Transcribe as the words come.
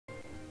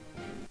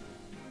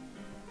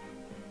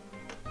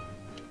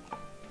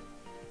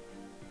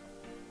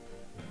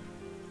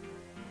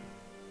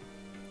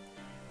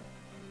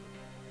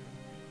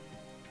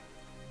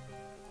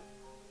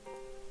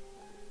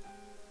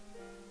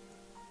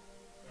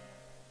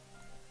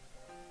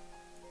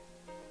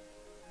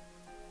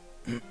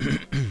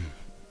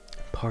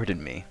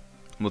Pardon me.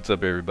 What's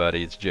up,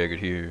 everybody? It's Jeggerd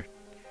here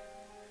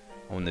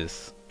on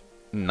this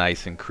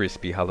nice and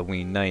crispy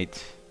Halloween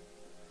night.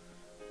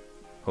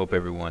 Hope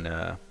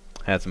everyone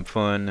had some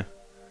fun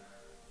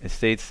and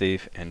stayed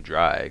safe and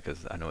dry,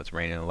 because I know it's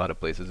raining in a lot of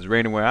places. It's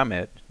raining where I'm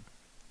at.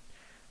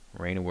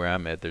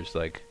 There's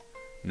like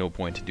no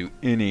point to do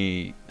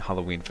any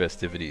Halloween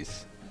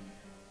festivities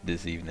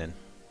this evening.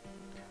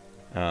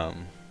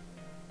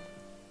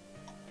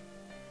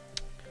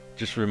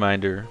 Just a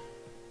reminder.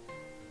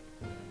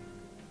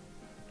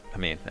 I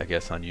mean, I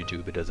guess on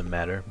YouTube it doesn't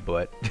matter,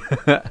 but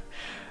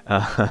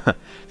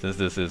since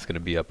this is going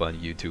to be up on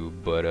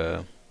YouTube,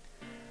 but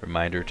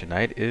reminder,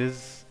 tonight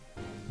is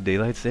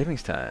daylight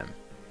savings time.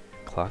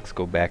 Clocks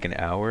go back an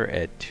hour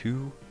at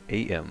 2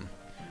 a.m.,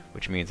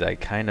 which means I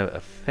kind of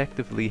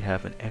effectively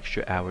have an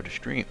extra hour to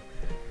stream,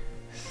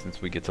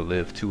 since we get to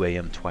live 2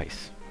 a.m.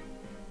 twice.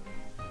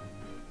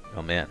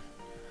 Oh man,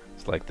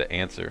 it's like the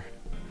answer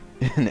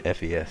in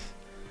FES.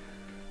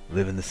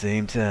 Living the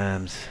same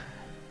times.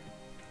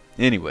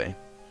 Anyway,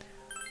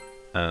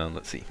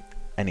 let's see.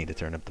 I need to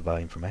turn up the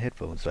volume for my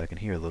headphones so I can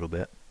hear a little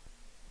bit.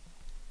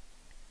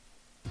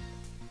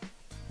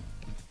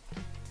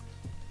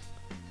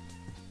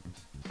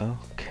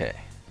 Okay.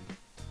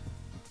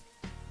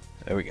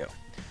 There we go.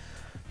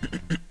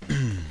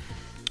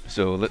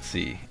 So let's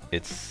see.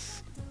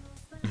 It's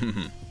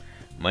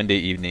Monday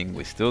evening.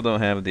 We still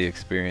don't have the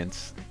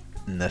experience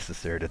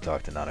necessary to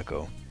talk to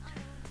Nanako.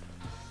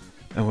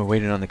 And we're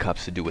waiting on the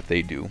cops to do what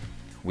they do.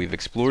 We've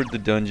explored the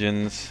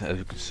dungeons.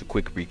 Just a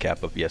quick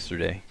recap of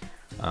yesterday.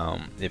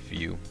 If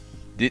you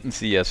didn't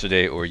see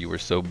yesterday, or you were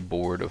so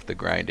bored of the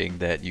grinding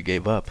that you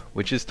gave up,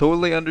 which is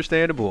totally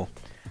understandable.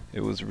 It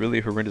was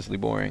really horrendously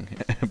boring,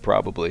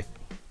 probably.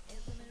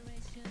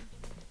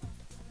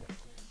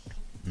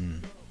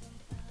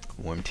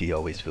 Warm tea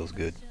always feels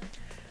good.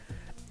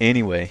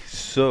 Anyway,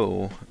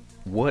 so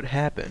what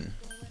happened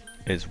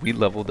is we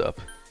leveled up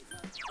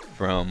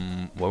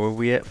from, what were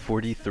we at,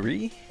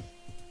 43?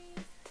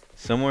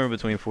 Somewhere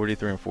between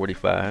 43 and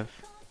 45,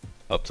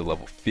 up to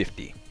level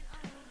 50.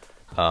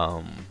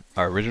 Our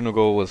original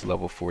goal was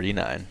level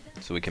 49,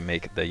 so we can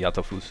make the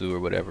Yatafusu or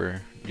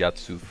whatever,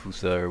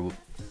 Yatsufusa or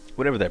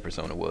whatever that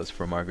persona was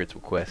for Margaret's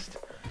request.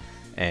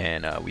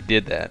 And we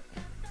did that.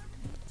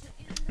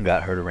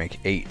 Got her to rank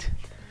 8.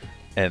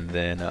 And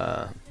then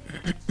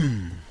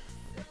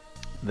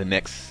the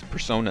next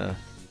persona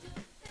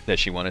that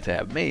she wanted to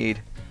have made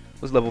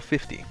was level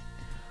 50.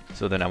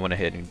 So then I went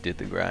ahead and did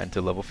the grind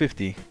to level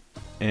 50.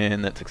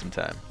 And that took some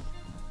time.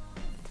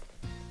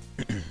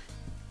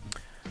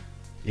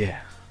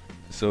 Yeah.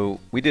 So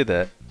we did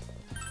that.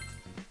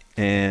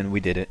 And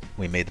we did it.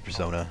 We made the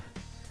persona.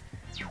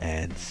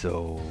 And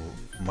so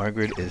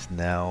Margaret is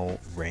now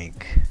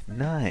rank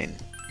 9.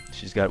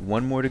 She's got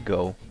one more to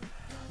go.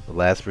 The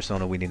last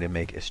persona we need to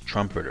make is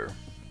Trumpeter,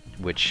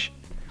 which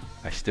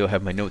I still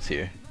have my notes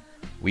here.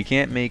 We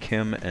can't make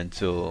him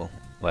until,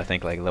 well, I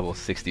think like level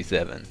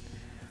 67.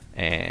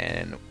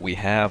 And we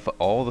have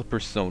all the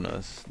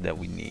personas that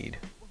we need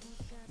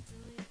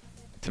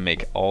to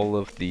make all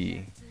of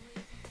the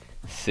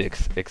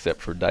 6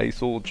 except for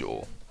Daisol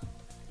Joel,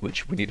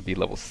 which we need to be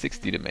level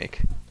 60 to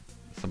make,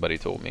 somebody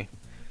told me.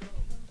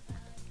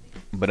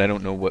 But I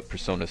don't know what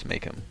personas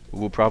make him.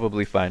 We'll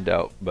probably find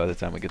out by the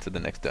time we get to the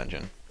next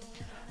dungeon.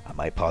 I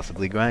might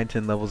possibly grind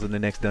 10 levels in the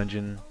next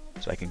dungeon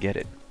so I can get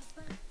it.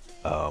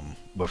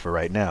 But for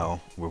right now,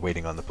 we're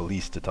waiting on the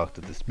police to talk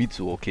to this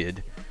Mitsuo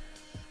kid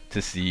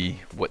to see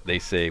what they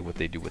say, what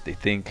they do, what they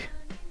think.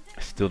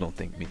 I still don't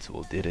think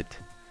Mitsuo did it.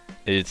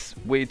 It's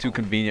way too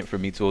convenient for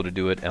Mitsuo to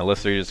do it,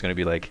 unless they're just going to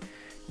be like,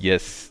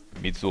 yes,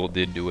 Mitsuo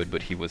did do it,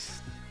 but he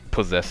was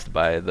possessed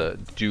by the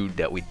dude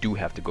that we do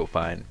have to go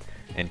find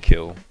and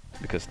kill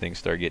because things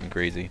start getting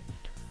crazy.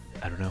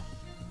 I don't know.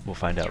 We'll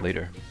find out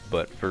later.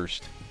 But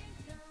first,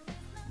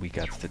 we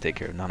got to take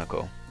care of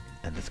Nanako,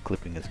 and this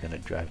clipping is going to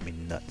drive me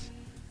nuts.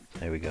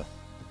 There we go.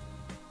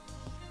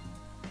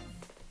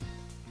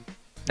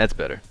 That's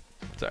better.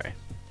 Sorry.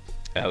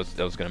 That was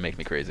going to make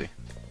me crazy.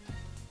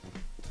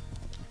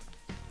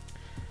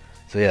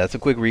 So yeah, that's a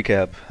quick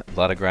recap. A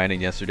lot of grinding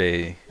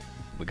yesterday.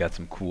 We got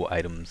some cool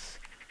items.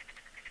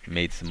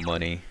 Made some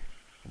money.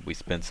 We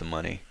spent some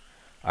money.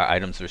 Our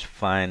items are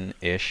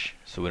fine-ish,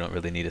 so we don't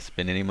really need to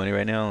spend any money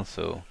right now.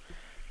 So,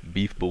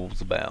 beef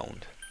bowls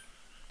abound.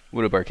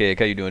 What up, Archaic?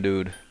 How you doing,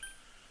 dude?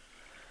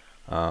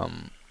 I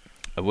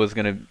was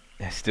gonna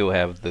still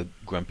have the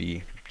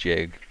grumpy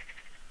Jag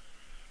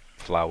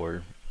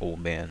flower old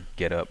man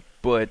get up,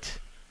 but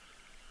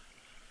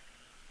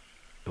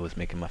it was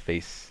making my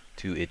face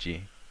too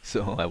itchy,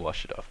 so I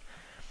washed it off.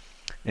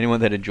 Anyone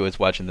that enjoys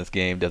watching this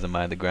game doesn't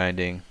mind the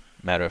grinding.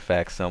 Matter of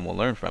fact, some will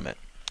learn from it.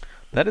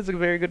 That is a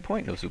very good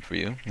point, No Soup, for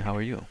you. How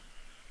are you?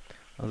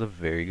 That was a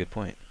very good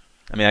point.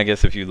 I mean, I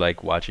guess if you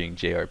like watching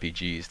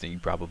JRPGs, then you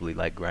probably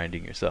like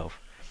grinding yourself.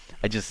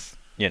 I just,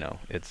 you know,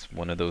 it's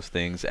one of those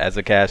things. As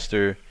a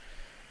caster,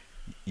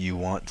 you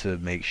want to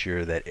make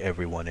sure that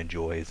everyone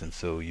enjoys, and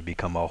so you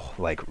become all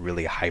like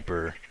really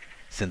hyper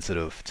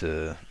sensitive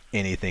to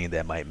anything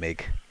that might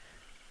make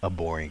a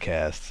boring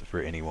cast for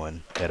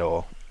anyone at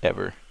all,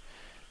 ever.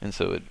 And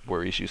so it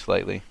worries you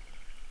slightly.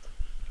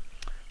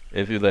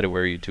 If you let it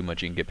worry you too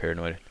much, you can get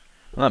paranoid.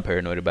 I'm not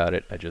paranoid about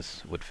it. I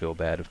just would feel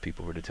bad if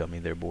people were to tell me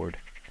they're bored.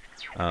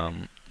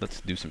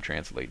 Let's do some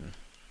translating.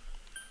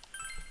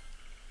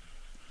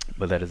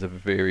 But that is a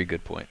very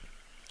good point.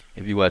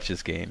 If you watch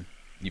this game,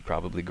 you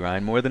probably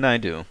grind more than I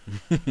do.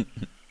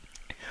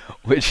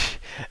 Which,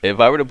 if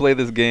I were to play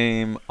this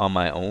game on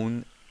my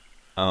own,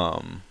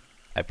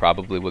 I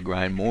probably would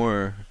grind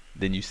more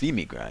than you see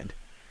me grind.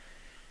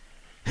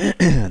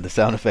 The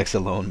sound effects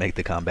alone make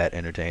the combat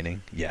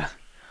entertaining. Yeah.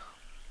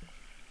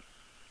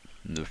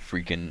 The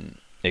freaking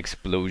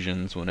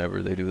explosions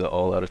whenever they do the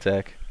all-out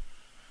attack.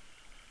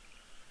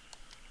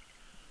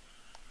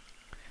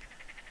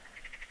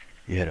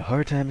 You had a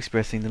hard time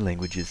expressing the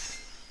languages.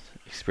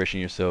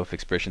 Expressing yourself,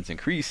 expressions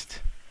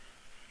increased.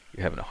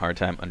 You're having a hard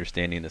time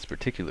understanding this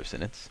particular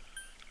sentence.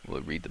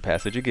 We'll read the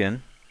passage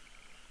again.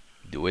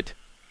 Do it.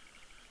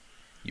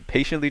 You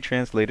patiently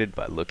translated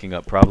by looking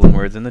up problem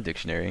words in the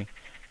dictionary.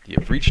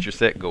 You've reached your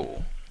set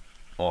goal.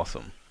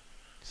 Awesome.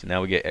 So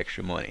now we get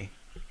extra money.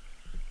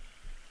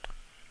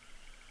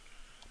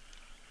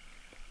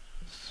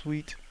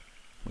 Sweet.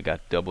 We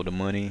got double the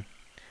money.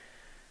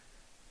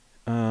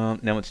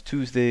 Now it's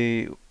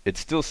Tuesday. It's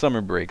still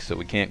summer break, so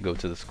we can't go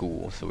to the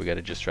school. So we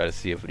gotta just try to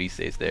see if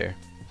Rise's there.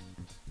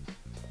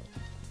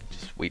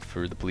 Just wait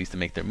for the police to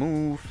make their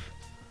move.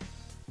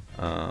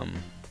 I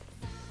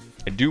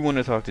do want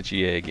to talk to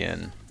Chie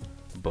again,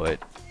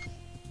 but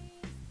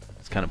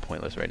it's kind of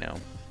pointless right now.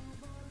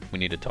 We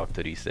need to talk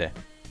to Rise. I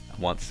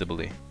want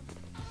Sibylle.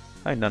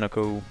 Hi,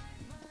 Nanako.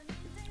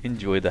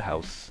 Enjoy the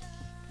house.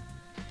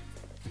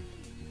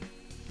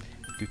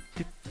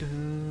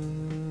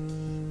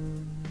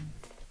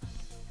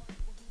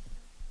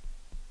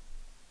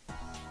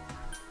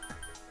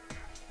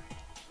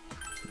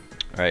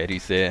 Alright,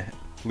 Rise,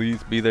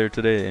 please be there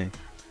today.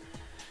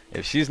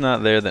 If she's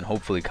not there, then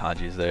hopefully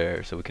Kanji's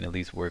there, so we can at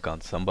least work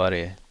on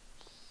somebody.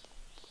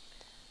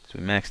 So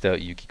we maxed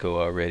out Yukiko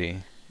already,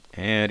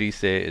 and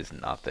Rise is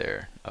not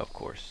there, of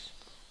course.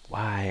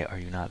 Why are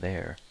you not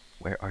there?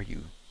 Where are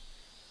you?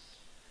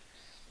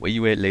 Where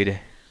you at, lady?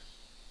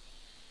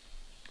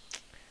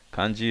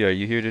 Kanji, are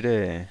you here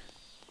today?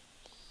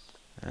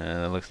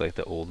 That looks like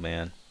the old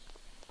man.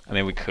 I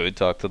mean, we could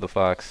talk to the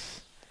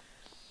fox,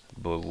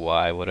 but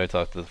why would I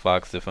talk to the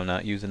fox if I'm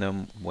not using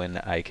them when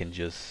I can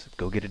just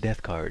go get a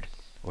death card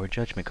or a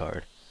judgment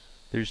card?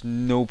 There's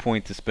no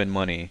point to spend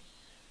money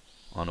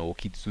on old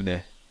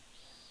Kitsune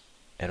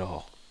at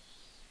all.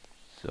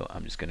 So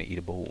I'm just gonna eat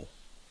a bowl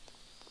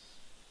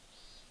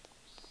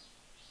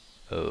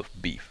of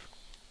beef.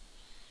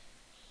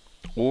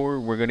 Or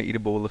we're gonna eat a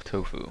bowl of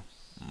tofu.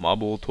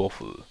 Mabo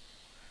tofu.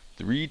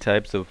 3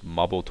 types of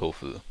mabo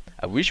tofu.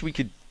 I wish we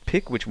could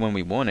pick which one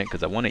we wanted,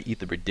 because I want to eat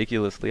the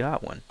ridiculously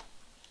hot one.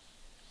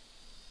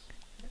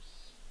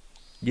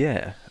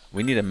 Yeah,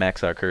 we need to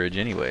max our courage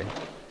anyway.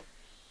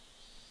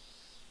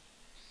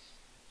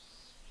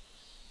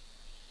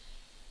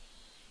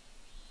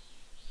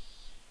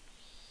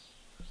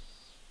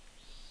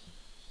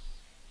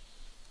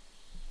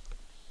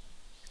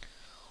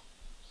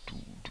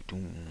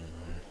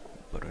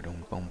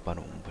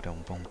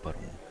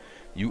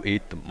 You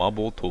ate the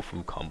mabo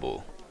tofu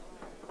combo.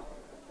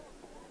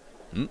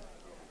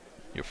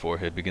 Your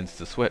forehead begins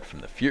to sweat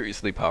from the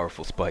furiously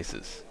powerful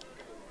spices.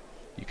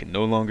 You can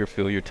no longer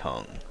feel your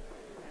tongue.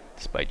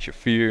 Despite your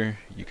fear,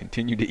 you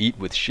continue to eat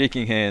with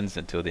shaking hands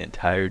until the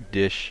entire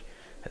dish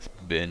has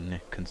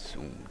been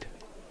consumed.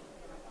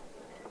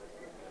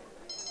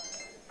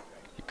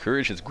 Your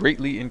courage has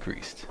greatly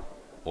increased.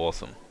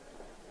 Awesome.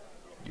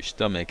 Your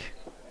stomach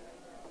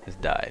has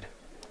died.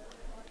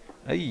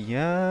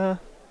 Ayya.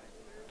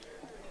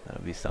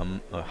 That'll be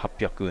some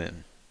 800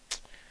 yen.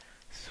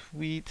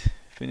 Sweet.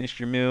 Finished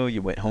your meal,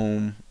 you went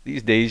home.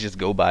 These days just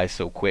go by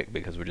so quick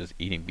because we're just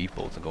eating beef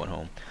bowls and going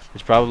home.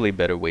 There's probably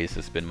better ways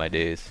to spend my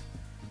days.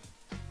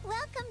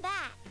 Welcome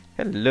back.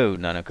 Hello,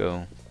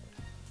 Nanako.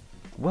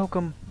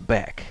 Welcome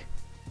back,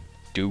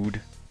 dude.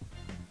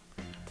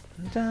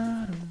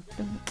 I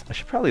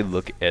should probably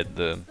look at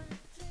the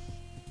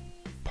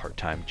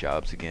part-time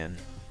jobs again.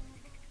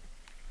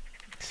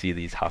 See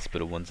these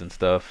hospital ones and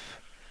stuff.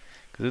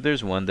 Because if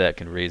there's one that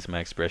can raise my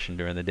expression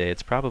during the day,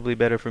 it's probably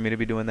better for me to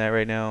be doing that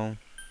right now.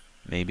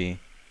 Maybe.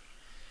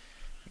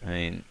 I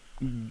mean,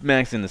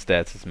 maxing the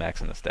stats is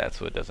maxing the stats,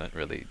 so it doesn't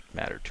really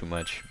matter too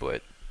much,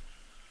 but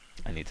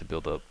I need to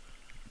build up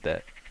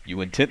that.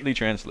 You intently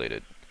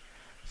translated.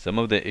 Some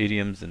of the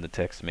idioms in the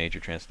text made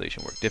your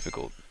translation work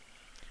difficult.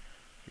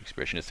 Your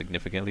expression is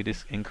significantly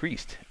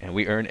increased, and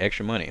we earned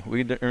extra money.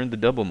 We earned the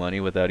double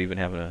money without even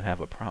having to have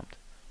a prompt.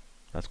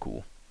 That's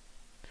cool.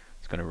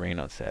 It's gonna rain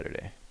on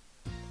Saturday.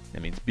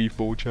 That means beef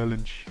bowl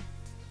challenge.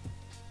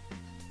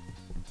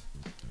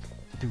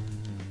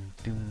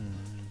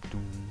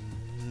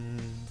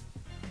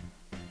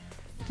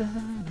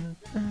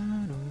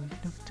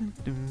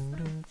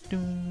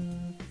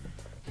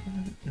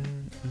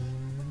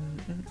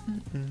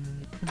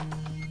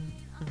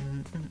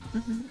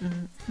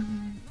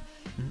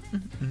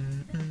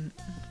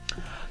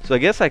 So I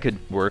guess I could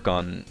work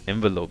on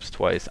envelopes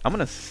twice. I'm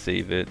gonna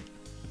save it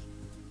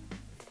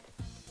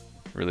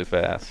really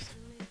fast.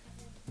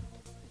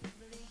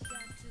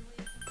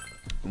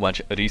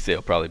 Watch, Arise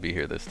will probably be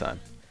here this time.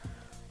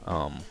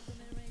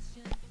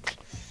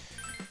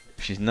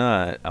 If she's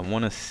not, I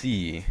want to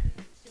see.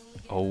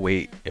 Oh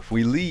wait, if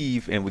we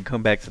leave and we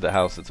come back to the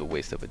house, it's a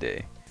waste of a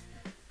day.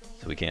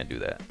 So we can't do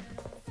that.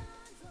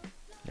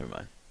 Never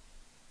mind.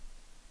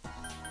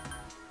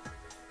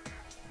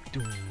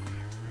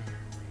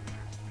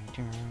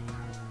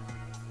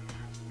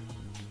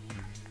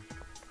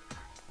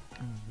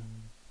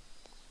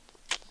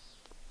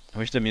 I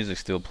wish the music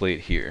still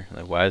played here.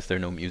 Like, why is there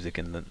no music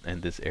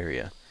in this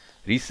area?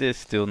 Risa is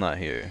still not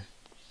here.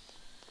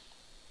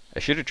 I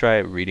should have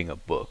tried reading a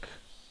book.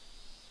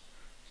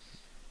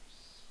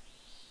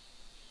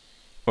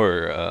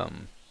 Or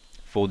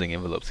folding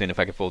envelopes, seeing if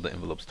I could fold the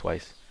envelopes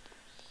twice.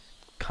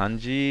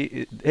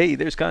 Kanji, hey,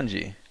 there's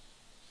Kanji.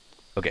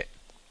 Okay,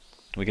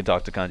 we can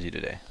talk to Kanji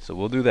today, so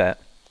we'll do that.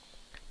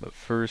 But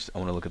first, I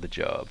want to look at the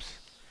jobs.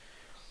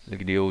 Look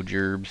at the old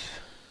gerbs.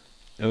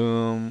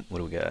 What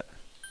do we got?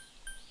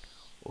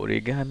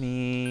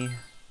 Origami.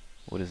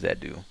 What does that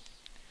do?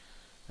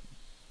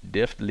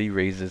 Deftly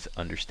raises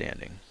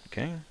understanding.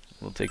 Okay,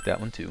 we'll take that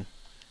one too.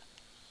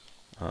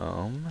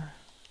 And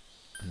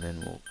then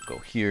we'll go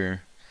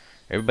here.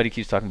 Everybody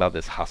keeps talking about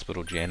this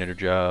hospital janitor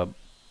job.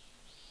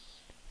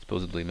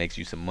 Supposedly makes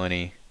you some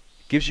money.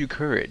 Gives you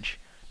courage.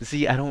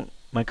 See,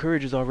 my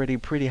courage is already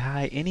pretty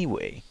high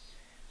anyway.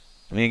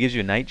 I mean, it gives you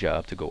a night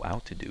job to go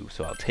out to do,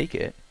 so I'll take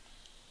it.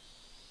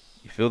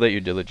 You feel that your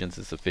diligence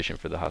is sufficient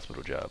for the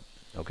hospital job.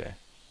 Okay.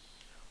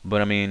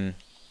 But I mean,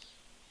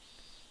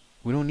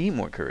 we don't need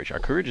more courage. Our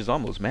courage is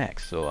almost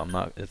max, so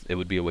it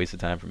would be a waste of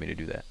time for me to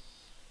do that.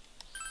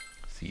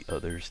 See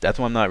others. That's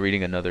why I'm not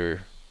reading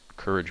another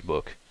courage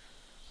book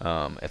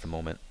at the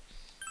moment.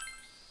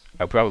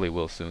 I probably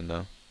will soon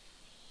though.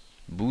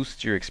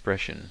 Boost your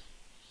expression.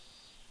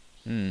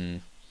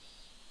 We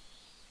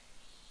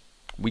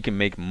can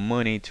make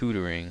money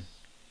tutoring,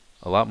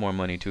 a lot more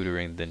money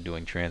tutoring than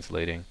doing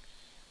translating,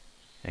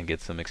 and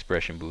get some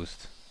expression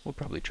boost. We'll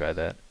probably try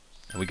that,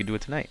 and we can do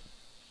it tonight.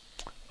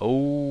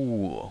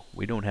 Oh,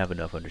 we don't have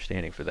enough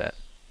understanding for that.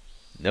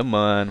 Never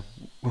mind.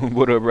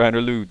 What up,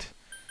 Ryder Loot?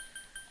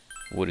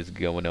 What is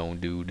going on,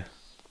 dude?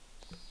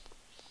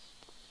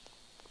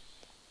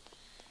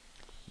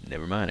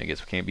 Never mind, I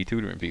guess we can't be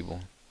tutoring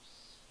people.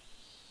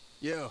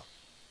 Yo.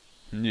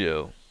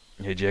 Yo.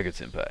 Hey, Jeggerd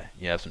Senpai,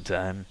 you have some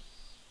time?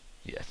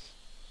 Yes.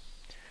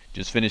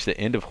 Just finished the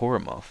end of Horror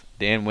Month.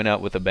 Dan went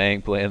out with a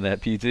bang playing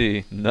that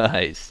PT.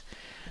 Nice.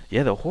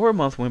 Yeah, the Horror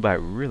Month went by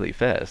really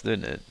fast,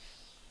 didn't it?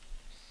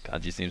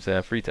 Kanji seems to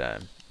have free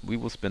time. We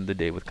will spend the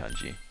day with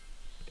Kanji.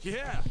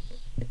 Yeah.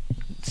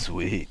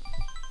 Sweet.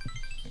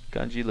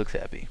 Kanji looks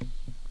happy.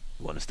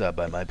 Want to stop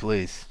by my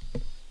place?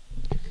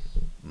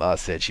 Ma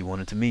said she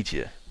wanted to meet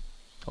you.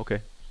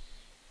 Okay.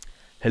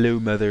 Hello,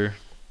 mother.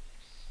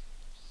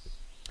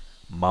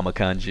 Mama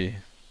Kanji.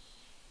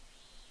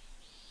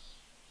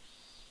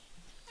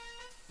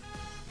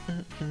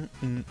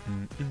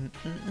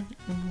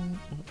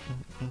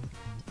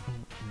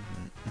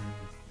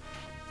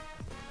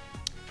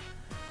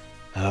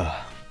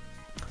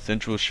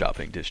 Central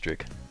Shopping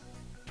District.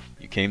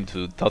 You came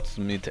to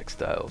Tatsumi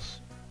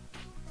Textiles.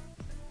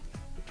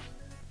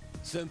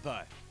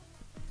 Senpai.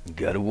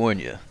 Gotta warn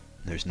you,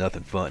 there's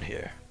nothing fun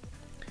here.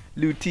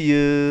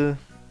 Lutia!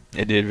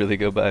 It did really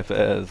go by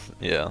fast.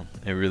 Yeah,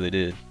 it really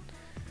did.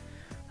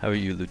 How are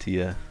you,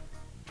 Lutia?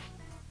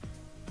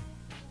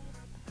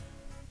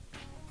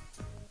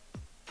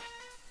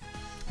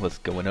 What's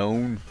going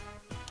on?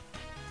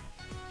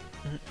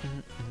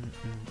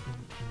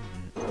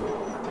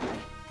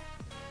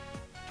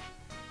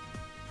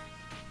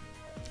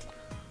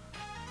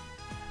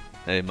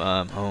 Hey,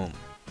 Mom, home.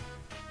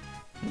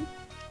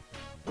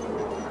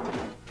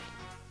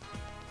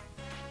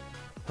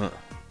 Huh.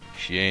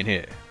 She ain't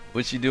here.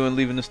 What's she doing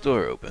leaving the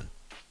store open?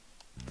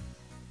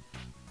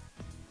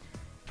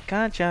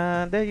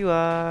 Kanchan, there you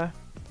are.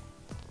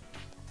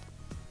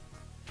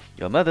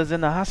 Your mother's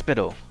in the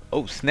hospital.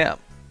 Oh, snap.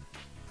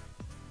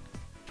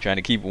 Trying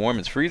to keep warm,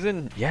 it's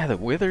freezing? Yeah, the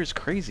weather's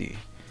crazy.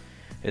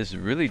 It's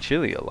really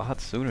chilly a lot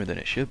sooner than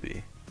it should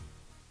be.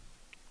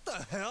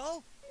 The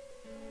hell?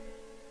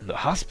 The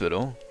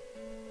hospital?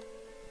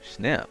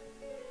 Snap.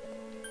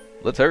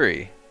 Let's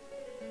hurry.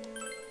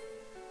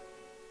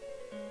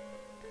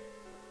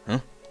 Huh?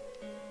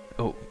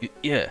 Oh,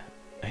 yeah.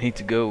 I need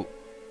to go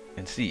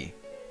and see.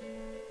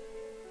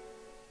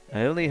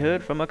 I only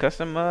heard from a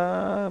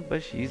customer,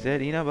 but she's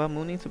at Inaba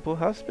Municipal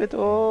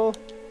Hospital.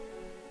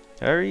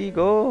 Hurry,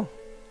 go.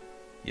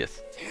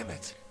 Yes. Damn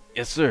it.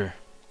 Yes, sir.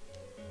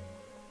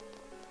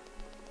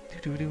 He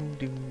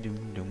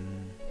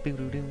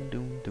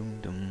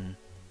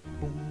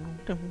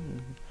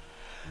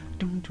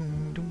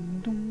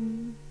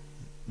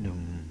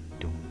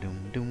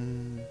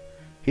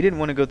didn't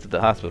want to go to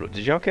the hospital.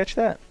 Did y'all catch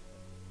that?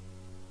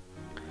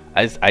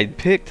 I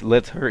picked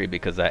Let's Hurry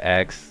because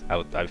I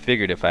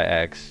figured if I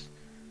asked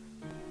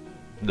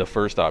the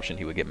first option,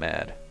 he would get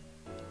mad.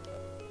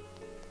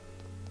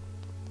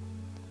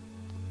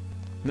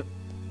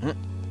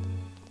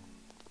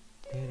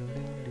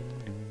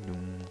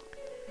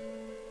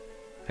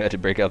 Had to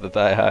break out the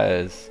thigh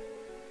highs.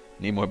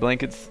 Need more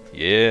blankets?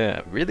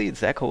 Yeah, really?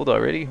 It's that cold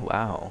already?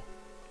 Wow.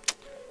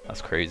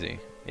 That's crazy.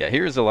 Yeah,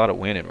 here's a lot of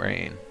wind and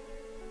rain.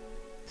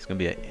 It's gonna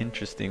be an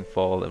interesting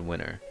fall and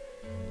winter.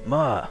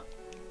 Ma!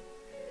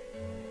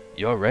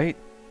 You alright?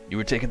 You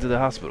were taken to the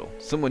hospital.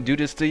 Someone do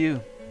this to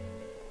you?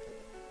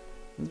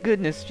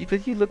 Goodness,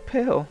 but you look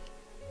pale.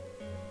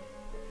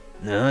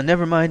 No,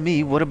 never mind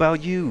me. What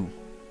about you?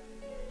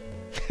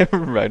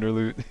 Rider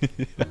loot.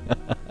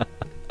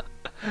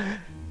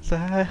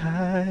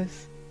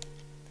 Size.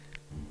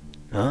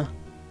 Huh?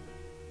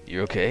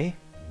 You're okay?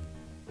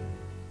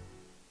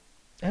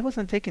 I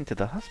wasn't taken to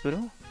the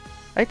hospital.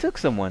 I took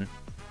someone.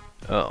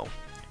 Oh.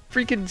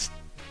 Freaking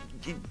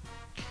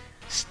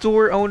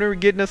store owner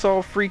getting us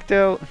all freaked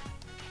out.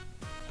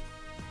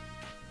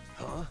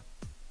 Huh?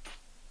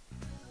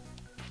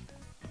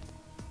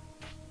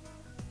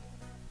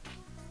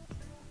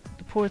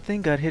 The poor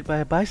thing got hit by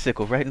a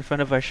bicycle right in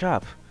front of our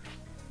shop.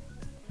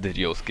 Did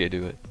Yosuke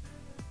do it?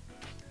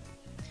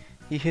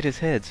 He hit his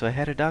head, so I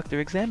had a doctor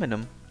examine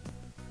him.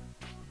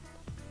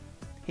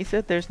 He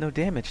said there's no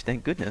damage,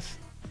 thank goodness.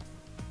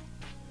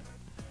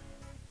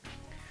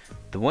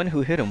 The one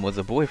who hit him was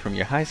a boy from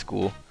your high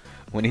school.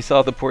 When he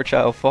saw the poor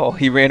child fall,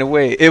 he ran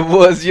away. It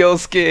was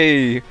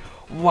Yosuke!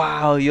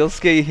 Wow,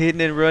 Yosuke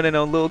hitting and running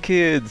on little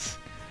kids.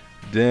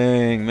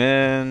 Dang,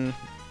 man.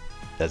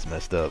 That's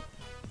messed up.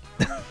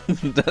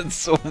 That's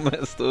so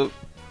messed up.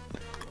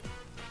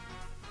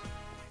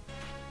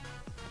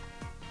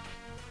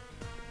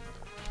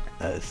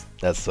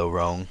 That's so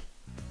wrong.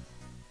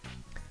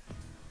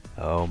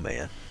 Oh,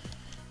 man.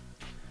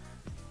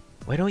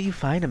 Why don't you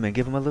find him and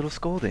give him a little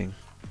scolding?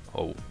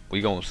 Oh, we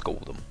gonna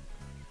scold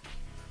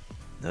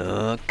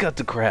him. Cut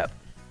the crap.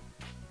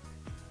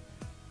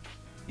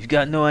 You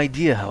got no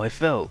idea how I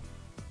felt.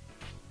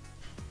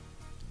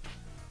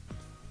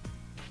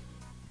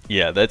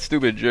 Yeah, that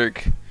stupid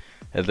jerk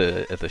at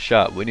the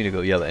shop. We need to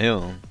go yell at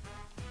him.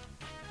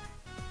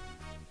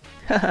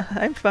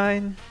 I'm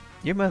fine.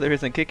 Your mother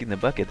isn't kicking the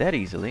bucket that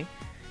easily.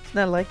 It's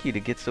not like you to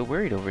get so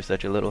worried over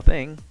such a little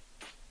thing.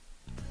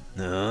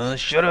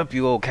 Shut up,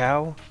 you old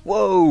cow.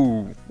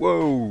 Whoa,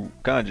 whoa,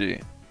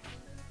 Kanji.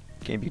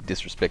 Can't be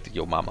disrespecting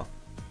your mama.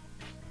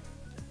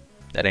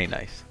 That ain't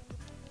nice.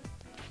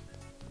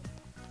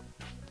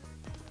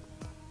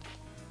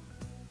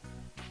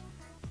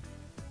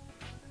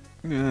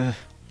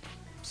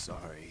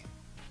 Sorry.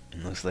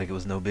 Looks like it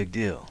was no big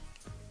deal.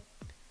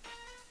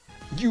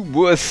 You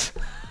wuss!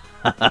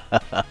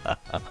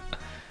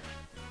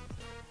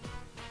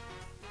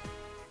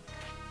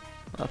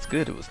 That's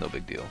good, it was no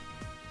big deal.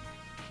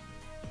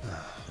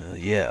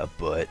 Yeah,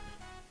 but...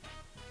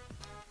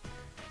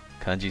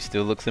 Kanji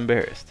still looks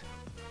embarrassed.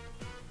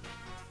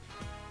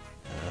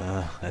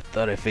 I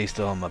thought I faced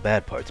all my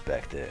bad parts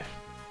back there.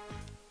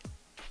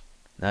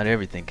 Not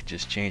everything could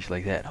just change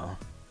like that, huh?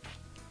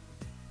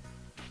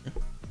 You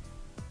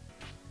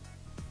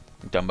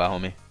talking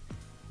about, homie?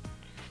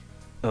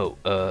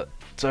 Oh,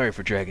 sorry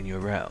for dragging you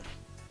around.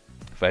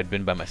 If I had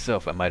been by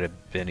myself, I might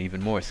have been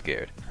even more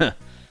scared.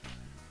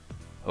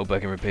 Hope I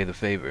can repay the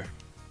favor.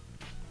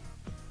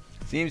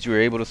 Seems you were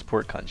able to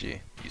support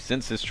Kanji. You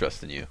sense his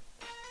trust in you.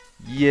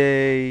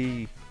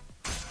 Yay!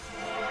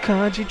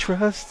 Kanji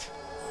trust!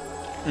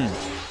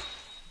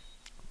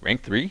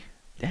 Rank 3?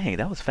 Dang,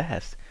 that was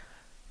fast.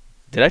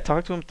 Did I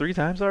talk to him 3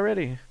 times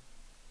already?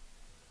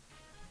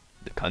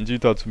 The Kanji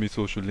Tatsumi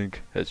social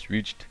link has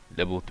reached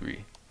level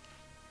 3.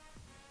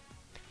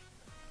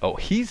 Oh,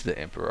 he's the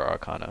Emperor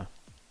Arcana.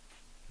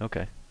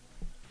 Okay.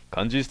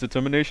 Kanji's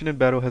determination in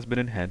battle has been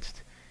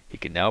enhanced. He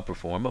can now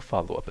perform a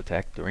follow-up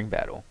attack during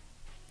battle.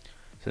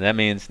 So that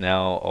means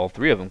now all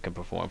 3 of them can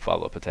perform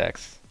follow-up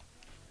attacks.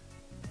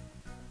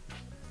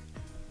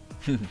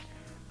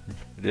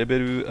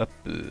 Level up.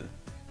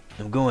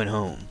 I'm going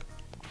home.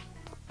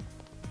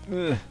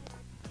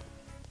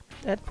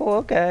 That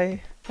poor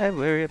guy. I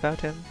worry about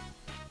him.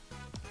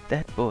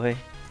 That boy.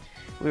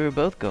 We were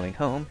both going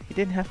home. He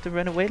didn't have to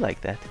run away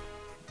like that.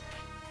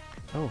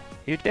 Oh,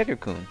 you're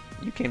Jeggerd-kun.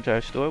 You came to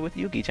our store with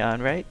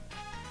Yugi-chan, right?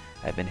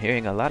 I've been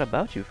hearing a lot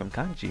about you from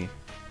Kanji.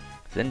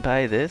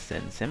 Senpai this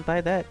and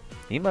Senpai that.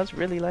 He must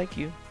really like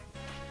you.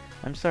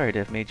 I'm sorry to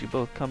have made you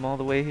both come all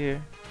the way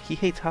here. He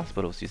hates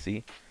hospitals, you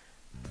see.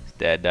 His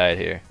dad died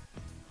here.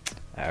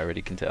 I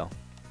already can tell.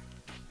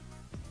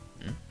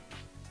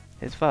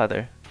 His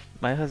father,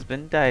 my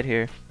husband, died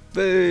here.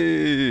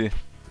 Hey!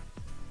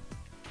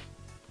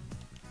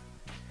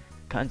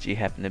 Kanji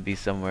happened to be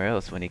somewhere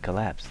else when he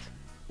collapsed.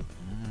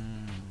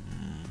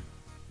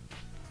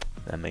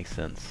 That makes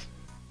sense.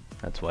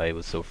 That's why he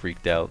was so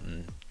freaked out,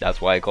 and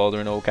that's why he called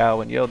her an old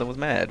cow and yelled and was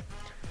mad.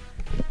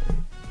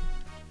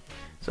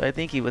 So I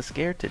think he was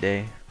scared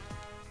today.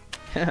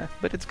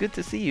 But it's good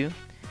to see you.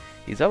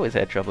 He's always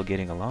had trouble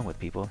getting along with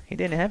people. He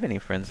didn't have any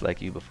friends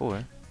like you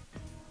before.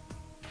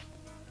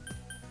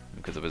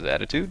 Because of his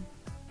attitude?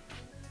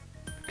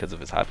 Because of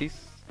his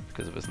hobbies?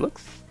 because of his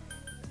looks.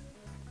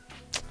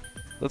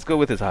 Let's go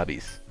with his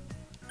hobbies.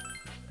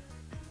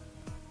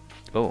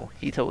 Oh,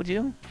 he told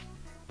you?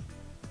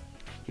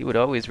 He would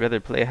always rather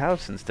play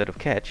house instead of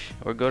catch,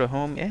 or go to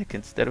home ec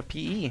instead of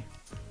PE.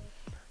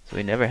 So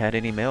he never had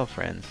any male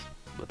friends,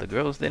 but the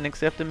girls didn't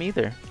accept him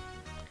either.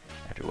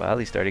 After a while,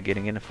 he started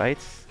getting into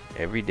fights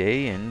every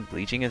day and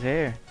bleaching his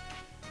hair.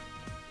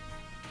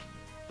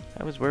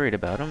 I was worried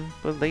about him,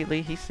 but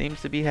lately he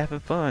seems to be having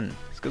fun.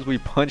 It's because we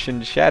punch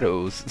in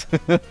shadows.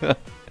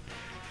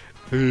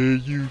 Hey,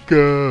 you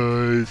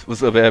guys.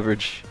 What's up,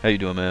 Average? How you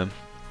doing, man?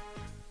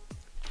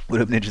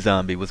 What up, Ninja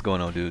Zombie? What's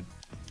going on, dude?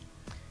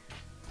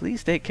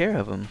 Please take care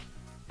of him.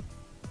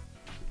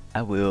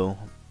 I will,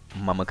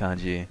 Mama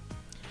Kanji.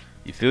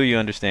 You feel you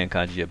understand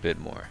Kanji a bit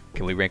more.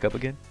 Can we rank up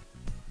again?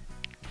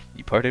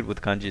 You parted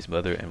with Kanji's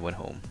mother and went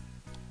home.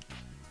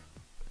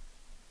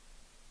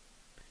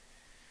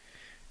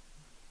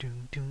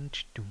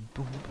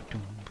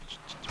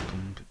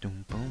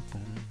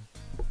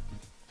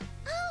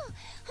 Oh,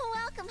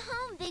 welcome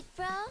home, big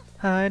bro.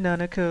 Hi,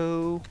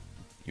 Nanako.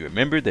 You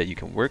remembered that you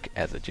can work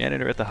as a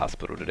janitor at the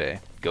hospital today.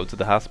 Go to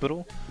the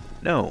hospital?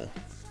 No.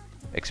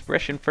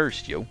 Expression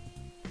first, yo.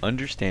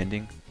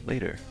 Understanding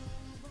later.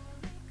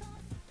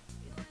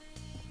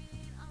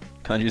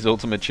 Kanji's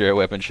ultimate chair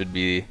weapon should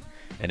be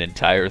an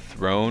entire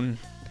throne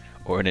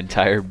or an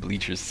entire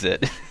bleacher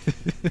set.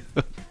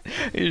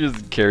 You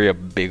just carry a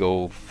big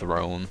old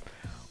throne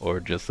or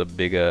just a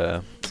big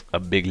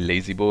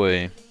lazy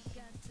boy.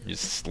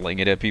 Just sling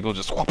it at people,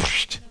 just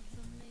whoosh.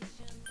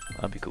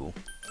 That'd be cool.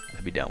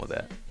 I'd be down with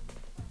that.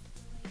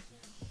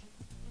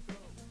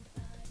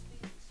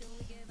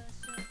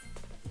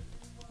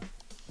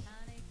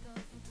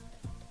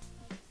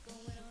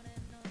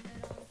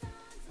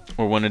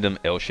 Or one of them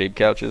L-shaped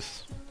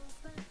couches.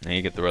 And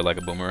you can throw it like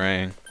a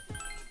boomerang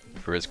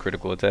for his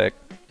critical attack.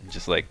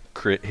 Just like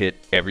crit hit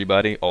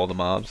everybody, all the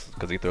mobs,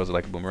 because he throws it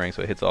like a boomerang,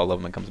 so it hits all of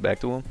them and comes back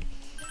to him.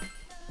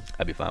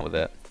 I'd be fine with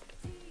that.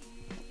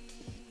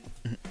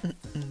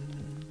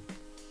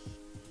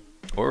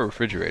 Or a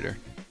refrigerator.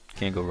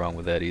 Can't go wrong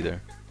with that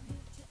either.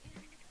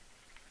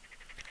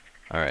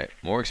 Alright,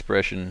 more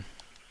expression.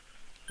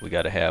 We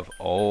gotta have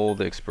all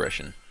the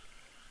expression.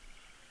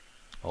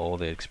 All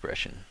the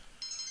expression.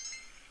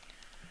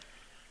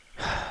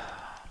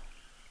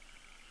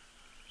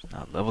 It's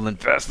not leveling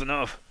fast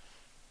enough.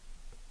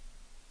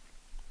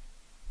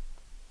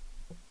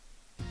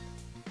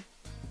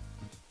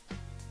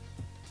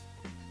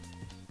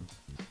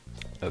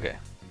 Okay.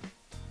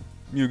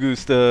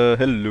 Mugusta,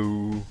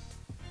 hello.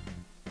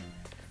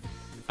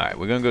 Alright,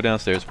 we're gonna go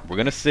downstairs. We're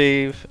gonna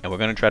save, and we're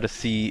gonna try to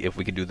see if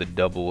we can do the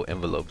double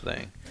envelope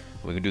thing.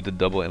 If we can do the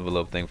double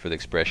envelope thing for the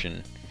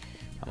expression,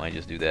 I might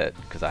just do that,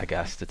 because I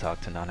got to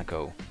talk to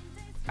Nanako.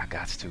 I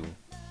got to.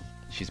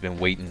 She's been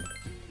waiting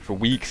for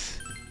weeks.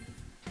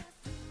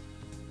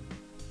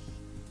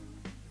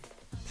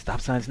 Stop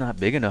sign's not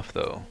big enough,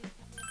 though.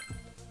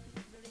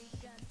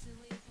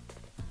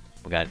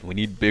 We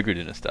need bigger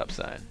than a stop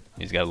sign.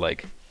 He's got to,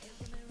 like,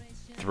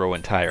 throw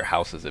entire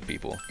houses at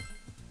people.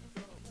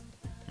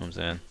 You know what I'm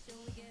saying?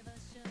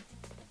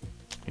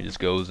 He just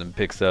goes and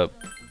picks up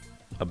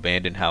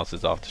abandoned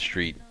houses off the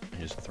street and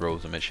just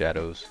throws them at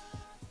shadows.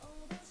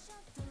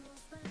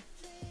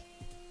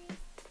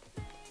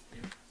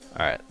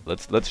 Alright,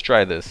 let's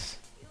try this.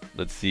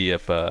 Let's see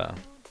if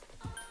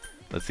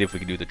we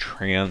can do the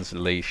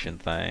translation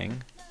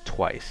thing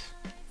twice.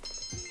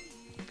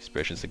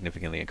 Expression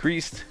significantly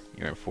increased.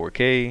 You're in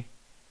 4K.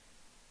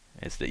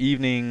 It's the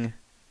evening.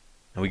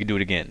 And we can do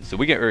it again. So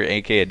we can earn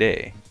 8K a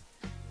day.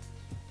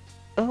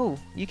 Oh,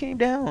 you came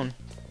down.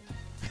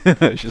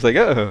 She's like,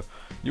 oh,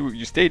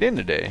 you stayed in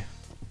today.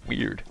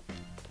 Weird.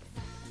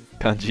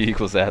 Kanji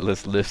equals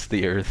Atlas lifts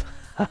the earth.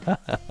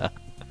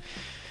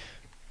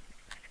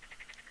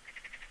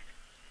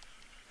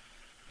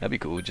 That'd be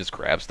cool. It just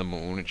grabs the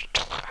moon and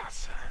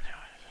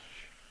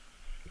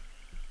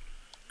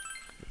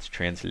let's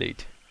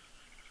translate.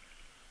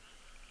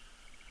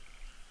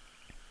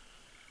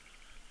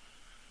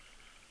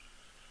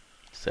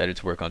 Decided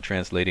to work on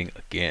translating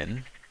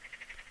again.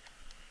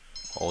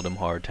 All them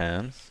hard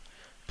times.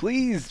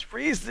 Please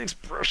raise the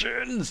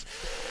expressions.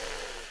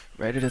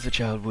 Write it as a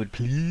child would,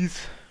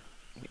 please.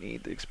 We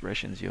need the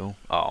expressions, yo.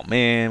 Oh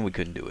man, we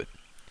couldn't do it.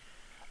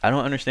 I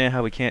don't understand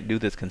how we can't do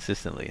this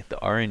consistently. The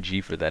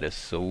RNG for that is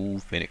so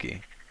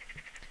finicky.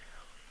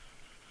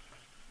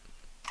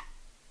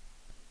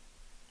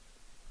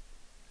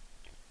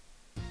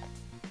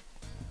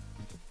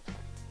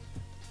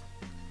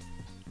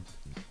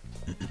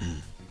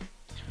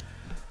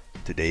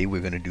 Today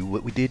we're gonna do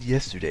what we did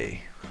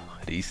yesterday.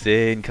 Rise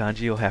and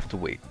Kanji will have to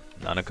wait.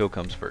 Nanako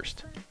comes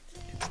first.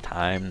 It's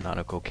time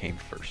Nanako came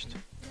first.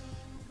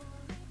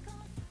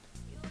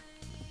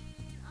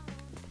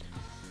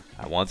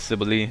 I want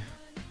Sibylle,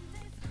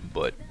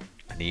 but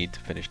I need to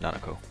finish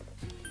Nanako.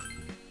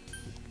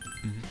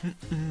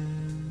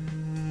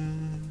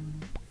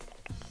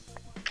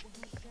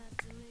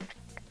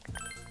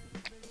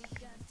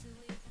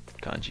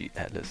 Kanji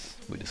Atlas.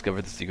 We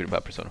discovered the secret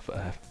about Persona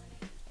 5.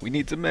 We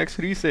need to max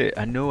reset.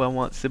 I know I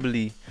want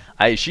Sibylle.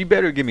 She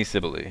better give me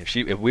Sibylle.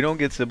 If we don't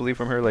get Sibylle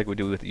from her like we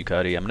do with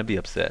Yukari, I'm gonna be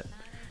upset.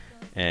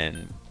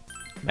 And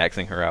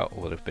maxing her out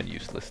would have been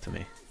useless to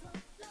me.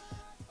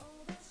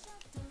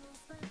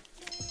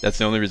 That's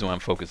the only reason why I'm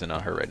focusing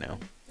on her right now.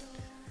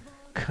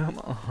 Come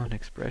on,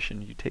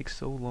 expression. You take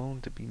so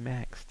long to be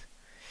maxed.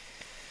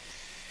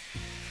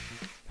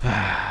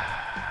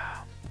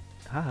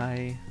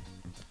 Hi.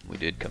 We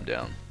did come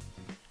down.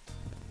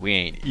 We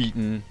ain't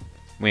eating.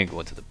 We ain't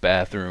going to the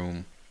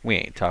bathroom. We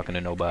ain't talking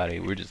to nobody.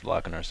 We're just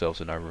locking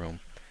ourselves in our room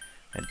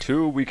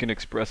until we can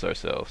express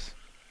ourselves.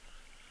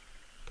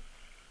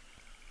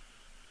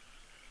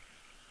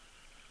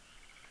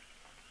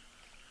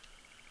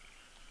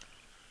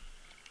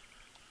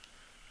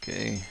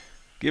 Okay.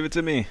 Give it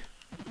to me.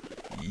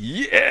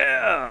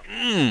 Yeah!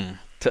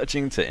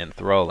 Touching to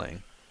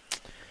enthralling.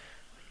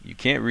 You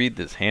can't read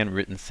this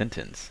handwritten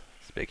sentence.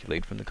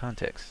 Speculate from the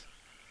context.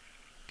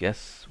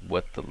 Guess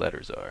what the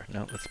letters are.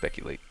 No, let's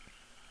speculate.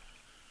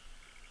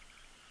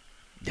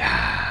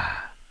 Yeah.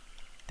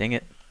 Dang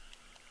it.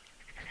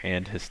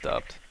 Hand has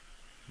stopped.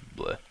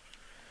 Bleh.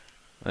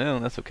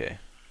 Well, that's okay.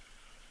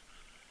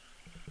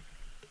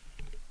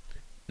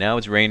 Now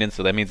it's raining,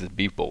 so that means it's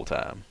beef bowl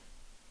time.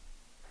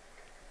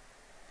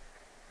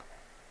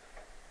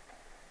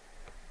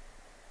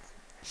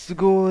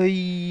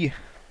 Sugoi!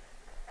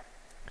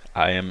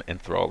 I am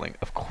enthralling.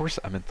 Of course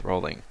I'm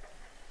enthralling.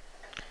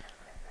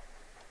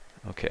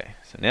 Okay,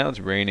 so now it's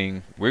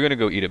raining. We're gonna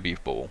go eat a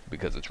beef bowl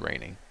because it's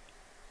raining.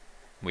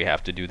 We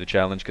have to do the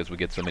challenge because we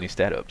get so many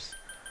stat ups.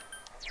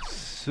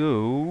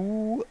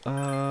 So,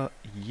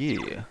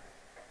 yeah.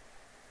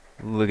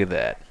 Look at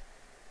that.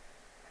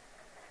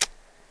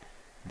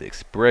 The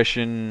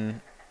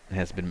expression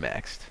has been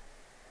maxed.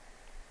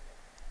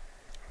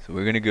 So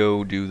we're gonna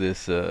go do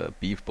this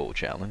beef bowl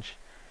challenge.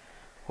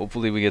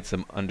 Hopefully we get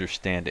some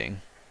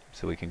understanding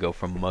so we can go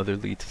from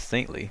motherly to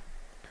saintly.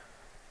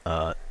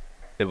 If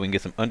we can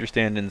get some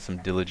understanding, some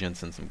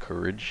diligence, and some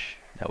courage,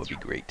 that would be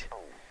great.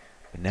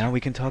 But now we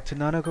can talk to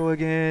Nanako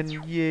again.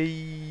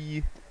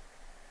 Yay!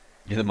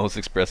 You're the most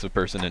expressive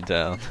person in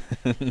town.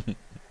 I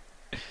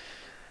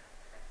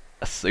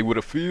say what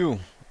I feel.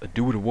 I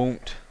do what I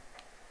want.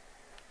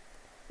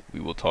 We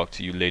will talk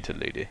to you later,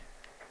 lady.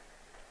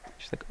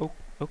 She's like, oh,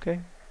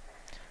 okay.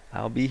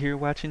 I'll be here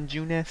watching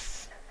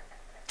Juness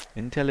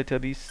and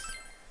Teletubbies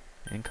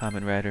and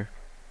Kamen Rider.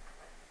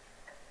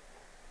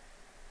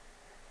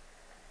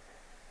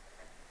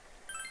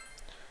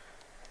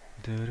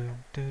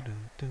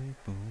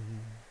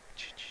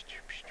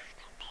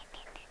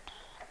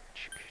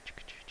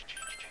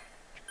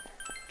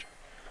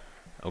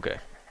 Okay,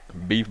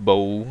 beef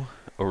bowl,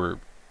 or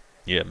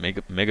yeah,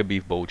 mega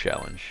beef bowl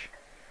challenge.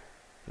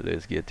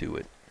 Let's get to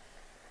it.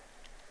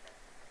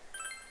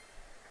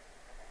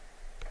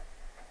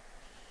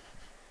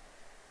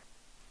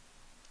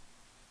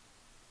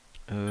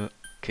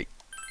 Okay,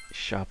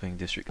 shopping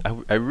district.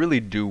 I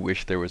really do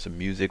wish there was a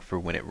music for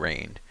when it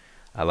rained.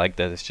 I like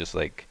that it's just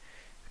like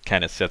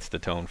kind of sets the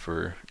tone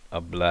for a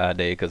blah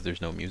day because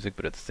there's no music,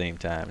 but at the same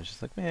time it's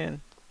just like,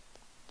 man,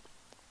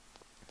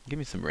 give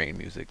me some rain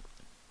music.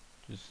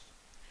 Just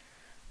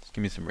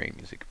give me some rain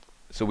music.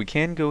 So we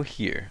can go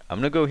here. I'm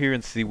gonna go here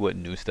and see what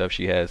new stuff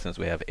she has since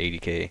we have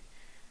 80k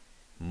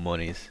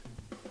monies.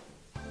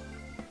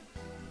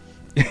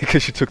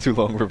 Because she took too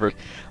long reverse.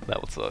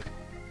 That would suck.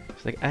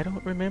 She's like, I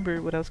don't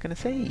remember what I was gonna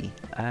say.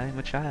 I'm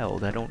a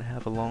child. I don't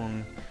have a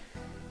long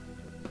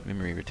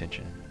memory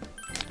retention.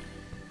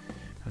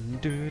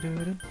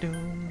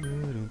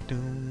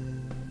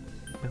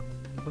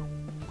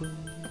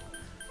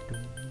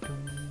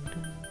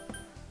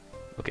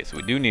 Okay, so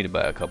we do need to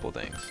buy a couple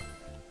things.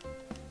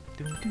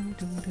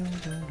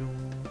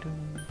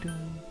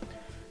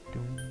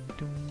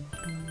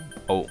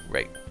 Oh,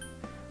 right.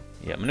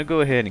 Yeah, I'm gonna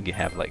go ahead and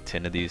have like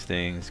 10 of these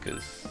things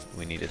because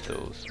we needed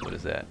those. What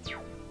is that?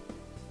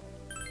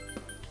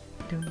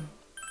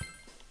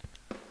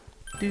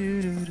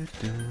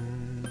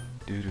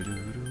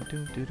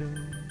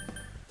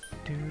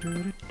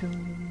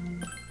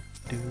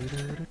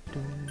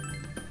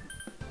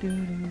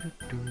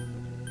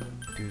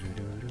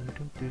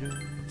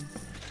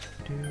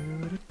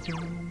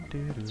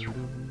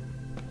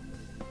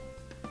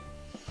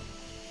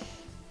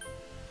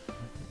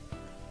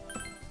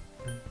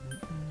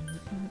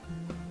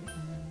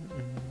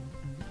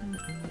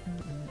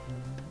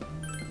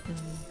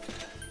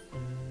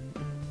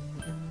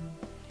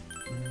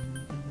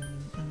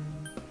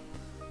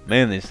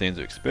 Man, these things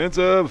are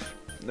expensive.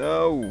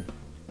 No.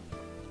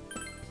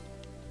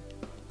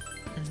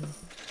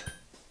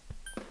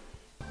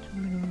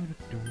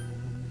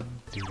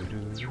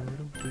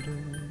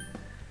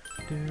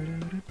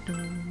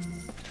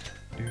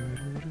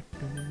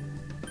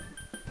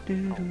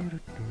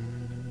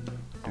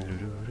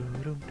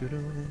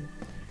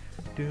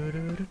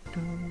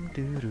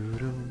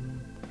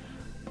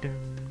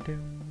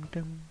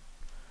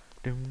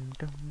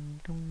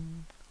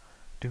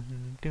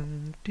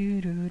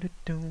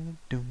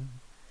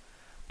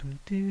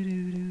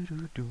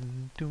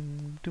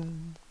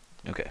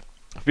 Okay.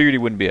 I figured he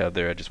wouldn't be out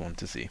there. I just wanted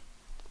to see.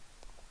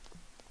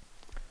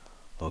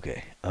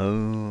 Okay.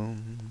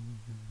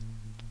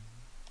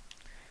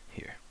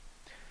 Here.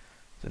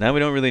 So now we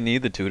don't really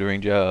need the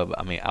tutoring job.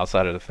 I mean,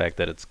 outside of the fact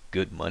that it's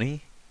good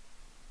money,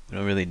 we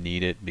don't really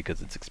need it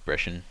because it's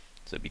expression.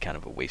 So it'd be kind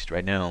of a waste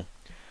right now.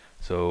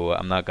 So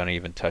I'm not gonna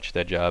even touch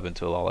that job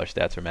until all our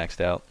stats are maxed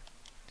out.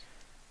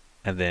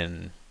 And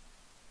then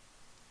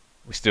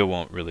we still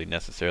won't really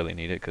necessarily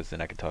need it because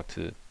then I can talk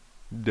to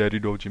Daddy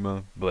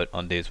Dojima. But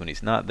on days when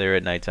he's not there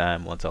at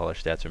nighttime, once all our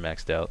stats are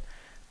maxed out,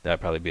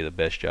 that'd probably be the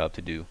best job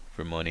to do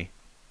for money.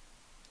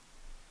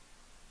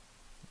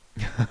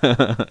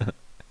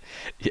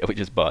 Yeah, we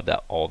just bought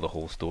out all the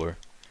whole store.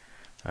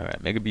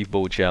 Alright, Mega Beef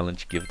Bowl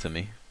Challenge, give it to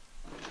me.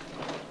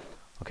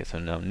 Okay, so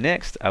now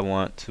next I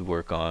want to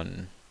work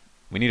on,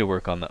 we need to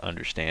work on the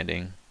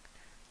understanding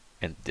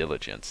and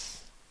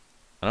diligence.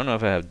 I don't know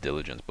if I have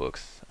diligence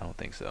books. I don't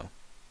think so.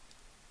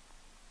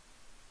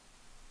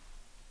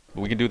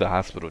 But we can do the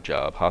hospital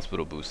job.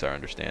 Hospital boosts our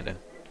understanding.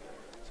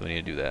 So we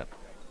need to do that.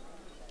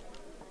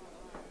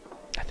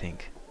 I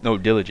think. No,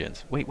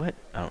 diligence. Wait, what?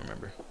 I don't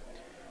remember.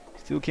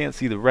 Still can't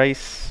see the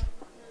rice.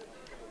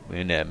 We're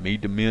in that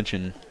meat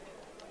dimension.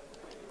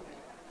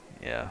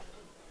 Yeah.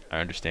 Our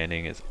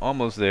understanding is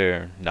almost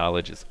there.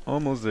 Knowledge is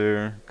almost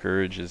there.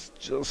 Courage is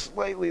just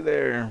slightly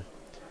there.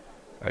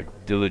 Our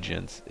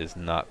diligence is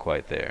not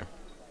quite there.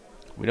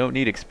 We don't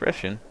need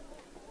expression.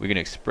 We can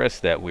express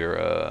that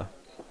we're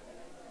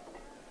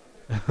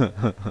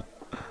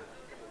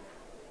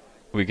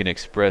we can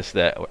express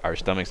that our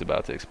stomach's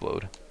about to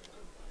explode.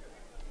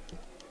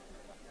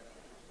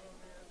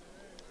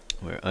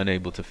 We're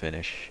unable to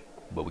finish,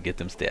 but we get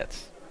them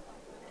stats.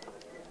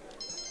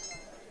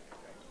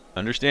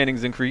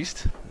 Understanding's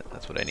increased.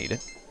 That's what I needed.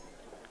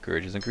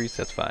 Courage is increased.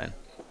 That's fine.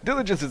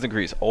 Diligence is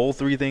increased. All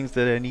three things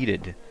that I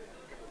needed.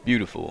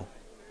 Beautiful.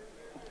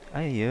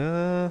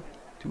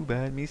 Too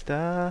bad,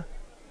 mister.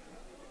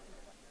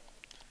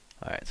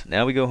 Alright, so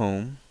now we go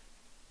home.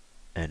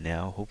 And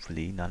now,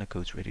 hopefully,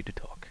 Nanako's ready to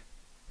talk.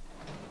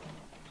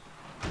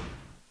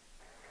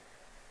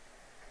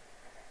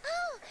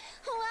 Oh,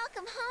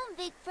 welcome home,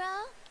 big bro.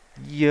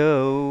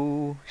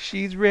 Yo,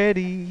 she's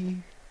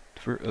ready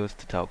for us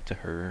to talk to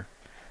her.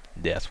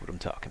 That's what I'm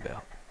talking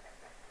about.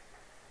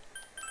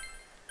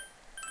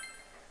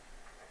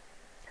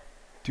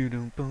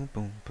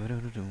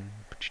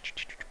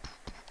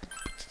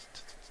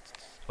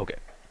 Okay.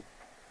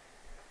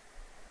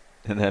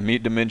 In that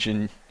meat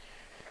dimension,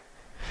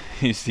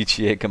 you see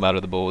Chie come out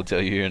of the bowl and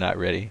tell you you're not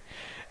ready.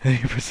 And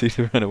you proceed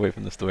to run away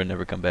from the store and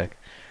never come back.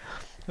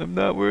 I'm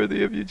not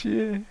worthy of you,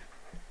 Chie.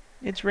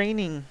 It's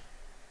raining.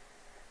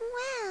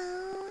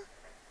 Well...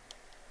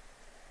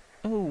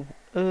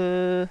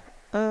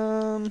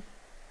 Oh,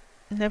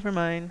 never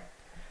mind.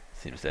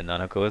 Seems that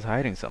Nanako is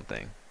hiding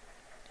something.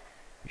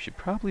 You should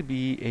probably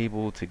be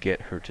able to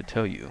get her to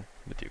tell you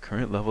with your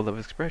current level of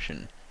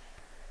expression,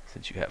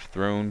 since you have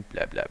thrown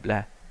blah blah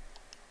blah.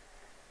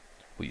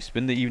 Will you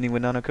spend the evening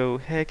with Nanako?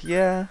 Heck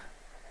yeah.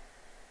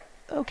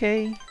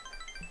 Okay.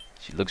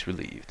 She looks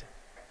relieved.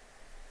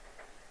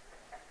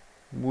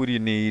 What do you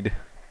need?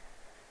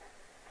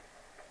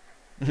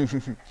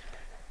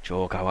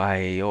 Chou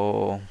kawaii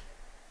yo.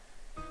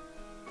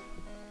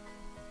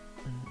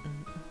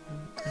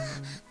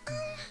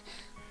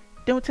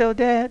 Don't tell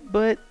Dad,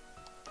 but...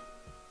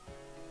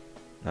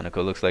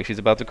 Nanako looks like she's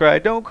about to cry.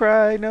 Don't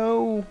cry,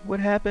 no. What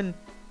happened?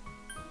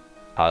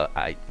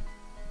 I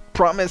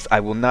promise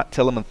I will not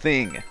tell him a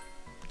thing.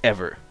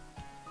 Ever.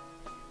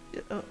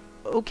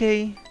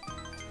 Okay.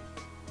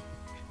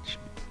 She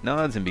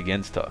nods and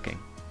begins talking.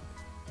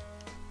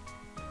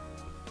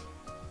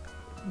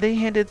 They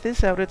handed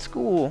this out at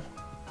school.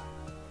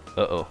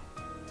 Uh-oh.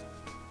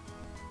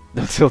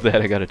 Don't tell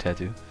Dad I got a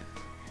tattoo.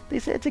 They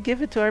said to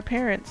give it to our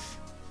parents.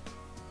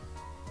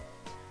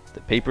 The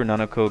paper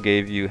Nanako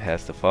gave you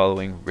has the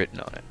following written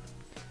on it.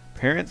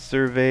 Parent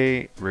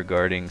survey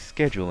regarding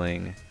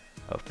scheduling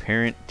of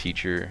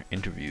parent-teacher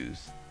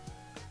interviews.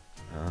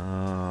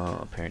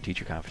 Oh,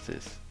 parent-teacher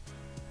conferences.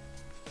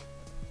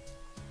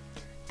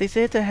 They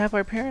said to have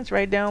our parents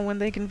write down when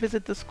they can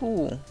visit the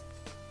school.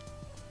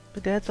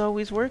 But Dad's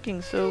always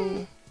working,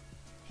 so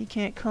he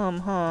can't come,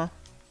 huh?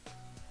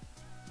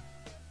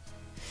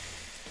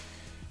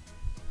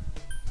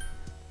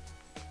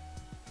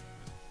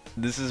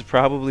 This is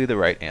probably the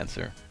right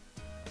answer.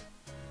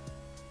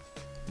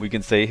 We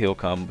can say he'll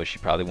come, but she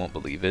probably won't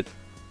believe it.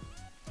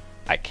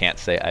 I can't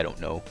say I don't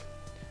know.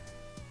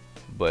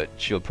 But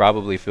she'll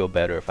probably feel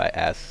better if I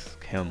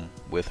ask him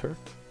with her.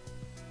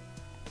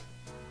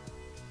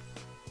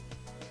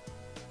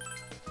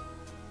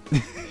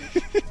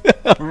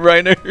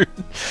 Reiner,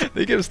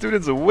 they give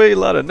students a way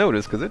lot of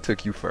notice because it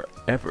took you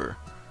forever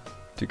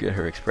to get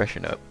her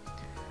expression up.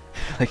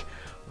 Like,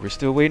 we're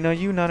still waiting on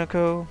you,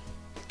 Nanako.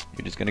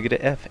 You're just gonna get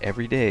an F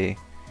every day.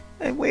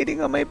 I'm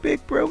waiting on my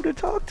big bro to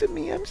talk to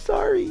me. I'm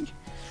sorry.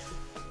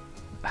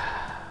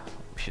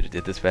 We should have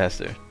did this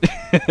faster.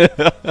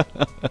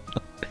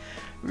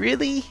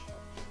 Really?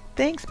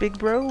 Thanks, big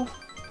bro.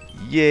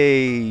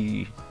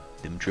 Yay.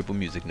 Them triple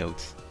music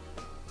notes.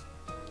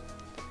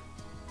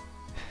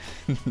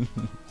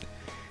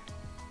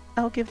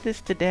 I'll give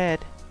this to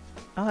Dad.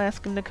 I'll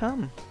ask him to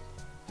come.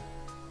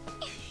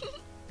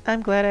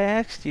 I'm glad I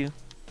asked you.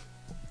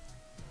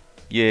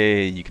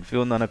 Yay, you can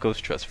feel Nanako's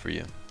trust for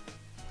you.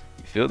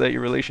 You feel that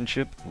your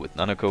relationship with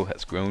Nanako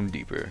has grown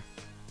deeper.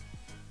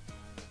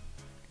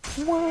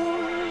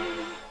 What?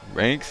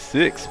 Rank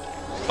 6.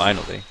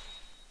 Finally.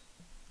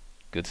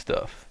 Good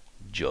stuff.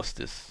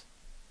 Justice.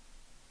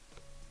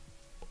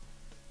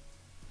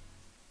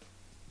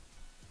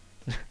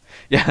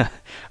 Yeah,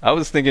 I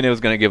was thinking it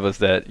was going to give us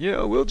that, you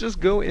know, we'll just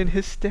go in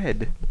his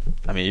stead.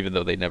 I mean, even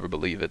though they never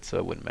believe it, so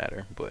it wouldn't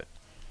matter, but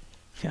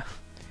yeah.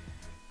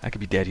 I could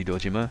be Daddy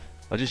Dojima.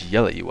 I'll just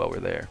yell at you while we're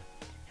there.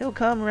 He'll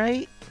come,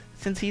 right?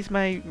 Since he's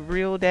my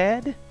real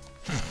dad?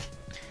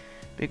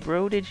 Big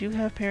bro, did you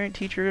have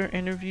parent-teacher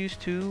interviews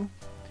too?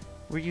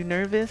 Were you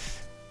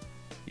nervous?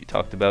 You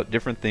talked about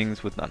different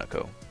things with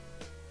Nanako.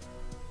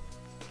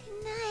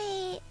 Good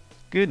night.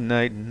 Good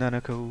night,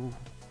 Nanako.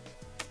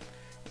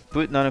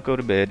 Put Nanako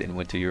to bed and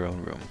went to your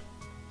own room.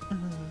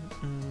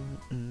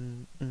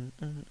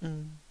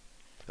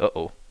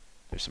 Uh-oh.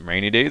 There's some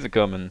rainy days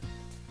a-coming.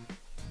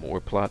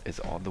 More plot is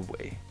on the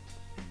way.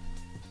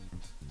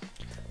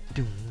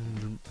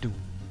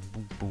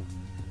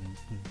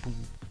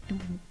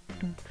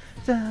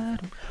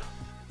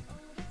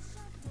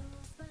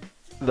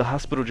 The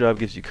hospital job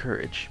gives you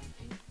courage.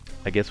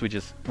 I guess we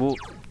just... Well,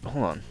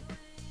 hold on.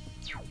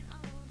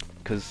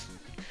 Because...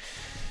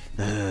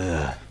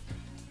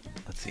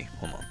 let's see,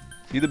 hold on.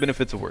 See the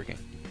benefits of working.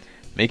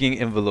 Making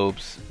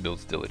envelopes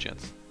builds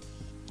diligence.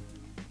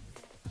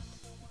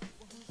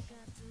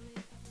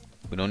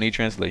 We don't need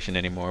translation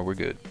anymore, we're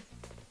good.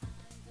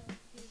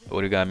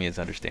 Origami is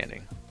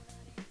understanding.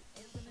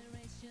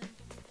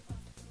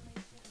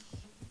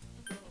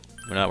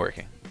 We're not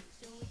working.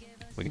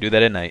 We can do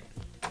that at night.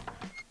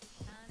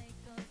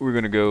 We're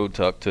gonna go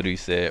talk to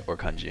Rise or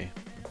Kanji.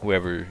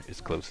 Whoever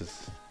is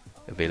closest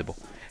available.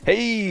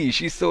 Hey,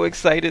 she's so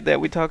excited that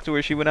we talked to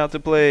her. She went out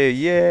to play.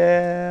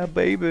 Yeah,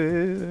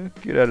 baby.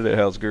 Get out of the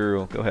house,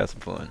 girl. Go have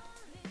some fun.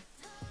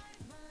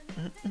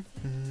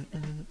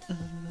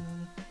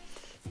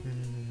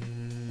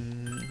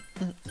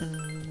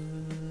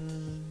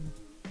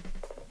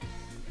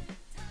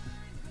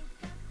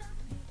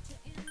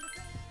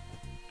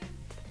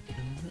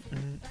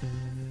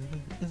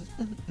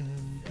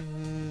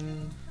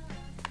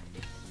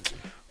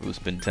 We'll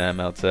spend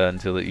time outside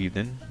until the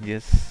evening.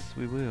 Yes,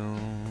 we will.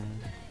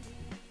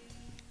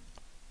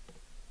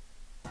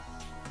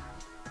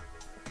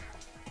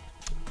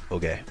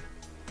 Okay.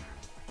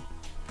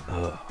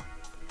 Ugh.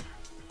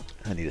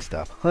 I need to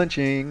stop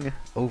hunching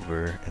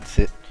over and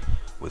sit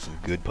with some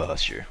good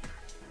posture.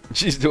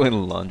 She's doing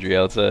laundry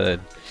outside.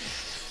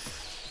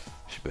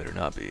 She better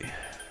not be.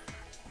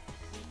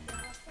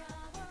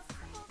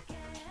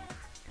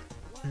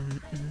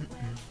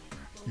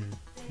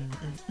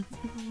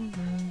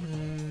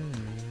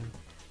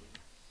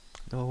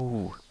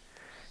 No,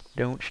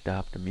 don't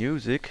stop the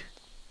music.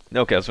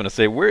 Okay, I was gonna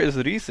say, where is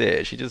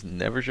Rise? She just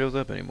never shows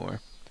up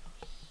anymore.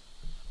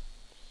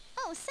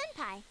 Oh,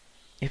 Senpai.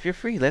 If you're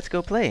free, let's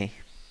go play.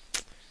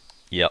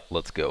 Yep,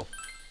 let's go.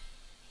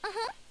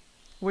 Uh-huh.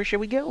 Where should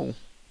we go?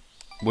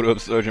 What up,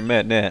 Sergeant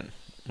Matt Nat?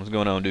 What's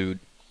going on, dude?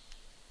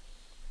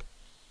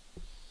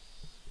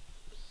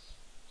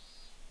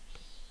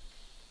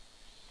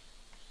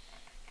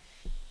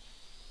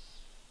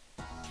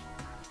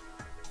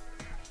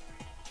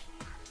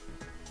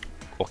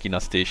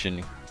 Okina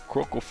Station,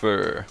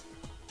 Krokofer.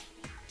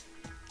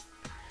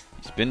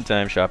 You spend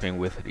time shopping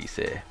with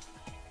Rise.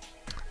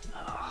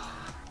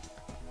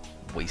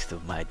 Waste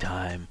of my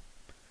time.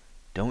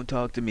 Don't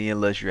talk to me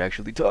unless you're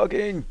actually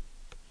talking.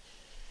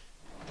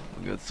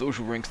 We got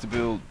social ranks to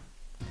build.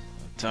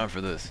 Time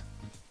for this.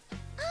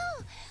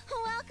 Oh,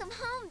 welcome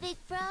home, big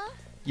bro.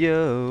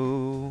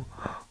 Yo.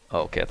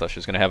 Oh, okay, I thought she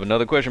was gonna have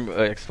another question,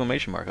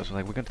 exclamation mark. I was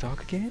like, we're gonna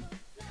talk again?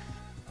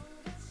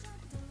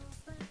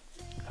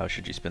 How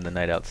should you spend the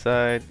night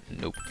outside?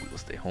 Nope, we will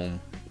stay home.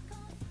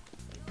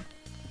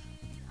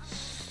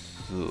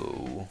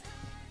 So,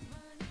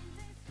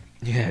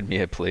 you had me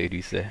at play,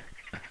 you say.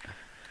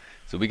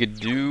 So we could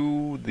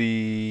do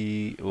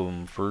the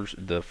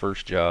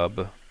first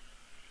job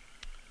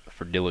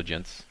for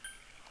diligence,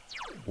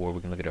 or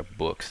we can look at our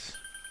books.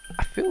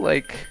 I feel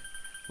like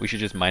we should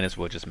just might as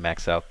well just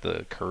max out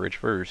the courage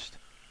first.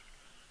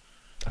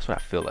 That's what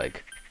I feel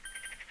like.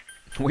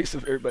 Waste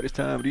of everybody's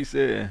time, what do you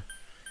say?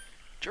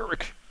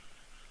 Jerk.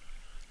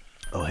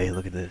 Oh hey,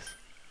 look at this.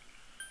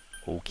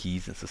 Old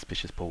keys and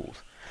suspicious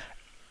poles.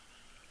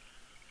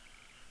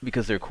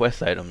 Because they're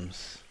quest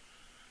items,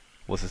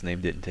 what's his name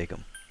didn't take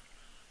them.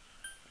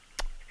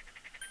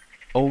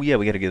 Oh yeah,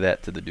 we gotta give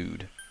that to the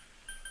dude.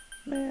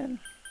 Man.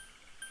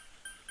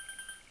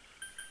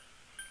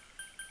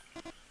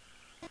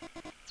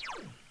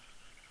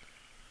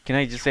 Can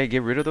I just say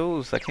get rid of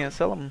those? I can't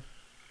sell them.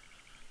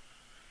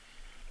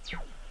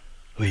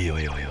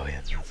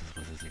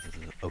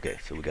 Okay,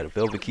 so we got a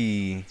velvet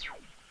key.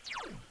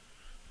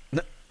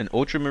 An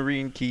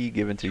ultramarine key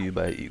given to you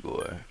by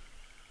Igor.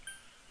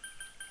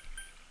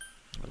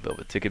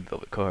 Velvet ticket,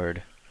 velvet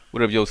card.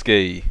 What up,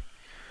 Yosuke?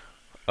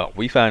 Oh,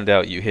 we found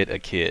out you hit a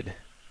kid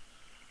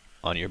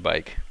on your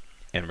bike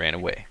and ran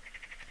away.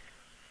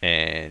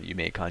 And you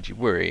made Kanji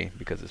worry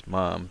because his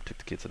mom took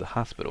the kid to the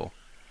hospital.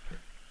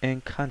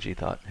 And Kanji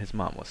thought his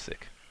mom was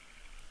sick.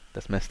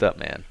 That's messed up,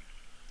 man.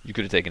 You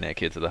could have taken that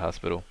kid to the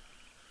hospital.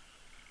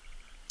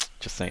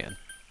 Just saying.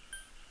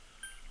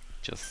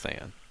 Just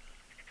saying.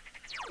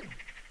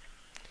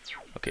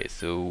 Okay,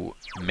 so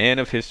man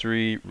of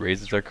history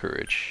raises our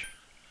courage.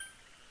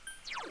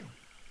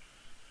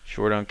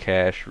 Short on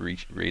cash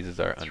raises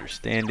our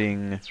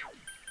understanding.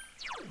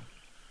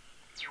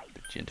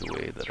 The gentle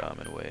way, the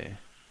ramen way.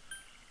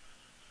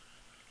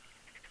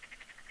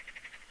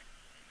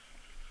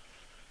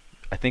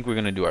 I think we're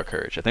gonna do our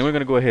courage. I think we're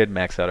gonna go ahead and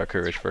max out our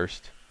courage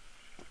first,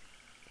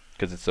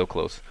 because it's so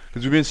close.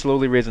 Because we've been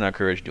slowly raising our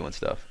courage, doing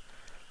stuff.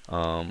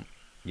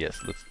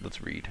 Yes,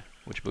 let's read.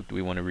 Which book do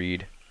we want to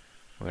read?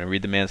 We're gonna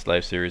read the Man's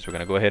Life series. We're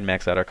gonna go ahead and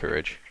max out our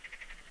courage.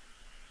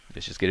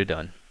 Let's just get it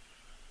done.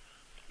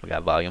 We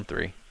got volume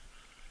 3.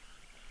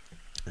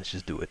 Let's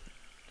just do it.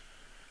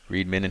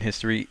 Read Men in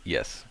History?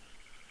 Yes.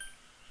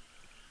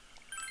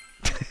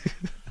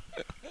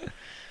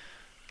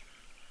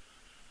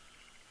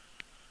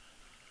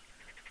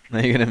 Now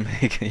you're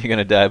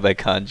gonna die by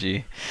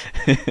Kanji.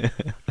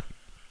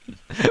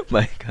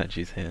 By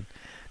Kanji's hand.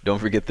 Don't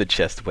forget the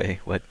chest way.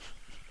 What?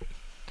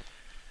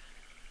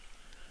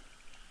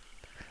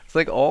 It's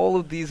like all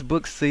of these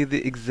books say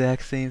the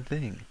exact same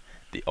thing.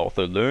 The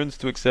author learns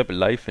to accept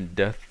life and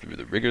death through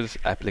the rigorous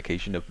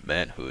application of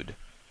manhood.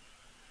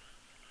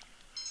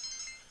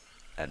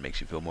 That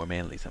makes you feel more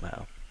manly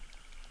somehow.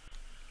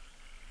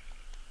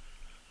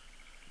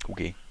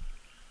 Okay.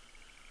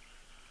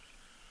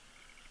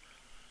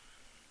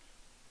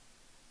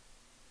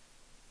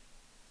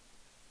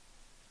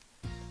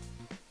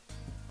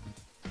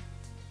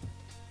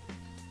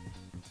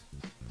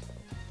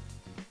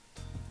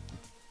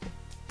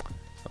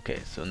 Okay,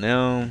 so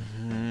now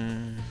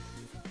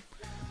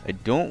I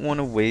don't want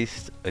to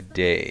waste a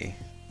day,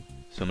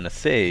 so I'm gonna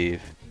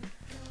save,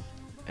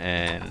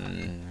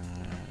 and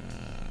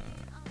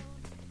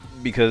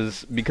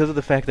because of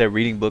the fact that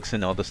reading books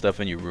and all the stuff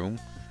in your room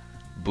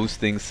boosts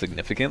things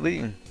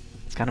significantly,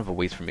 it's kind of a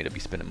waste for me to be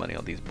spending money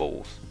on these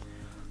bowls.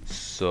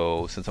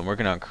 So since I'm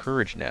working on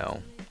courage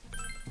now,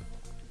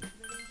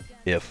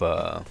 if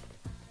Rise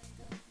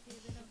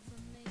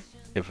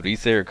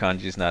or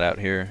Kanji's not out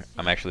here,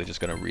 I'm actually just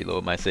gonna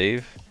reload my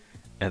save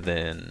and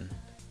then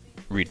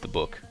read the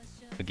book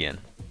again.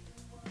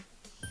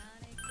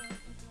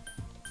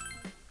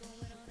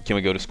 Can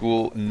we go to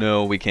school?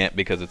 No, we can't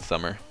because it's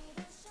summer.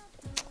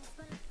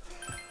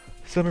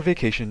 Summer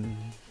vacation.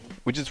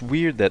 Which is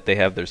weird that they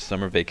have their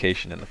summer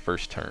vacation in the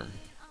first term.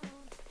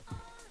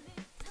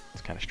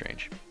 It's kind of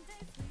strange.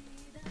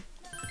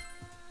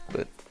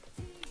 But,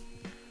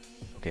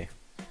 okay.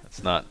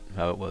 That's not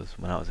how it was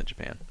when I was in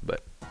Japan.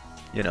 But,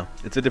 you know,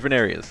 it's a different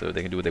area, so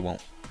they can do what they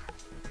want.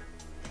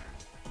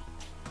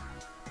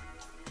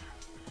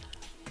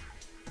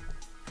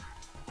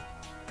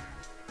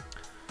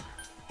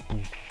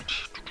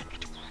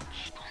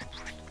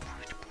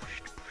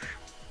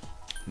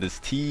 This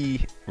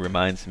tea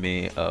reminds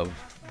me of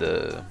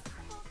the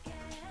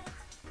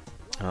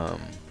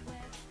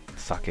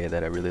sake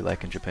that I really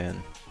like in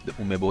Japan. The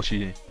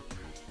umeboshi.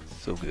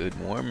 So good,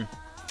 warm.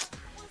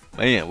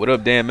 Man, what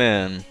up, damn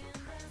man?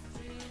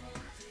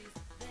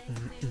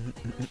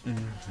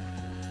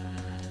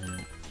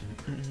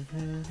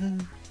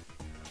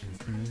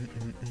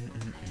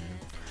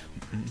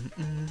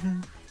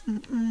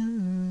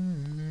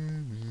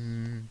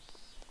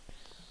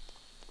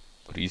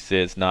 But he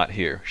says not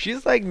here.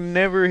 She's like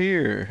never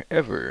here,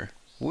 ever.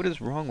 What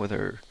is wrong with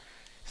her?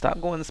 Stop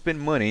going to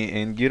spend money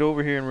and get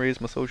over here and raise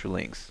my social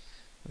links.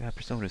 We got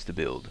personas to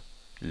build,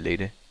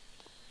 lady.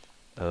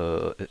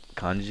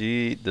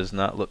 Kanji does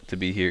not look to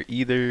be here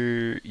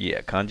either.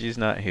 Yeah, Kanji's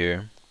not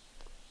here.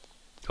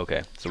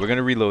 Okay, so we're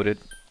gonna reload it,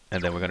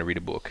 and then we're gonna read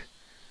a book.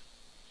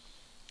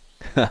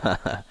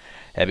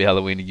 Happy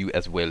Halloween to you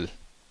as well.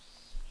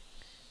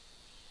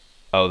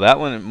 Oh, that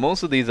one.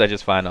 Most of these I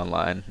just find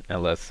online,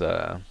 unless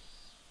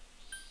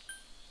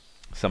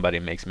somebody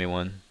makes me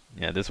one.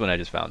 Yeah, this one I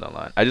just found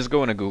online. I just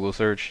go in a Google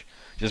search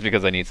just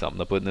because I need something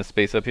to put in this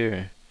space up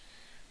here.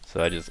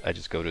 So I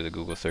just go to the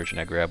Google search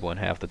and I grab one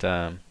half the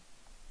time.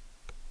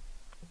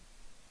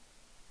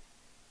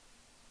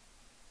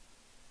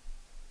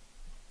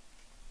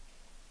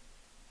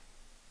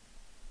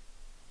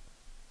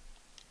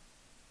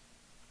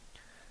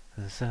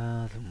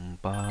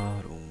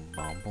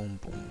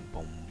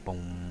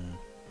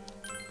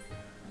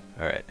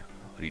 Alright,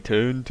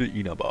 return to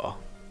Inaba.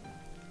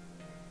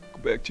 Go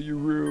back to your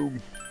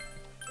room.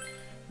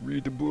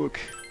 Read the book.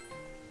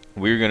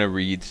 We're gonna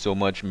read so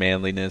much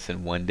manliness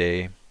in one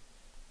day.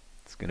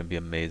 It's gonna be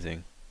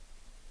amazing.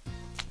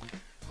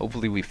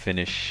 Hopefully we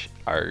finish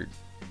our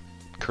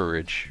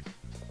courage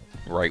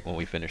right when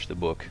we finish the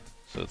book.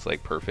 So it's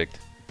like perfect.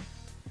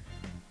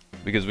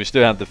 Because we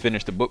still have to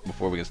finish the book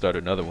before we can start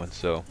another one,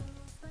 so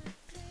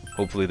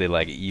Hopefully they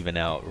like even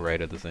out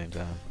right at the same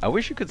time. I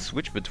wish you could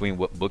switch between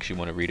what books you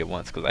want to read at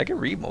once, because I can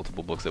read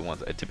multiple books at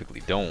once. I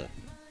typically don't,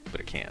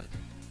 but I can.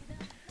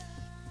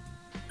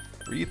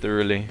 Read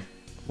thoroughly.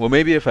 Well,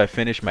 maybe if I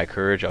finish my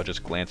courage, I'll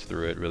just glance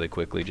through it really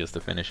quickly just to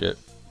finish it.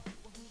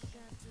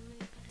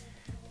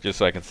 Just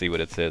so I can see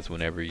what it says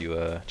whenever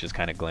you just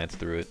kind of glance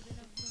through it.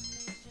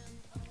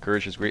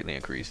 Courage is greatly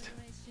increased.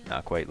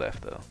 Not quite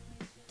left though.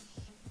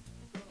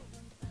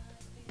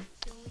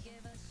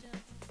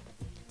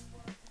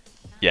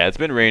 Yeah, it's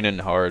been raining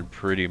hard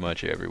pretty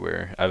much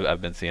everywhere.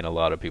 I've been seeing a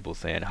lot of people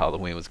saying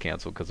Halloween was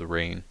canceled because of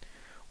rain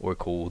or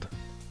cold.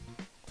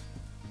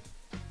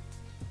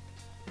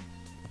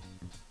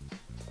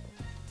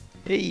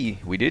 Hey,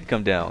 we did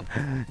come down.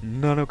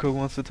 Nanako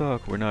wants to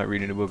talk. We're not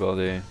reading a book all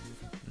day.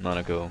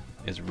 Nanako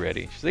is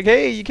ready. She's like,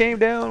 hey, you came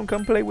down.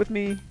 Come play with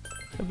me.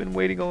 I've been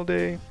waiting all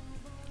day.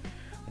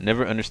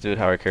 Never understood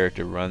how our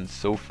character runs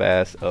so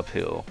fast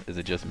uphill. Is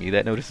it just me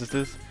that notices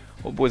this?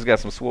 Old boy's got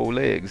some swole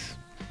legs.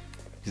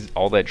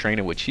 All that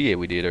training with Chie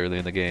we did early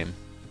in the game.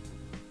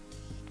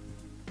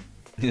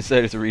 He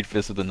decided to read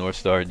Fist of the North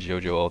Star and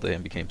JoJo all day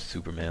and became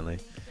super manly.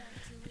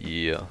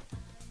 Yeah.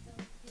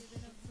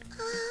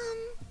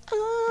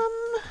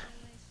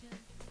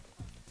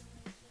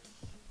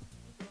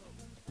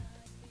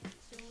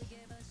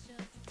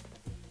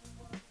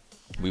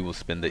 We will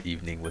spend the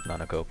evening with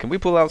Nanako. Can we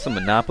pull out some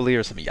Monopoly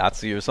or some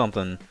Yahtzee or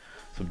something?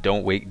 Some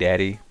Don't Wake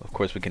Daddy. Of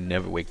course we can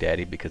never wake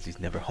Daddy because he's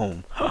never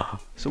home.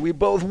 So we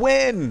both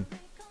win!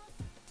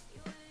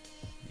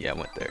 Yeah, I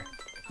went there.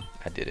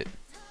 I did it.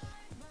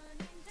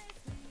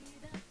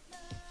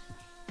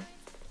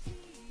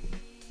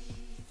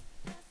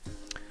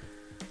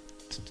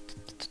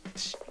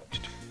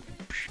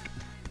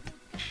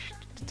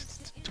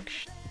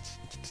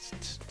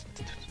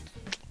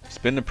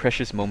 Spend a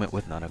precious moment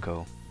with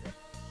Nanako.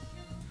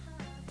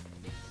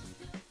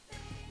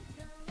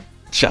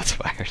 Shots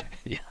fired.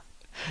 Yeah.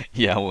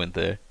 Yeah, I went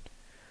there.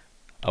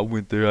 I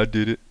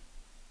did it.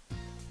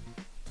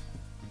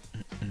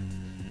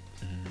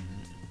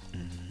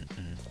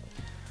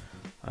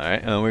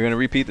 Alright, we're going to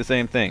repeat the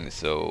same thing.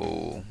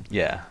 So,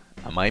 yeah.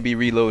 I might be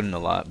reloading a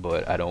lot,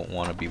 but I don't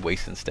want to be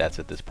wasting stats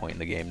at this point in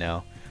the game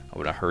now. I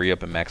want to hurry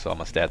up and max all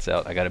my stats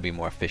out. I got to be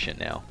more efficient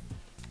now.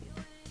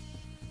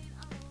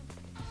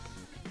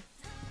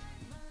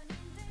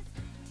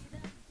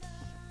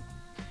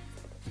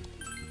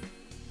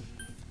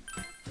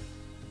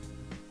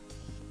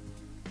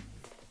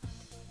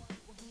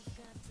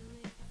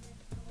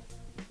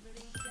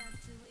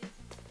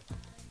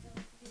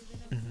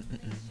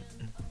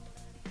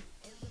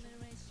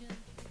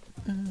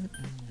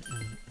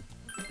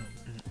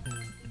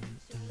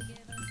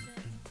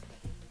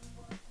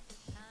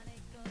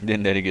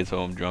 Then Daddy gets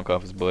home drunk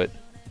off his butt.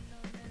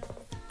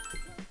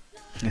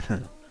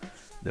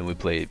 Then we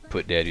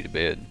put Daddy to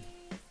bed.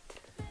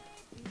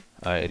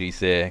 Alright, he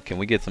said, can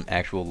we get some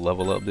actual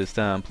level up this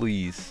time,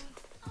 please?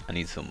 I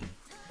need some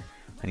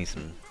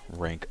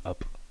rank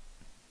up.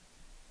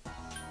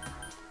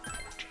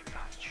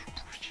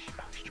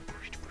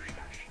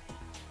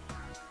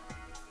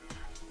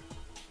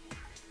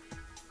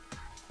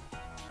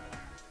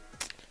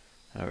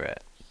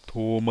 Alright.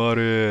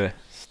 Tomare,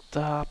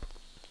 stop.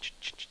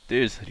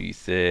 There's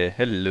Rise.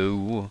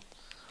 Hello.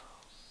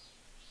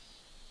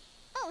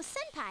 Oh,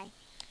 senpai.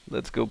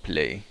 Let's go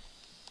play.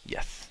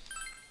 Yes.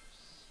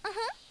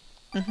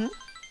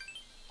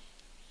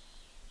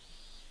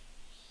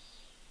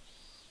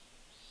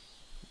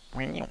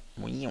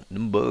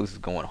 Them bugs is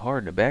going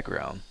hard in the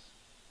background.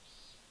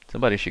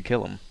 Somebody should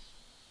kill them.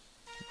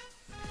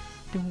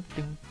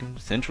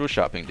 Central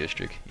Shopping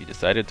District. You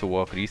decided to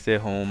walk Rise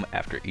home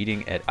after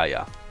eating at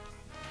Aya.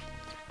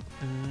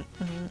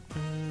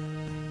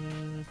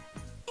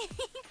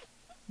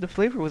 The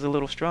flavor was a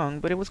little strong,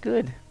 but it was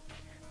good.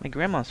 My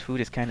grandma's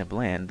food is kind of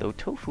bland, though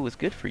tofu is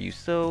good for you,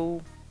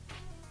 so...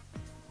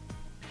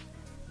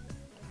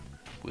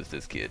 Who's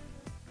this kid?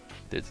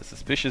 There's a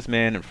suspicious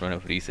man in front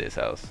of Rise's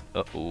house.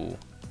 Uh-oh.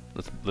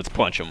 Let's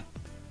punch him.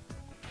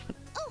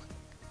 Oh.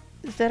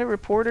 Is that a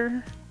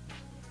reporter?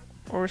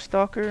 Or a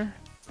stalker?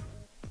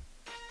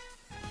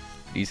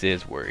 Rise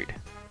is worried.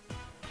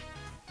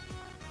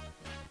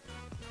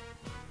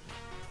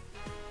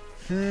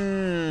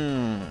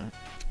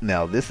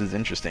 Now this is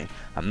interesting.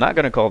 I'm not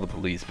gonna call the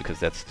police because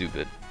that's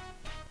stupid.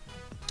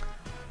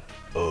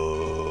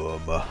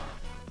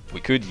 We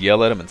could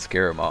yell at him and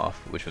scare him off,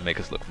 which would make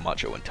us look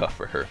macho and tough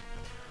for her.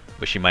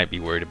 But she might be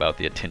worried about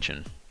the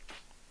attention.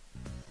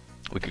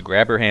 We could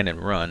grab her hand and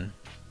run,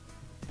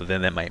 but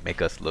then that might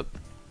make us look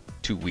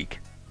too weak.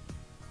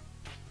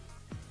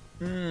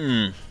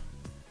 Don't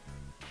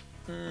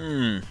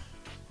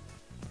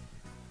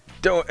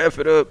F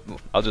it up.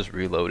 I'll just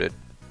reload it.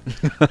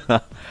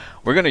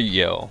 We're gonna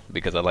yell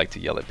because I like to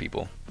yell at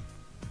people.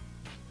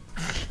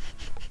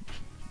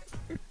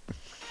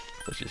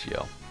 Let's just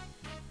yell.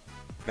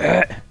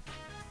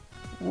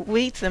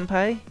 Wait,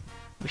 senpai.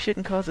 We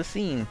shouldn't cause a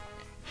scene.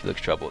 She looks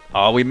troubled.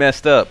 Oh, we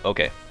messed up.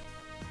 Okay.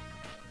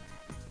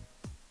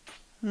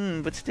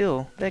 But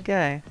still, that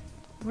guy.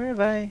 Where have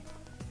I...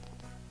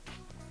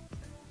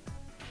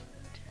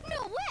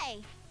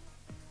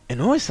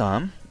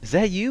 Inoue-san, is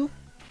that you?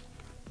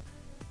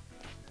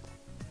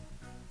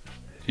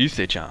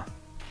 Yusei-chan.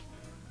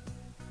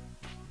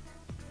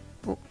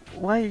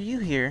 Why are you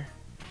here?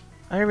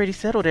 I already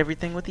settled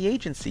everything with the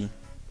agency.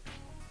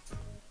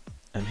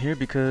 I'm here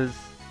because,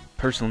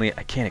 personally,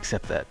 I can't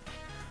accept that.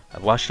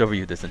 I've watched over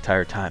you this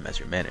entire time as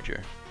your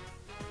manager.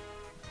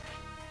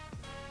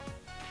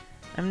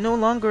 I'm no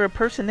longer a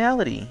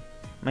personality.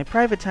 My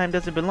private time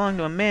doesn't belong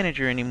to a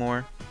manager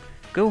anymore.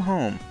 Go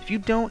home. If you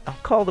don't, I'll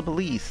call the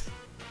police.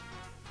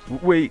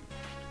 Wait,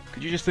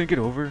 could you just think it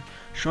over?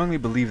 Strongly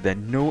believe that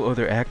no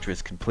other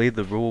actress can play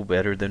the role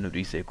better than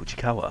Urise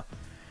Kuchikawa.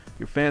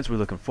 Your fans were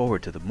looking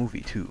forward to the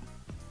movie too.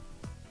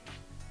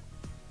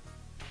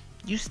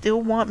 You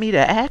still want me to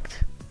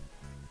act?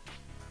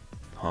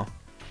 Huh?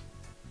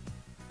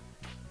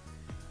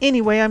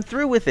 Anyway, I'm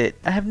through with it.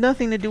 I have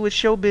nothing to do with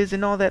showbiz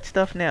and all that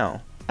stuff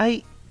now.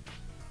 I've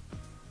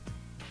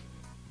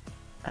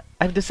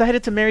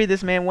decided to marry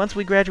this man once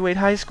we graduate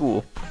high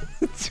school.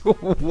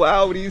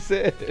 Wow, what he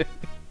said.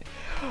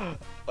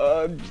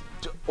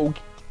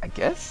 Okay, I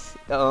guess.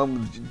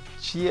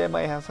 Chie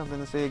might have something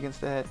to say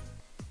against that.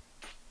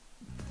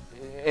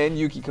 And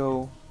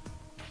Yukiko.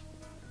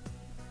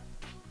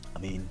 I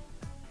mean,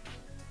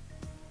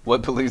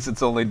 what police?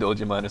 It's only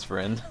Dojima and his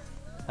friend.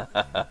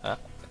 I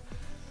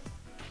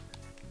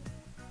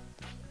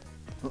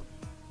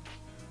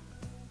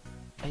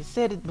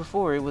said it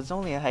before, it was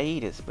only a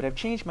hiatus, but I've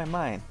changed my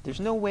mind. There's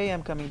no way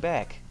I'm coming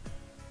back.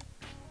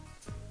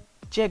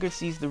 Jeggerd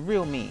sees the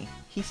real me.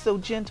 He's so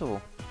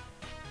gentle.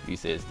 He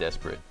says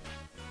desperate.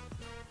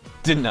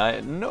 Deny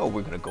it? No,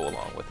 we're gonna go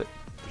along with it.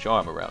 Put your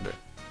arm around her.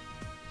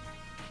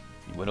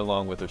 You went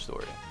along with her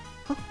story.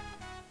 Huh?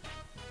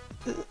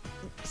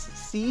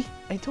 See?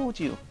 I told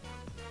you.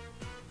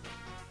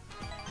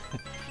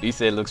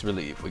 Ise looks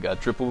relieved. We got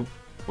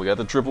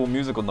the triple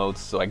musical notes,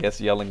 so I guess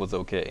yelling was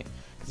okay.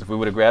 Because if we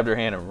would have grabbed her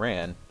hand and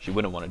ran, she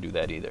wouldn't want to do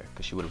that either,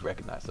 because she would have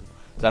recognized him.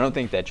 So I don't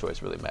think that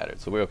choice really mattered.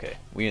 So we're okay.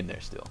 We in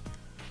there still.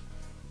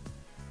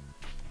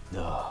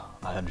 No,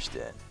 I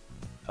understand.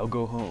 I'll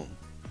go home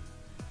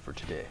for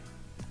today.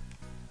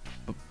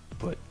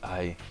 But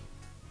I...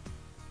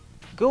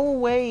 Go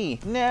away,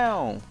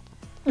 now!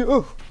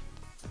 No!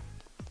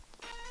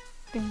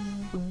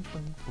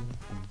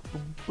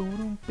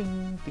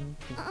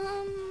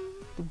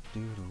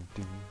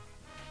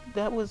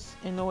 That was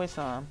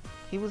Inoue-san.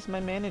 He was my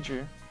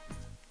manager.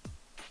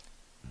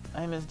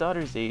 I'm his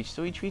daughter's age,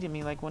 so he treated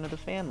me like one of the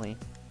family.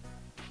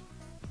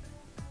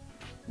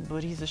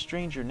 But he's a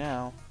stranger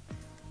now.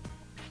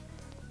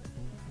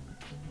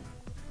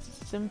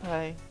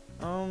 Senpai,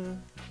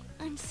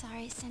 I'm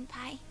sorry,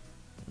 Senpai.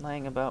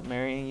 lying about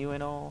marrying you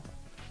and all.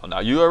 Oh, now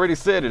you already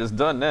said it. It's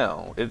done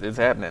now. It's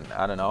happening.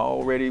 I done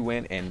already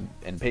went and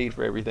paid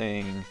for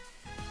everything.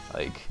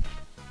 Like,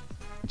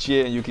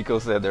 Chie and Yukiko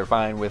said they're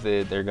fine with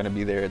it. They're gonna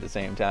be there at the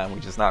same time.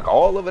 We just knock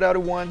all of it out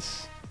at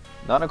once.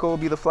 Nanako will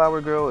be the flower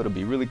girl. It'll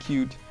be really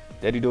cute.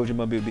 Daddy Dojima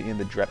will be in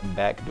the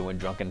back doing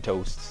drunken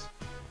toasts.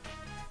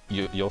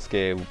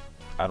 Yosuke,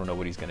 I don't know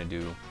what he's gonna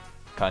do.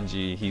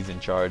 Kanji, he's in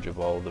charge of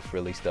all the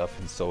frilly stuff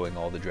and sewing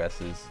all the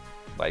dresses.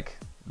 Like,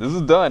 this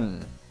is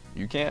done.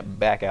 You can't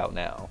back out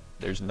now.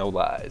 There's no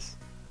lies.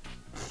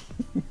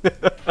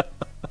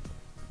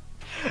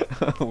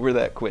 We're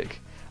that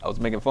quick. I was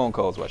making phone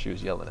calls while she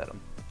was yelling at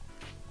him.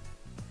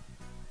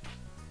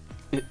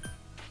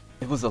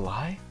 It was a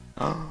lie?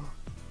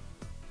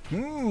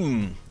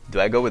 Do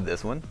I go with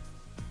this one?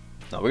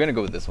 No, we're gonna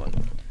go with this one.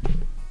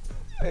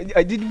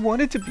 I didn't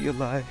want it to be a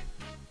lie.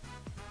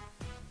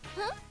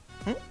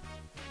 Huh?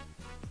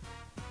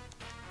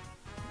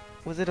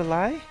 Was it a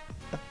lie?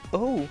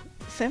 Oh,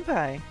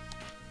 Senpai.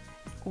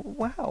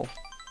 Wow.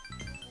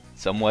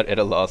 Somewhat at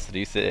a loss,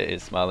 Risa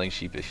is smiling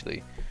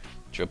sheepishly.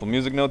 Triple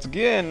music notes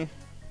again.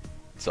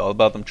 It's all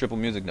about them triple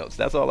music notes.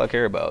 That's all I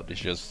care about. It's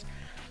just...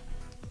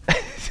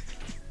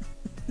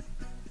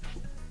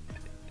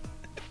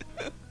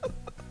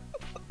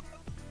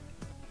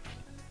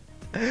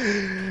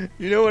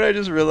 You know what I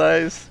just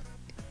realized?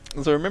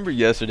 So remember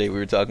yesterday we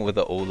were talking with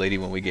the old lady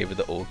when we gave her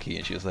the old key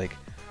and she was like,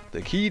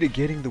 the key to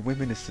getting the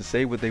women is to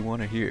say what they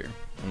want to hear.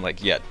 I'm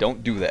like, yeah,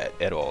 don't do that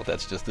at all.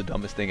 That's just the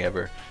dumbest thing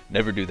ever.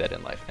 Never do that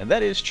in life. And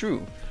that is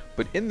true.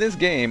 But in this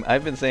game,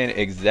 I've been saying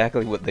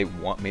exactly what they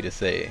want me to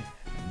say,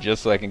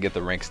 just so I can get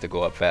the ranks to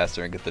go up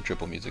faster and get the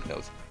triple music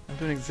notes. I'm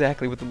doing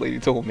exactly what the lady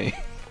told me.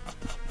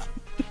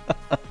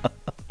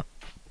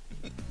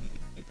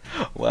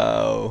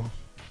 Wow.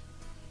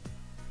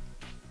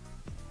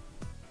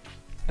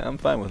 I'm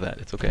fine with that.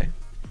 It's okay.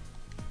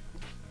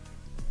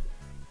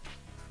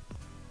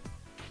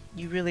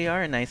 You really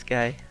are a nice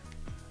guy.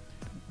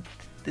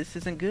 This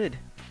isn't good.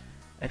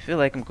 I feel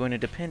like I'm going to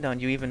depend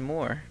on you even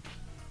more.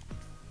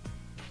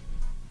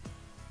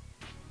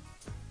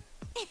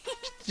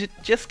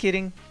 Just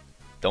kidding.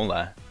 Don't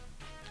lie.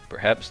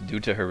 Perhaps due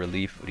to her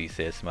relief, Rise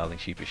is smiling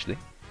sheepishly.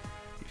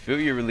 You feel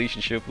your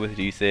relationship with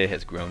Rise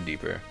has grown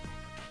deeper.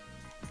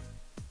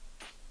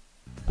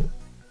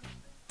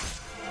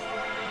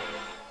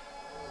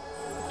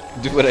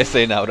 Do what I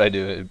say, not what I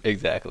do.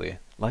 Exactly.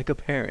 Like a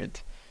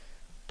parent.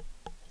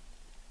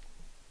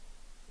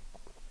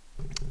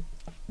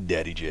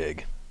 Daddy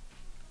Jag.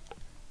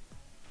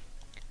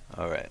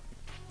 Alright.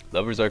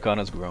 Lover's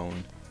Arcana's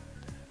grown.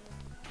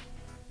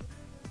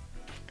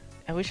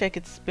 I wish I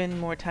could spend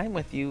more time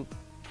with you,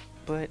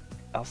 but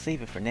I'll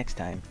save it for next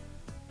time.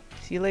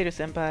 See you later,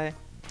 Senpai.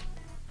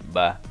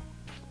 Bye.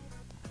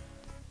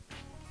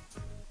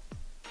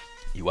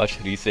 You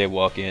watched Rise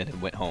walk in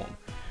and went home.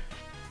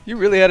 You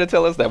really had to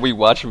tell us that we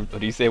watched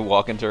Rise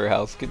walk into her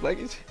house? Like,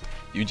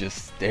 you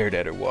just stared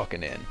at her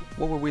walking in.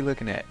 What were we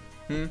looking at?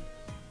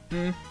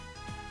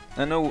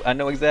 I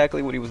know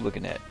exactly what he was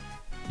looking at.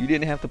 You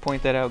didn't have to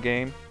point that out,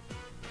 game.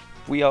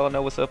 We all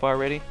know what's up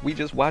already. We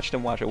just watched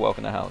him watch her walk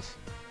in the house.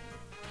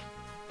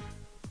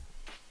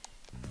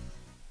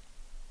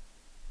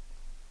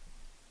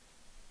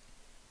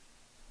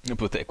 I'll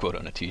put that quote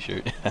on a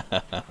t-shirt.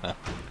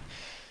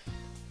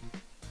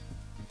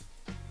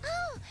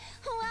 Oh,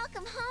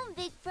 welcome home,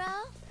 big bro.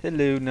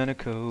 Hello,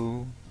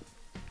 Nanako.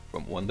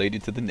 From one lady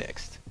to the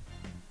next.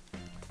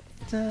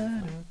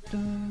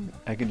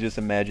 I can just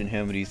imagine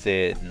him when he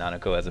said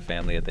Nanako has a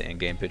family at the end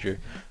game picture.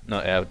 No,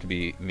 it have to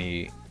be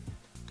me.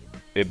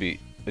 It'd be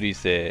what he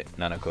said,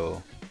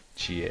 Nanako,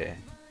 Chie,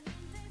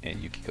 and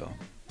Yukiko.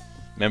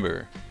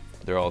 Remember,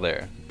 they're all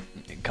there.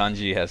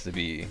 Kanji has to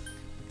be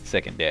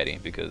second daddy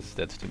because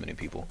that's too many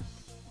people.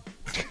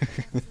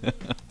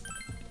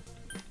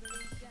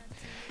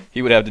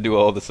 He would have to do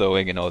all the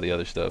sewing and all the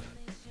other stuff.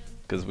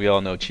 Because we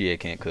all know Chie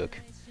can't cook.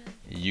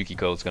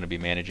 Yukiko's going to be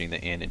managing the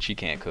inn and she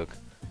can't cook.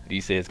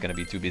 Rise is going to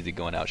be too busy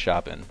going out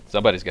shopping.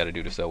 Somebody's got to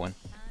do the sewing.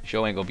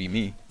 Show ain't going to be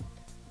me.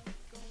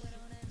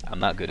 I'm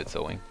not good at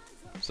sewing.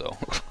 So.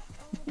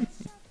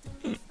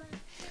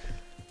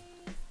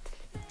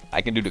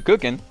 I can do the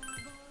cooking.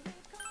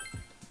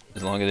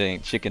 As long as it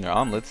ain't chicken or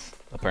omelets,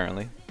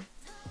 apparently.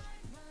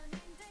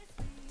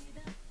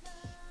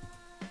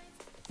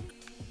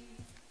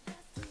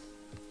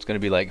 It's going to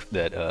be like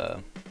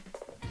that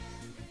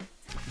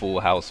Full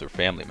House or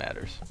Family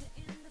Matters.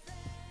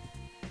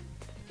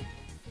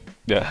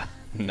 Yeah,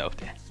 no,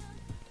 Dan.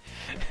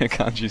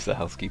 Kanji's the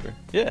housekeeper.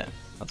 Yeah,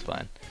 that's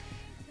fine.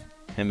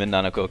 Him and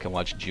Nanako can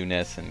watch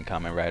Junes and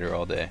Kamen Rider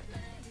all day.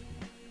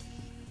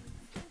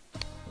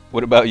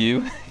 What about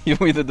you? You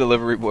be the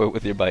delivery boy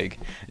with your bike.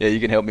 Yeah,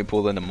 you can help me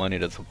pull in the money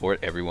to support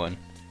everyone.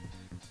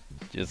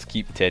 Just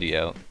keep Teddy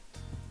out.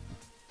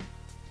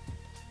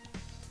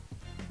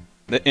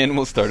 The inn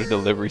will start a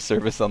delivery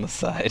service on the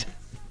side.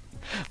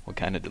 What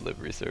kind of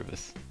delivery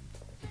service?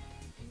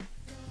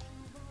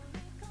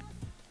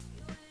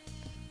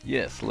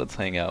 Yes, let's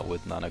hang out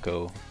with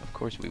Nanako. Of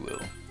course we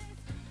will.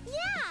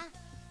 Yeah.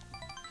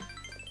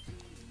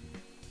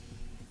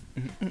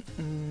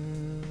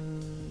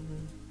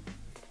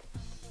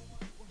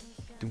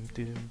 You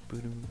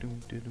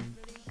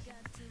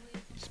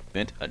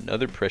spent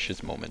another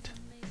precious moment.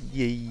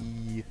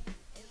 Yay.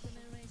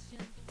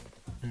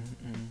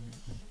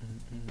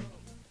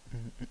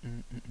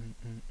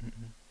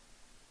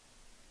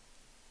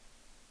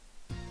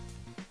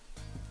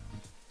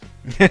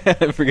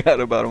 I forgot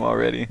about him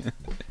already.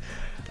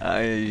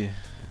 Yeah.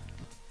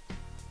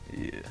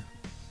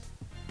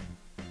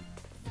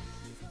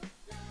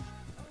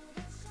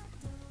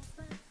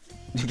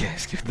 You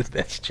guys give the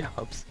best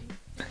jobs.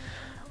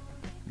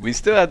 We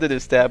still have to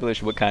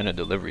establish what kind of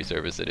delivery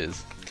service it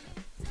is.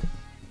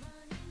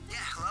 Yeah,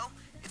 hello?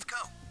 It's Go.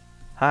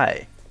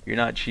 Hi, you're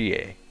not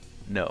Chie.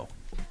 No.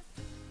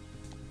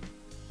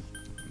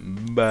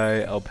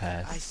 Bye, I'll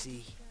pass. I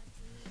see.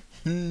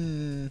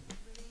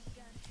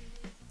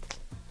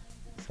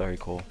 Sorry,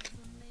 Cole.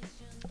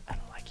 I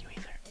don't like you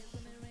either.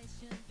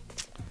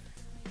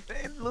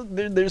 Hey, look,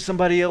 there's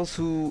somebody else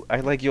who I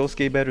like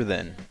Yosuke better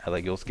than. I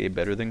like Yosuke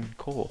better than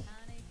Cole.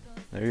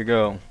 There you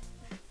go.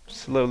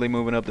 Slowly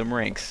moving up them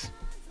ranks.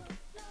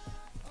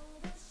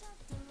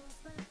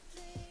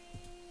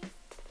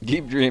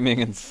 Keep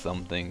dreaming and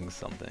something.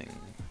 I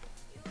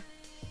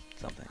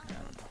don't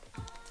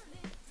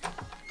know.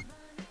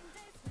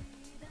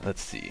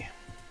 Let's see.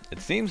 It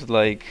seems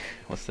like,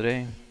 what's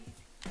today?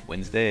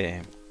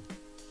 Wednesday.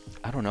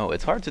 I don't know.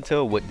 It's hard to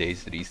tell what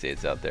days did he say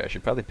it's out there. I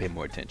should probably pay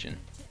more attention.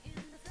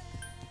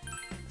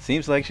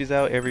 Seems like she's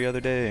out every other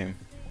day.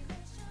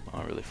 I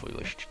don't really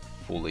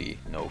fully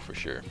know for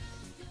sure.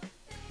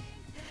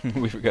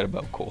 We forgot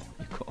about Cole.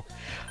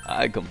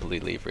 I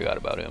completely forgot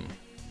about him.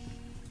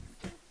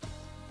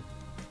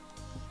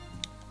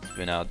 It's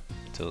been out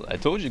till I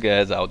told you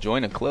guys I'll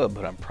join a club,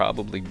 but I'm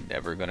probably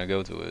never gonna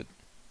go to it.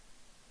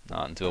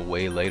 Not until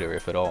way later,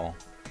 if at all.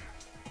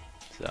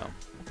 So.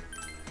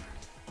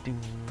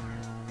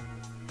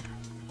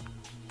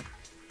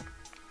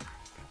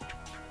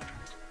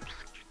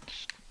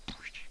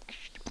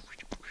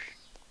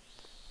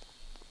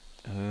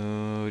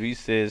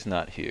 Rise is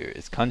not here.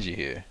 Is Kanji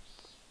here?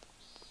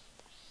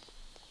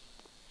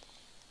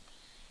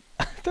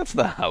 That's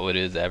not how it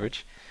is,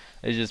 average.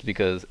 It's just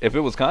because if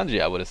it was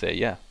Kanji, I would have said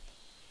yeah.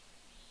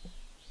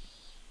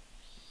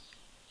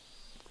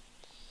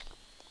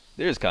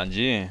 There's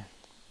Kanji.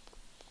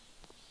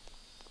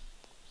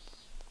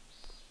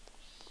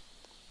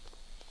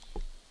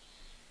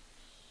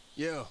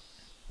 Yo.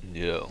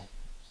 Yo.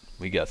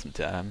 We got some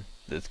time.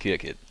 Let's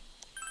kick it.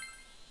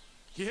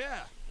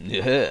 Yeah.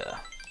 Yeah.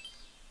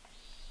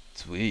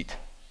 Sweet.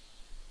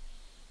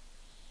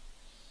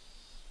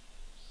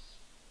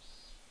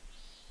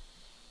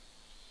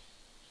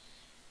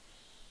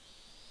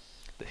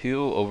 The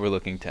hill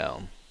overlooking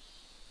town.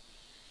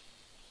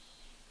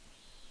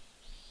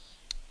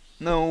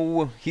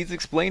 No, he's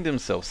explained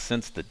himself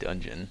since the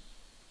dungeon.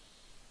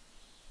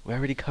 We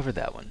already covered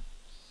that one.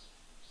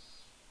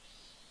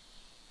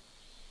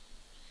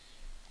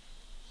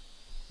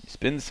 You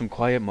spend some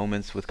quiet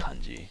moments with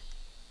Kanji.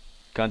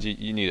 Kanji,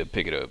 you need to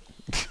pick it up.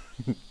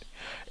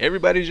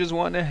 Everybody's just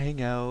wanting to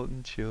hang out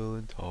and chill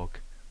and talk.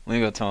 We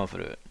ain't got time for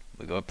that.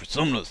 We got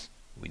personas.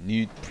 We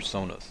need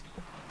personas.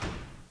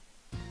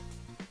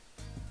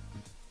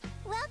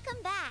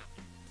 Welcome back.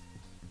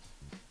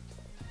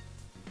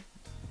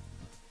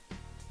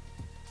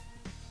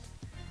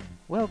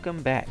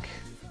 Welcome back.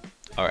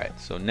 Alright,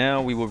 so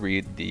now we will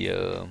read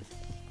the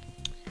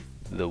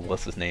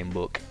what's his name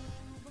book.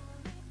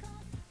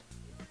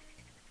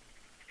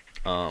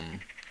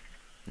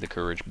 The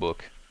courage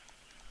book.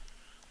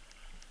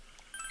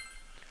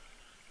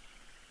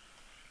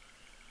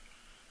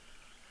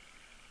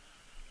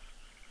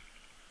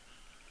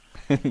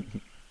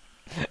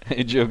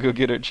 Hey Joe, go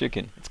get our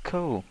chicken. It's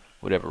cool.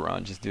 Whatever,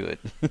 Ron, just do it.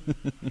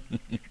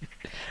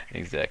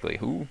 Exactly.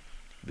 Who?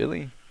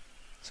 Billy?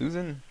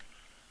 Susan?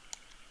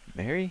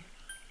 Mary?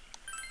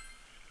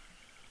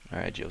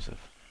 Alright,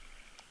 Joseph.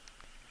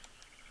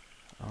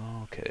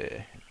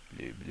 Okay.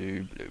 Blue,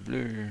 blue, blue,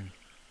 blue.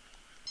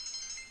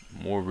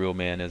 More real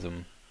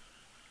manism.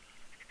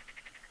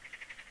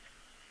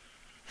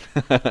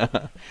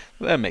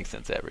 That makes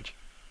sense, average.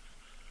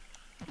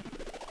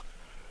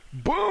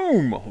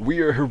 Boom! We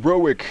are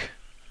heroic.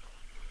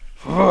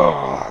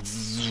 Now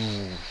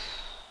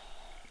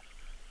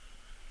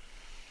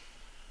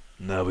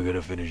we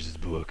gotta finish this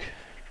book.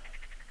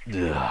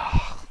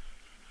 Ugh.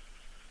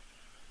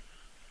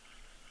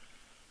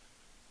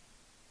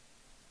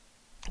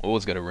 Oh,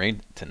 it's gonna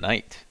rain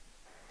tonight.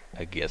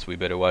 I guess we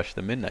better watch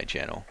the Midnight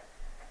Channel.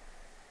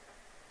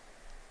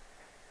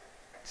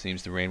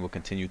 Seems the rain will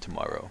continue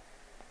tomorrow.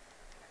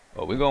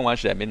 Oh, we're gonna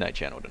watch that Midnight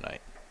Channel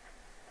tonight.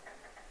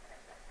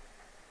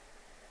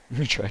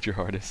 You tried your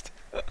hardest.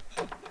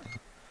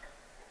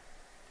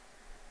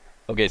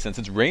 Okay, since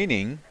it's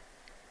raining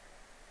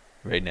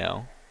right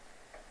now.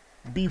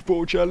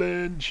 B4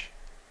 challenge.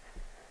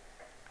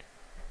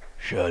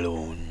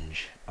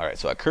 Challenge. Alright,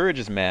 so our courage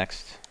is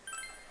maxed.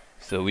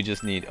 So we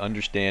just need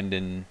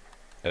understanding,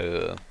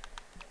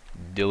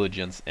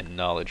 diligence, and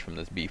knowledge from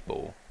this beef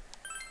bowl.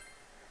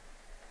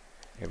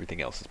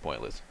 Everything else is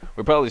pointless.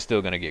 We're probably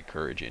still gonna get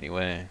courage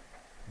anyway,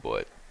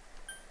 but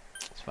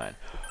it's fine.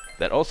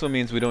 That also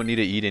means we don't need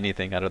to eat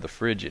anything out of the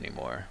fridge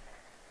anymore.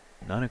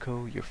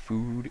 Nanako, your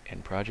food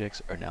and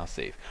projects are now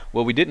safe.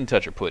 Well, we didn't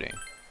touch her pudding.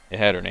 It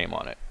had her name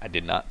on it. I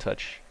did not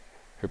touch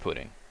her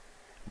pudding.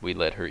 We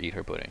let her eat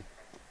her pudding.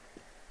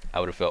 I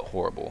would have felt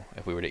horrible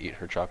if we were to eat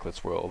her chocolate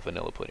swirl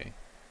vanilla pudding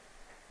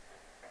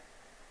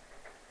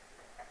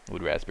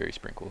with raspberry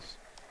sprinkles.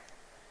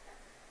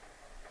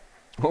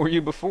 What were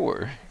you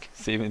before?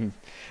 Saving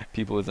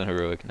people isn't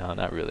heroic. No,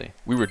 not really.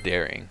 We were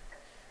daring.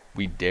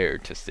 We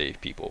dared to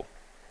save people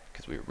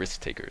because we were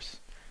risk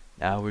takers.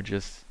 Now we're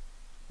just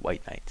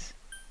white knights.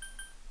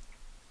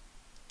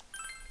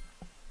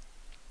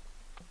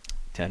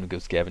 Time to go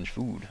scavenge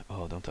food.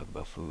 Oh, don't talk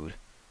about food.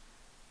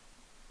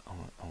 I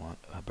want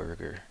a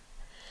burger.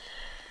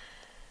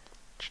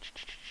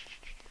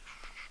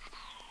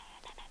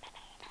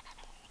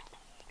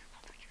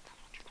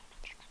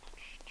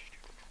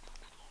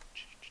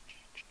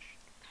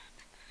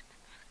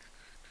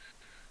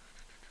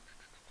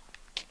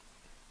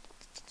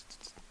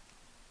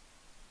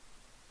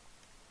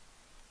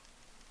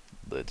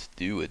 Let's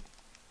do it.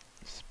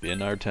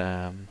 Spend our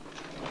time.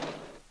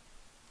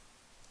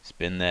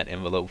 Spend that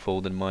envelope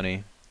folded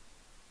money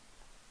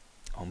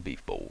on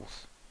beef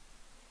bowls.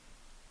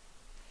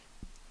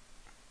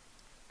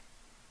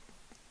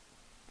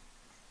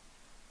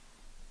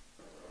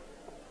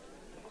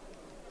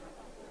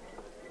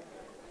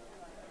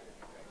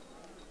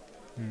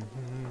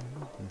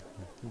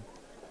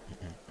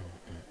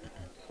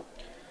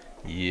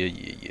 Yeah,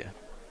 yeah, yeah.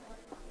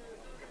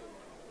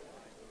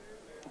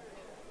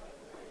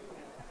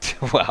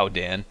 Wow,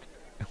 Dan.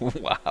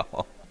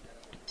 Wow.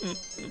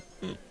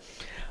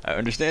 Our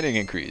understanding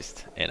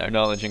increased, and our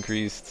knowledge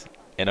increased,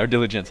 and our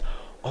diligence.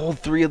 All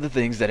three of the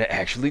things that I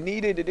actually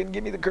needed. It didn't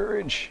give me the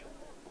courage.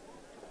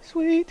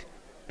 Sweet.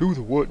 Do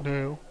the what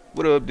now?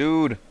 What up,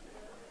 dude?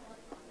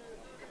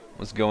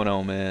 What's going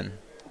on, man?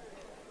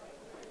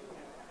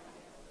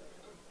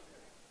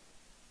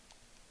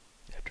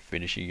 After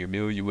finishing your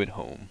meal, you went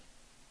home.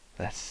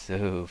 That's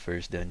so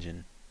first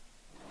dungeon.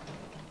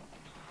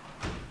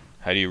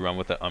 How do you run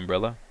with the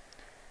umbrella?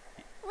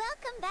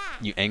 Welcome back.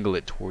 You angle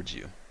it towards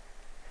you.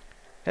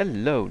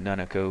 Hello,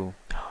 Nanako.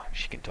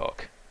 She can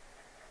talk.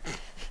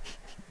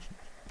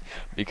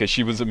 Because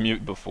she was a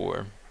mute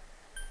before.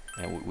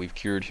 And we've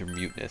cured her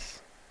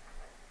muteness.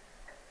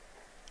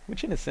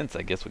 Which in a sense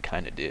I guess we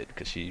kind of did,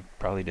 because she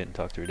probably didn't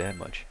talk to her dad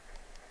much.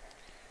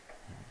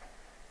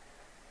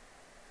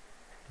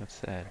 That's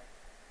sad.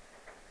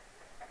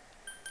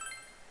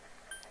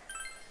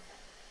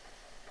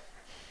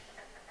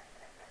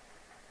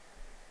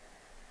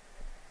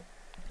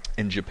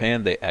 In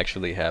Japan, they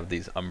actually have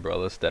these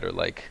umbrellas that are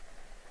like,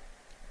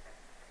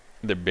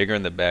 they're bigger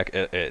in the back.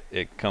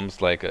 It comes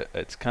like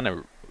it's kind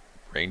of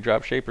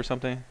raindrop shape or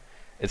something.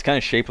 It's kind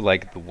of shaped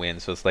like the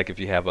wind, so it's like if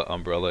you have an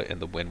umbrella and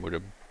the wind were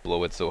to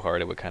blow it so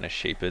hard, it would kind of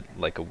shape it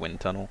like a wind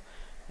tunnel,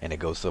 and it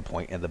goes to a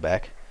point in the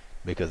back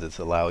because it's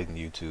allowing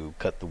you to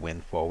cut the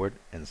wind forward,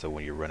 and so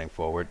when you're running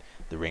forward,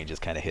 the rain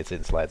just kind of hits it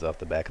and slides off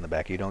the back, and the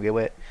back you don't get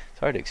wet. It's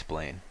hard to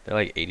explain. They're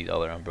like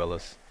 $80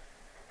 umbrellas.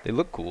 They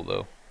look cool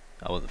though.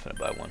 I wasn't finna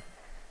buy one.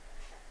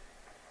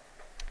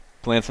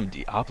 Playing some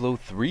Diablo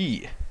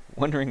 3.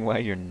 Wondering why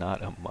you're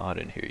not a mod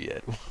in here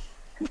yet.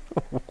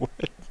 What?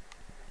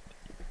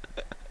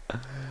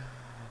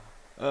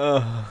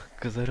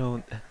 Cause I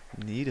don't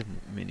need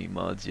mini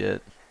mods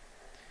yet.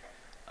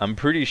 I'm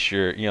pretty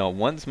sure, you know,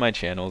 once my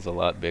channel's a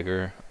lot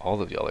bigger,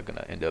 all of y'all are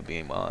gonna end up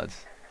being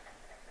mods.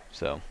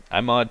 So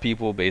I mod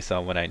people based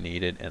on when I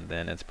need it, and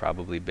then it's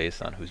probably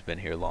based on who's been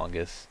here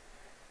longest.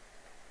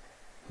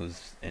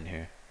 Who's in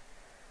here?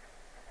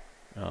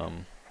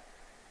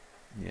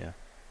 Yeah.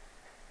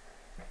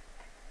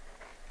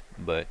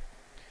 But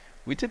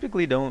we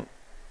typically don't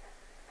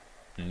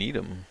need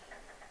them.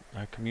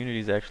 Our community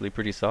is actually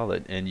pretty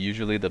solid, and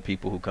usually the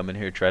people who come in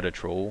here try to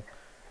troll,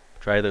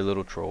 try their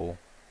little troll,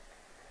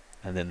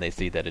 and then they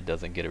see that it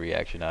doesn't get a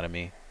reaction out of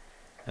me,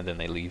 and then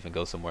they leave and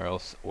go somewhere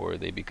else, or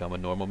they become a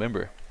normal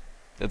member.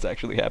 That's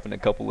actually happened a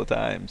couple of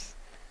times.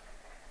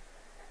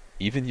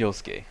 Even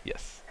Yosuke,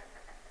 yes.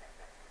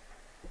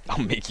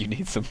 I'll make you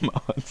need some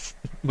mods,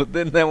 but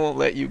then that won't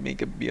let you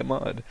make it be a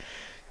mod.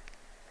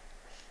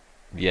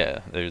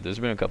 Yeah, there's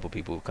been a couple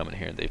people who come in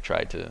here and they've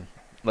tried to,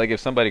 like, if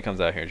somebody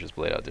comes out here and just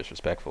played out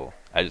disrespectful,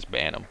 I just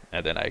ban them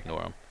and then I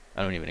ignore them.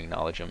 I don't even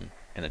acknowledge them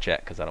in the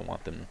chat because I don't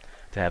want them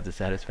to have the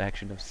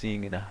satisfaction of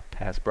seeing in a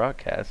past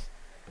broadcast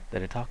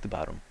that I talked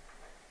about them.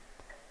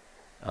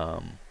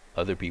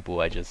 Other people,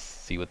 I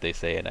just see what they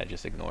say and I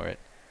just ignore it,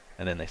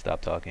 and then they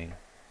stop talking,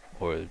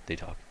 or they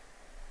talk.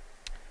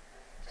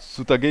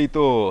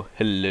 Sutagato,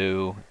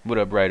 hello, what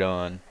up, right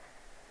on?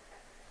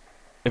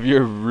 If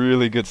you're a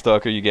really good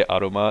stalker, you get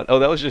auto mod. Oh,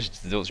 that was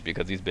just zilch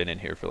because he's been in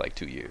here for like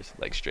 2 years,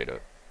 like straight up.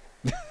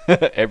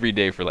 Every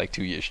day for like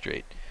 2 years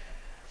straight.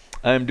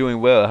 I'm doing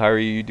well. How are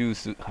you,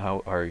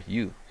 how are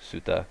you,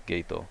 Suta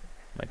Gato?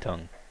 My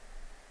tongue.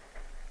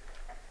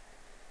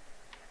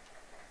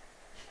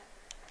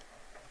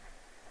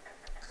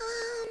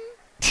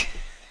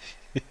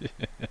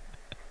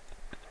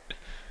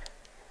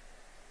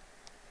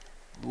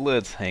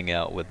 Let's hang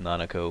out with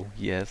Nanako.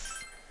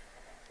 Yes.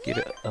 Get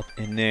it up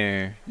in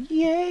there.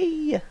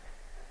 Yay!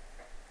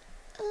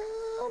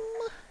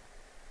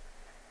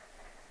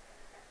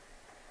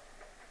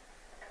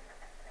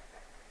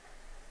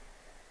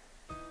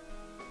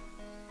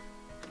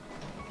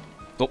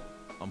 Oh,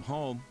 I'm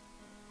home.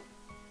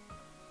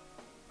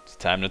 it's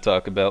time to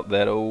talk about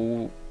that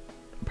old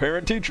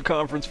parent-teacher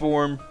conference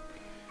form.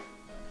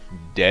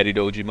 Daddy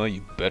Dojima,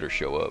 you better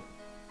show up.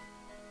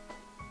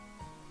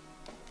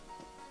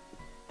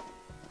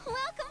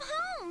 Welcome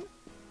home!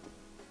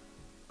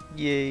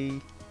 Yay.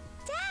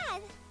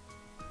 Dad!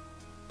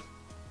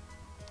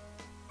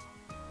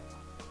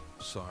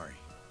 Sorry.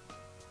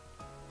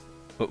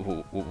 Whoa,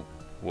 whoa,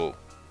 whoa,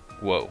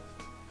 whoa.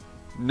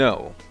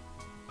 No.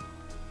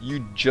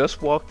 You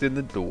just walked in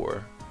the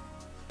door.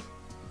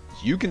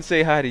 You can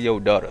say hi to your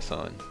daughter,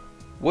 son.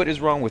 What is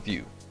wrong with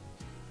you?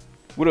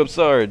 What up,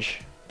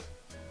 Sarge?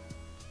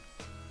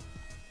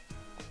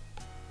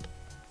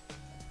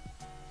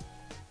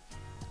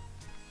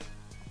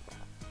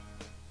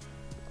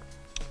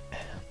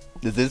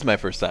 This is my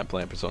first time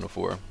playing Persona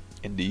 4.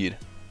 Indeed.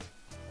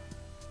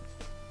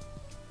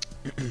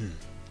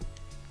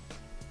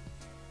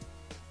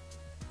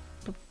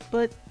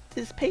 But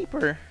this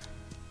paper.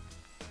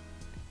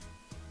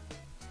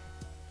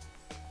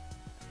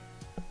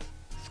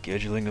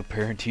 Scheduling of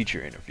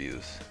parent-teacher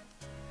interviews.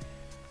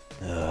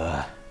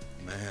 Man.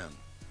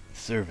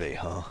 Survey,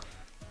 huh?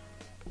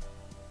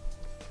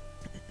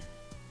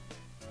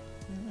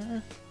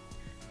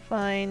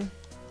 Fine.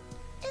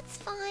 It's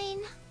fine.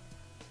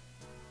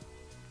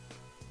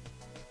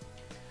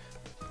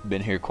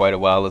 Been here quite a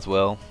while as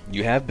well.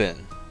 You have been.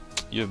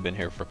 You have been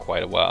here for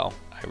quite a while.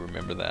 I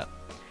remember that.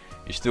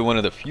 You're still one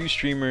of the few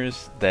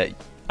streamers that...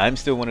 I'm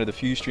still one of the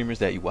few streamers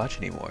that you watch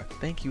anymore.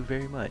 Thank you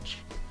very much.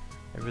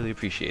 I really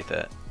appreciate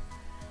that.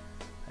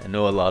 I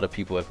know a lot of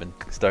people have been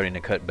starting to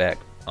cut back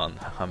on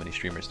how many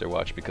streamers they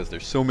watch because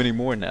there's so many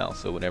more now.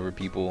 So whenever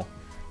people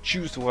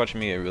choose to watch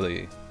me, I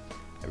really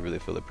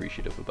feel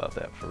appreciative about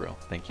that, for real.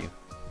 Thank you.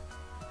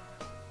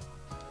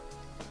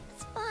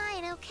 It's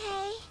fine,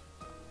 okay?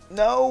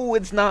 No,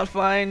 it's not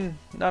fine,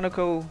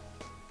 Nanako.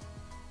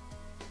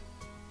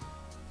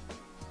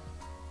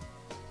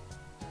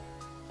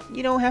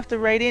 You don't have to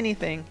write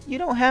anything. You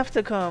don't have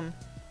to come.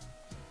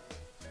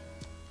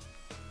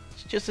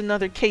 Just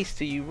another case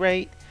to you,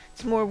 right?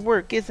 It's more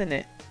work, isn't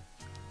it?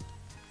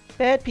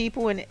 Bad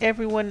people and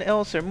everyone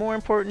else are more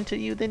important to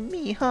you than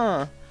me,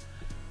 huh?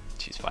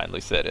 She's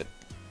finally said it.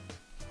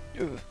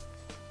 Ugh.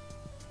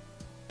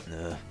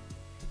 Nah.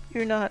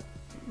 You're not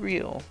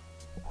real.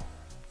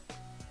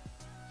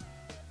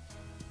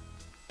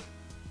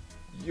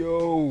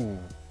 Yo.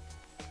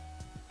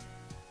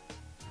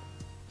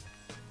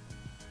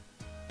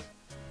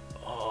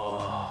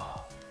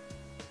 Oh.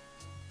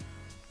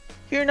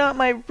 You're not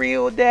my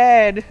real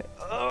dad.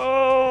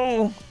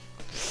 Oh.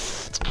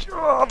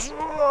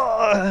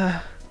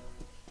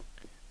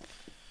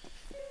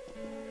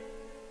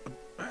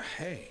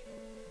 Hey.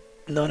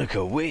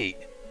 Nanako, wait.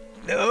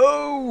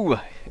 No.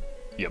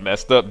 You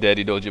messed up,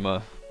 Daddy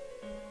Dojima.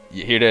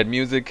 You hear that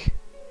music?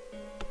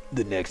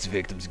 The next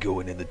victim's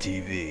going in the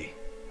TV.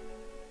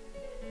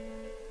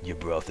 You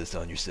brought this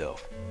on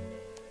yourself.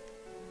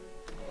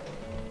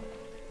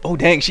 Oh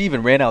dang, she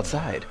even ran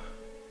outside.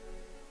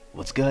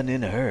 What's gotten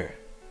into her?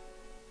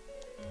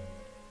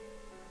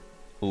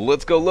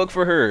 Let's go look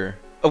for her.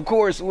 Of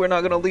course, we're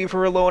not gonna leave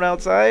her alone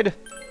outside.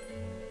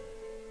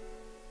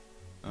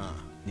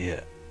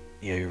 Yeah,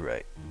 you're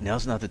right.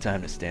 Now's not the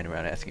time to stand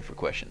around asking for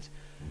questions.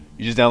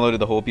 You just downloaded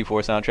the whole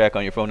P4 soundtrack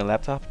on your phone and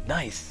laptop?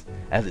 Nice!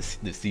 As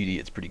the CD,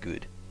 it's pretty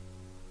good.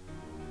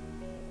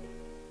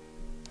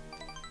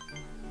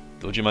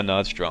 Dojima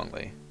nods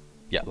strongly.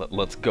 Yeah,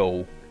 let's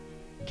go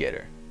get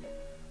her.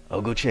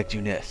 I'll go check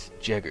Junes.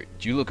 Jeggerd,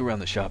 you look around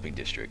the shopping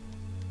district.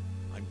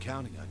 I'm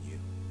counting on you.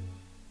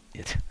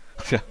 It.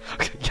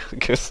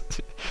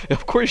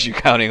 Of course you're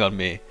counting on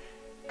me.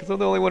 Because I'm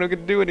the only one who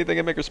can do anything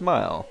and make her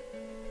smile.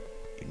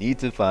 You need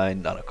to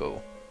find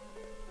Nanako.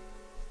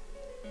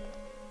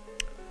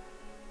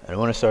 I don't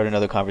want to start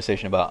another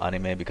conversation about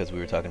anime because we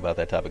were talking about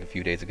that topic a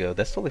few days ago.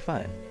 That's totally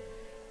fine.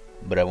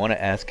 But I want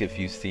to ask if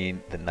you've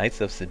seen The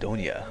Knights of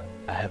Sidonia.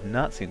 I have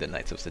not seen The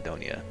Knights of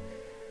Sidonia.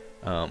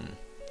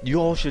 You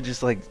all should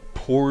just like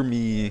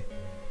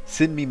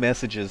send me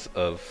messages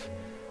of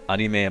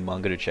anime and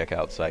manga to check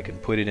out so I can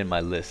put it in my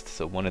list.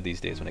 So one of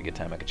these days when I get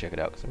time I can check it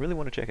out. Because I really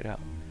want to check it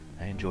out.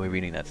 I enjoy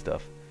reading that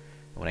stuff.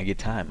 And when I get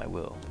time I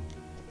will.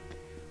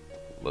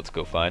 Let's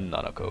go find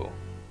Nanako.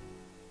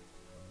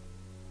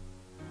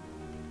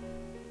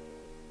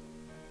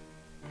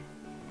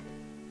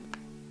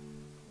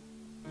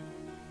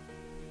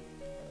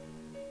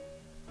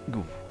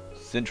 Ooh,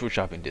 Central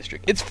Shopping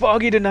District. It's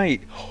foggy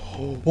tonight.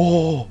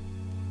 Oh,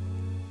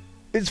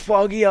 it's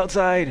foggy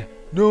outside.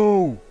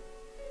 No.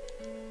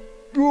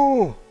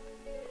 Oh.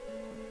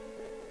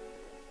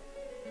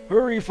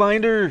 Hurry,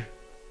 find her.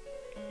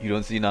 You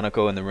don't see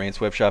Nanako in the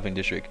rain-swept shopping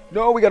district.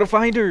 No, we gotta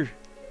find her.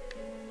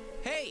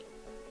 Hey!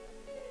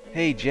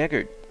 Hey,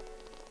 Jeggerd.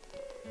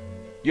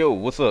 Yo,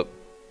 what's up?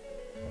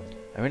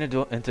 I ran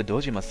into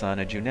Dojima-san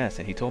at Junes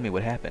and he told me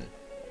what happened.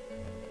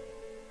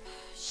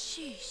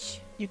 Sheesh.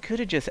 You could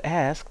have just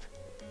asked.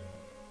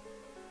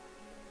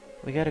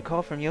 We got a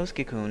call from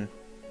Yosuke-kun.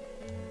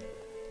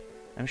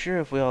 I'm sure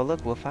if we all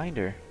look, we'll find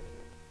her.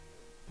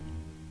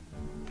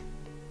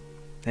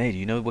 Hey, do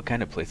you know what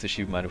kind of places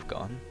she might have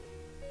gone?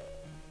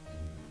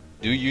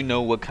 Do you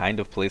know what kind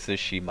of places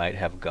she might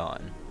have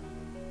gone?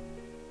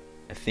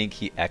 I think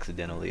he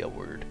accidentally a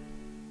word.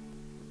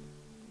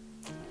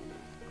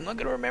 I'm not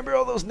gonna remember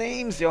all those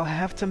names. You'll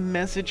have to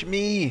message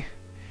me.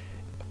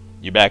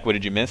 You back? What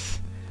did you miss?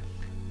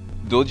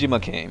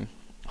 Dojima came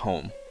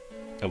home.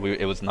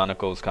 It was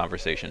Nanako's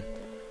conversation.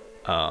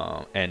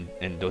 And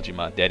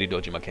Dojima, Daddy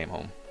Dojima came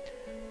home.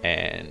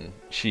 And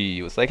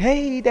she was like,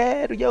 "Hey,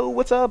 Dad, yo,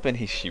 what's up?"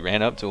 And she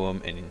ran up to him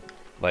and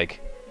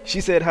like she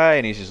said hi,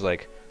 and he's just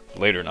like,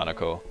 "Later,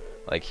 Nanako."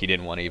 Like he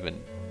didn't want to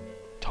even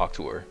talk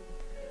to her.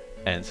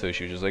 And so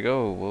she was just like,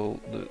 "Oh, well,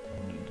 the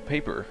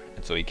paper."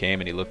 And so he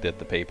came and he looked at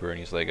the paper and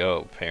he's like,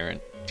 "Oh,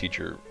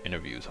 parent-teacher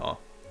interviews, huh?"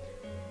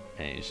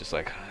 And he's just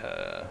like,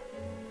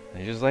 And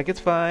he's just like, "It's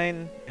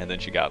fine." And then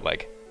she got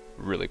like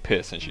really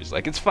pissed and she's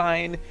like, "It's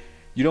fine.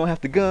 You don't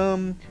have to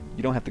come.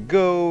 You don't have to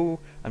go.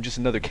 I'm just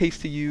another case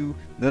to you.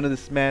 None of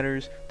this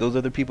matters. Those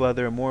other people out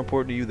there are more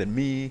important to you than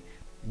me.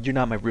 You're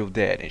not my real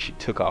dad." And she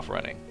took off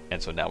running.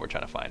 And so now we're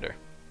trying to find her.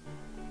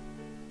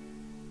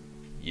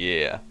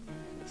 Yeah.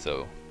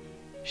 So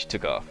she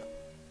took off.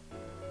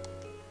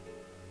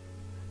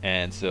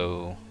 And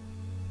so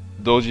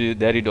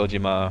Daddy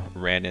Dojima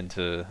ran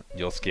into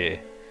Yosuke.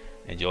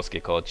 And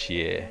Yosuke called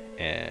Chie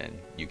and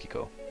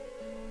Yukiko.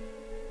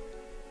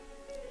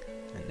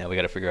 And now we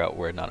gotta figure out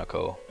where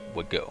Nanako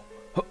would go.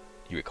 Huh.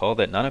 You recall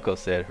that Nanako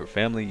said her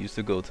family used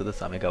to go to the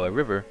Samegawa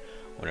River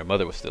when her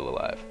mother was still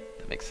alive.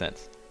 That makes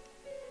sense.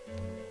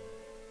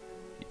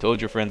 You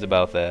told your friends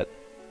about that.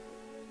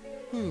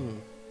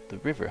 The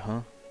river,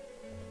 huh?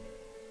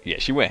 Yeah,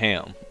 she went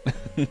ham.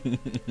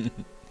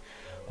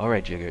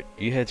 Alright, Jeggerd,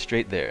 you head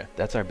straight there.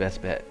 That's our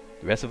best bet.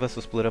 The rest of us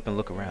will split up and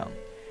look around.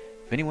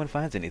 If anyone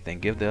finds anything,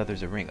 give the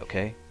others a ring,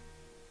 okay?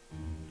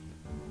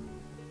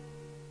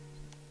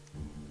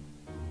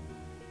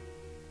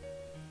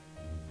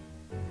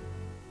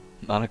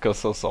 Nanako's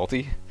so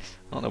salty.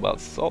 I don't know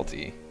about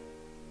salty.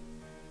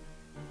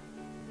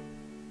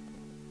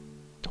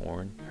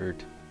 torn,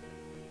 hurt.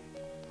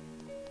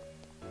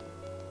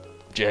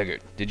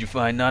 Jeggerd, did you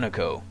find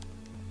Nanako?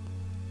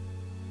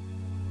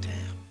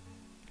 Damn.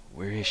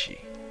 Where is she?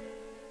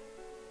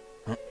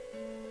 Huh?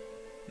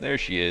 There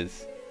she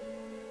is.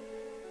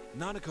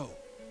 Nanako.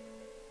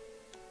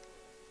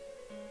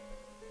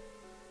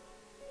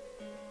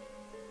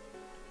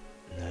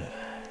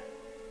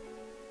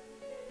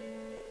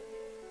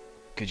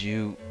 Could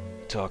you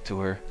talk to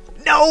her?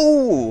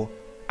 No!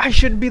 I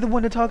shouldn't be the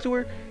one to talk to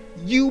her.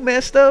 You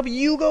messed up.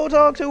 You go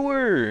talk to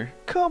her.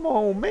 Come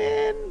on,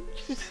 man.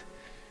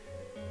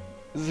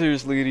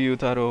 Seriously,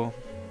 Ryutaro.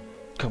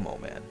 Come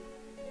on, man.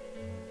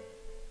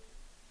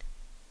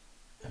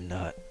 I'm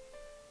not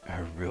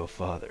her real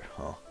father,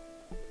 huh?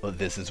 Well,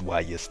 this is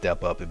why you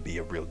step up and be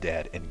a real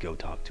dad and go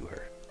talk to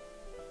her.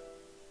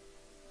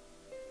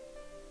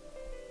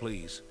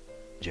 Please.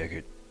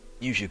 Jeggerd,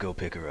 you should go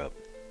pick her up.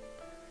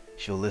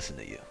 She'll listen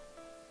to you.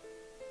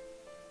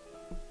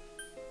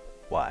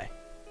 Why?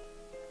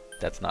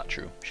 That's not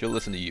true. She'll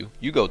listen to you.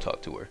 You go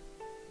talk to her.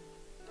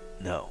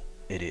 No,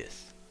 it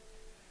is.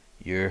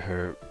 You're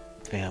her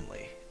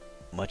family,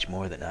 much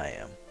more than I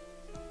am.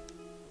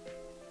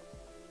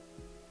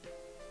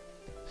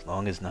 As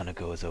long as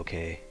Nanako is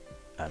okay,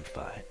 I'm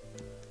fine.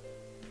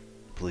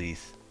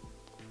 Please.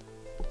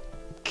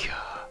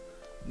 God.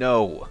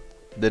 No,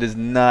 that is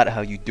not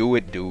how you do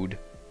it, dude.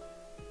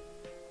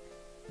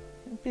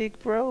 Big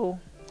bro.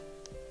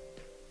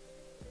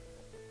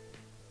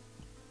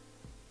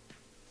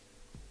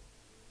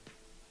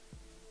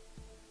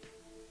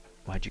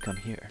 Why'd you come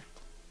here?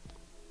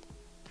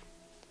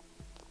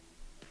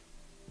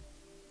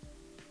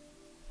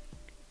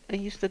 I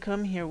used to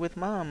come here with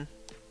Mom.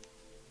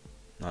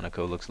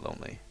 Nanako looks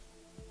lonely.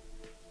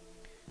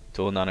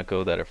 Told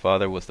Nanako that her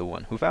father was the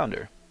one who found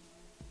her.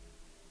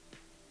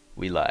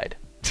 We lied.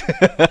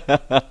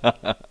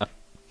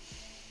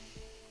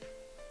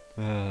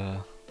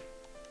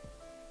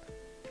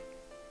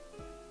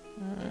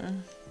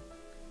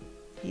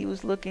 He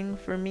was looking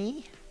for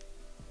me?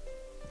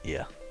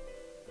 Yeah.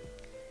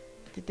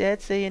 Did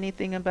Dad say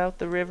anything about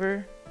the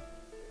river?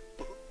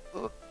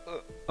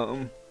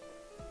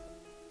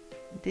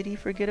 Did he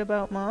forget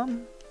about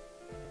Mom?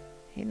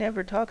 He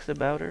never talks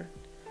about her.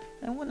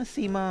 I want to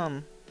see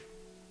Mom.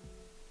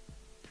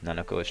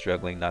 Nanako is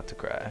struggling not to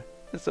cry.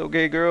 It's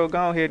okay, girl.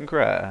 Go ahead and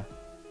cry.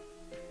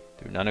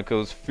 Through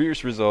Nanako's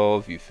fierce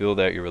resolve, you feel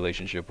that your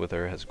relationship with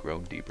her has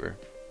grown deeper.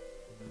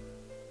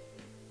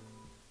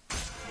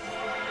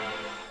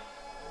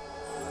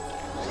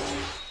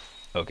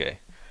 Okay.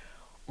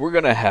 We're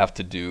gonna have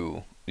to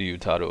do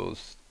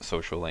Ryutaro's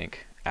social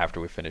link after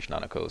we finish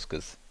Nanako's,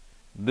 because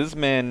this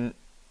man...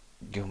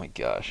 Oh my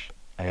gosh.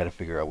 I gotta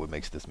figure out what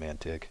makes this man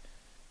tick.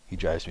 He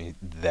drives me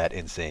that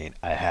insane.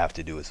 I have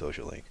to do a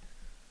social link.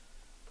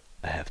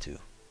 I have to.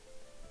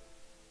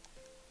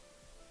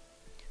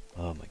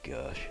 Oh my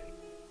gosh.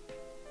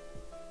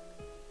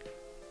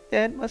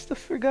 Dad must have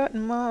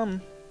forgotten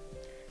Mom.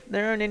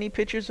 There aren't any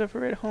pictures of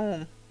her at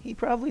home. He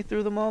probably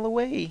threw them all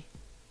away.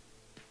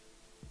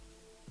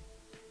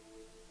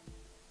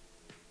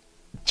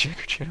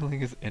 Jeggerd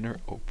channeling his inner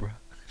Oprah.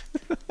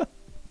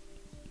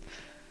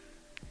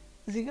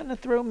 Is he gonna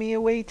throw me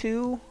away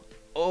too?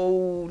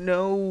 Oh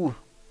no!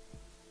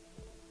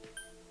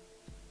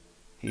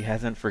 He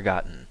hasn't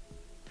forgotten.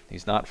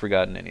 He's not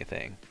forgotten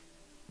anything.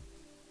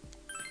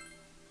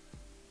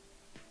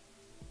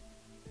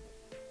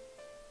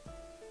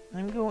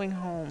 I'm going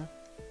home.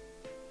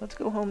 Let's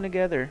go home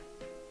together.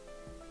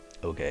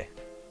 Okay.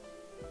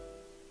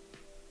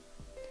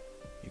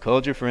 You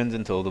called your friends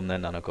and told them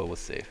that Nanako was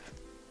safe.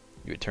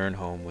 You returned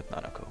home with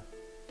Nanako.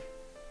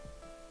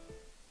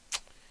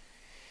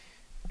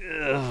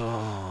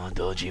 Ugh,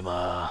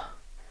 Dojima.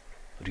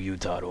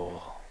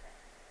 Ryutaro.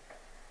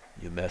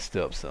 You messed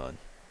up, son.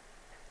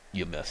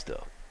 You messed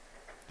up.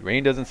 The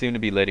rain doesn't seem to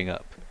be letting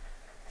up.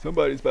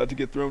 Somebody's about to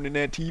get thrown in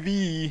that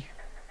TV.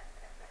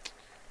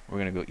 We're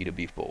gonna go eat a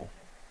beef bowl.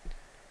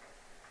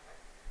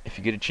 If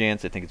you get a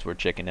chance, I think it's worth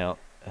checking out.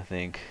 I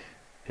think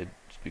it's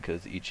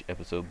because each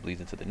episode bleeds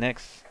into the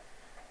next.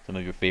 Some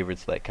of your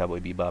favorites like Cowboy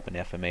Bebop and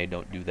FMA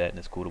don't do that, and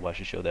it's cool to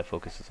watch a show that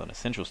focuses on a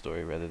central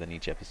story rather than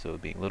each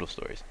episode being little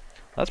stories.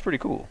 That's pretty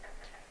cool.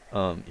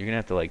 You're gonna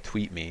have to like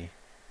tweet me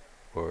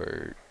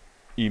or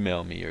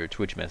email me or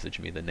Twitch message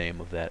me the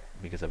name of that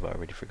because I've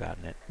already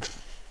forgotten it.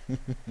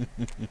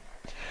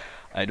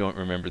 I don't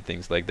remember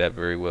things like that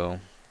very well,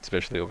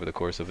 especially over the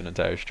course of an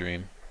entire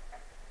stream.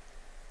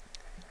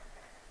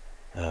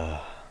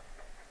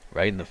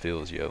 Right in the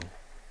feels, yo.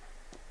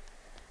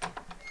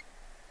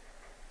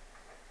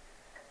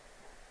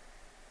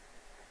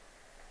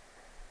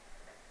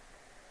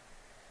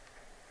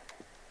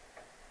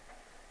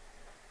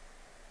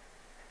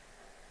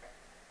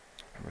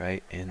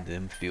 Right in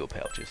them feel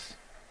pouches.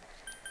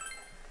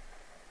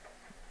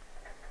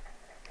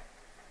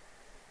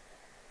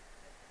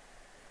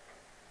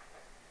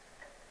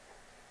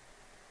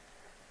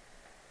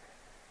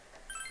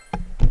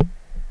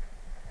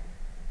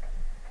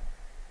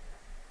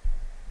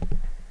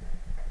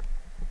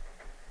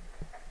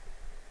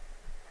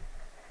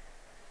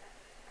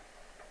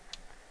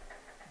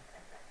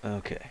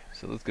 Okay,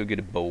 so let's go get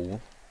a bowl.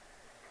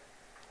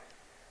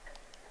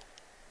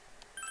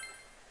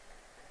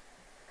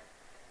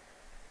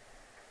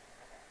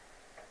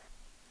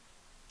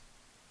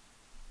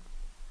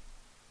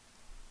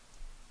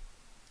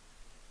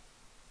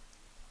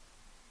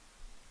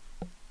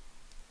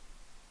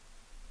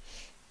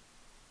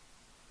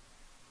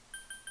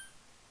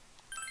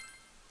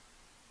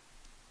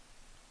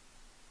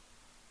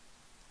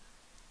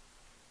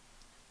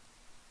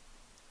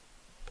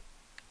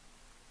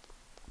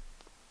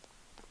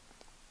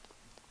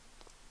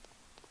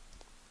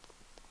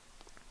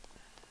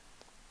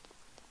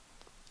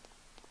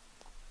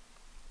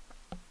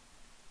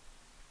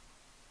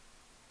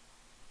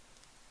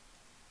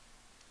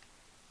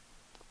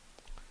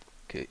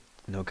 Okay,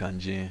 no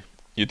kanji.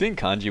 You'd think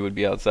Kanji would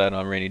be outside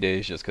on rainy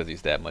days just because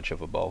he's that much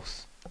of a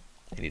boss.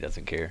 And he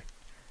doesn't care.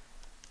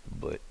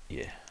 But,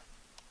 yeah.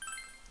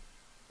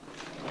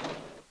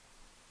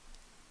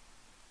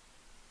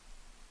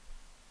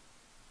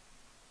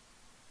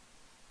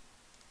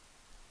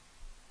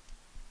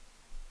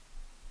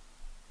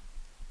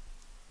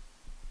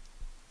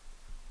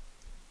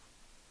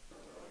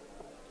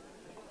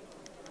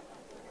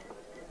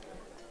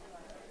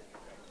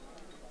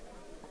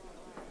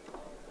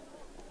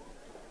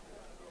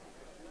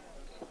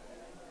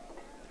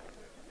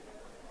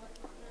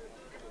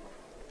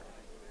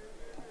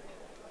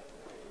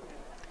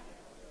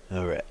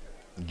 Alright.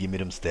 Give me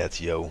them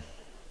stats, yo.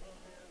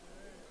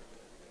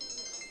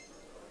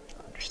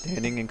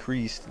 Understanding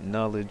increased,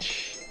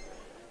 knowledge,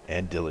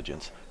 and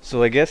diligence.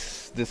 So I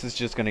guess this is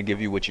just going to give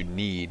you what you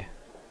need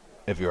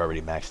if you're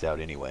already maxed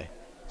out anyway.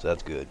 So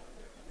that's good.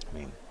 I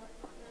mean,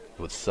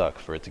 it would suck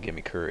for it to give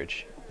me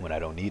courage when I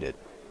don't need it.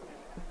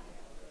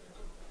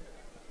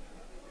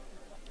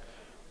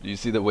 Do you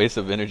see the waste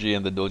of energy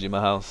in the Dojima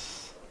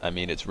house? I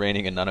mean, it's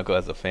raining and Nanako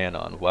has a fan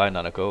on. Why,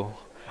 Nanako?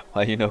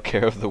 Why you no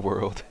care of the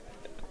world?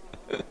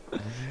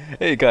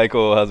 Hey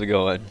Kaiko, how's it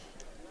going?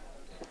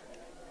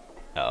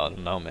 I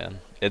don't know, man.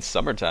 It's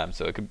summertime,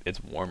 so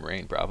it's warm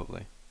rain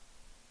probably.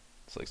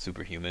 It's like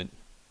super humid.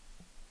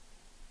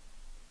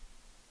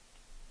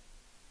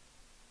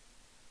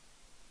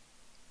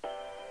 And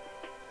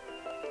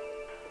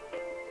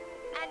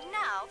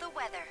now the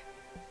weather.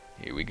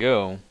 Here we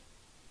go.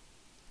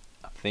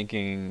 I'm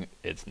thinking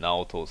it's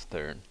Naoto's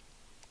turn.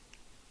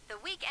 The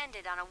week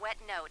ended on a wet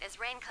note as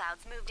rain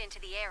clouds moved into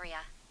the area.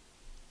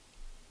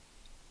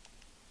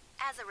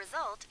 As a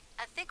result,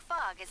 a thick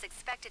fog is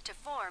expected to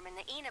form in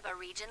the Inaba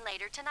region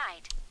later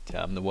tonight.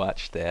 Time to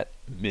watch that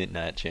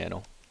midnight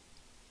channel.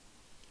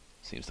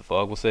 Seems the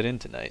fog will set in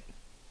tonight.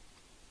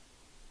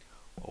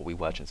 Or we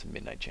watching some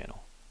midnight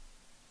channel.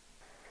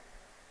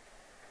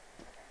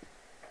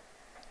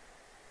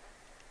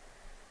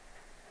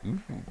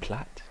 Ooh,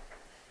 plot.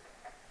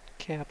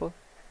 Kappa.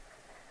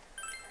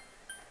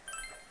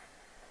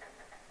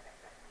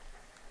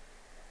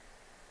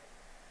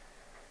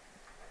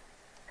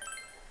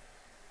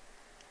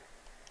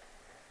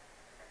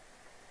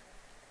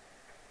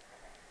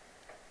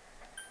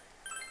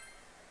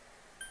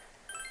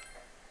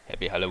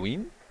 Happy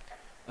Halloween?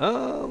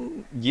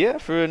 Yeah,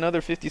 for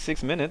another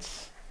 56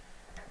 minutes.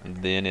 And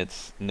then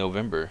it's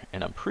November,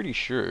 and I'm pretty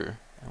sure,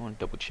 I want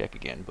to double check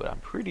again, but I'm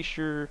pretty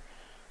sure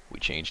we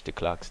changed the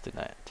clocks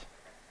tonight.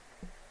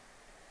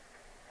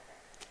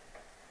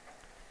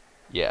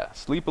 Yeah,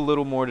 sleep a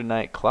little more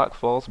tonight. Clock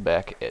falls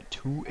back at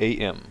 2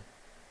 a.m.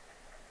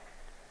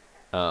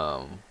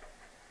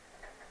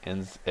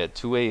 Ends at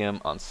 2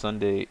 a.m. on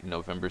Sunday,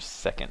 November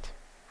 2nd.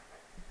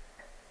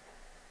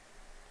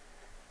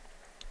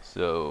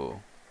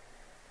 So,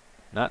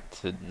 not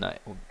tonight.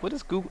 What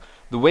is Google?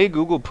 The way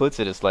Google puts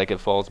it, it's like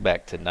it falls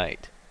back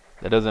tonight.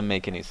 That doesn't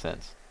make any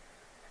sense.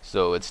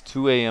 So it's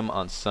 2 a.m.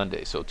 on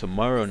Sunday. So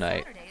tomorrow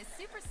night.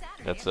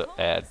 That's an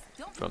ad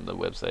from the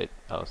website.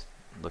 I was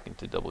looking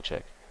to double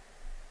check.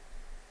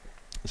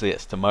 So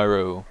yes,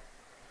 tomorrow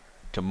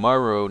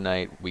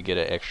night we get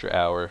an extra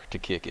hour to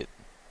kick it,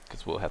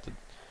 because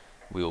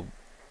we'll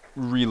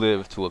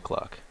relive 2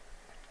 o'clock.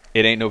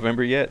 It ain't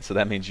November yet, so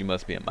that means you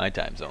must be in my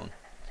time zone.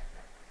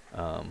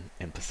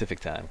 In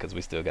Pacific time, because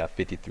we still got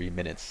 53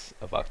 minutes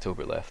of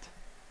October left.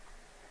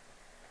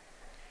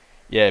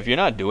 Yeah, if you're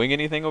not doing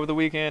anything over the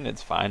weekend,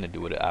 it's fine to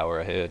do it an hour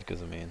ahead,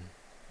 because I mean,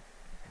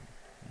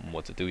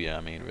 what's it do you? I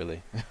mean,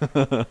 really,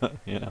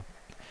 you know.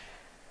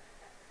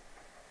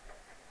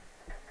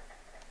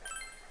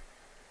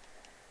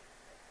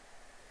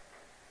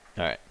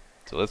 All right,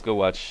 so let's go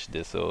watch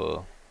this.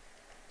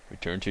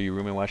 Return to your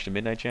room and watch the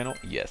Midnight Channel.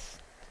 Yes.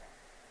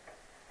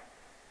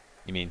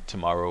 You mean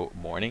tomorrow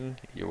morning?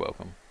 You're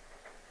welcome.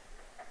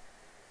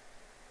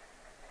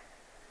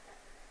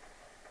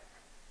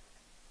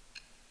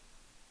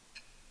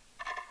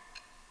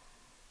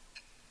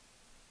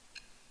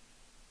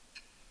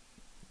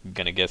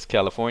 Gonna guess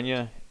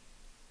California?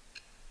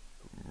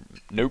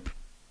 Nope.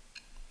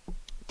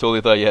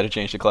 Totally thought you had to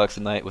change the clocks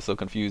tonight. Was so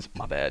confused.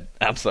 My bad.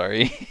 I'm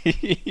sorry.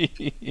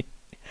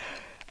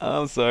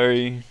 I'm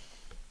sorry.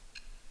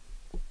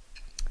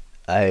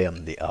 I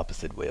am the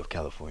opposite way of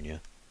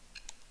California.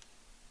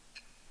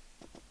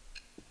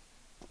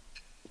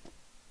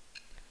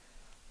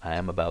 I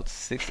am about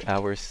 6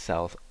 hours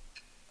south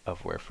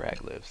of where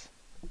Frag lives.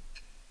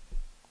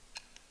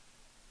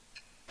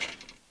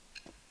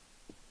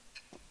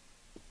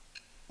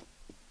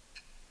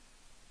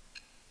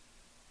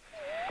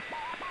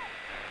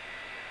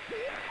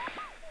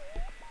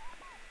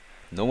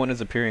 No one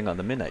is appearing on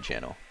the Midnight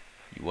Channel.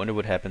 You wonder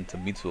what happened to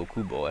Mitsuo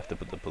Kubo after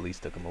the police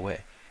took him away.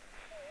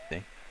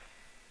 See?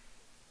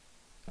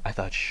 I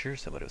thought sure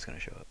somebody was going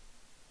to show up.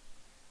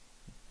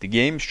 The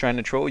game's trying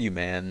to troll you,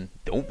 man.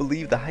 Don't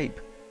believe the hype.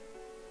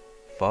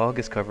 Fog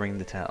is covering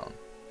the town.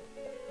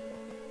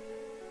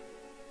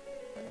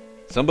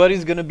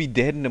 Somebody's going to be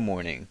dead in the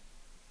morning.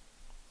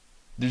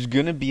 There's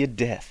going to be a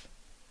death.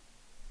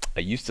 I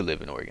used to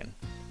live in Oregon.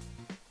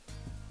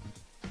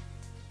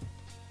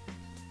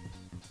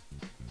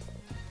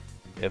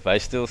 If I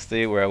still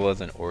stay where I was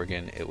in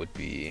Oregon, it would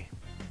be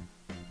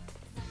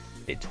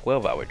a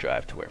 12-hour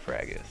drive to where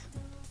Frag is.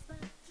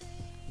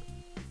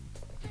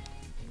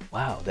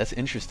 Wow, that's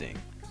interesting.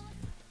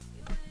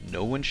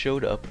 No one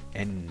showed up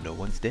and no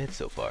one's dead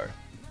so far.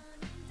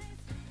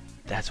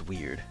 That's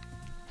weird.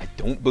 I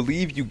don't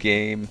believe you,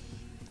 game.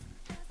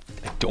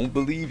 I don't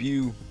believe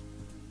you.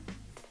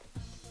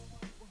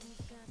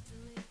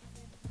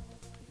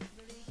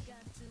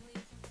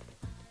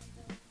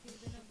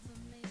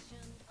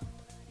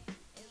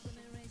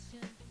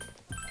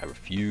 I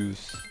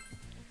refuse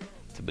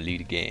to believe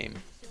the game.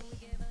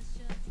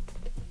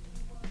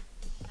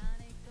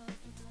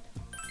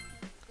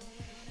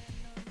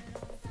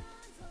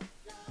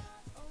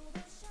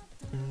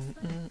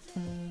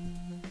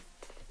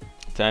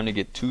 Time to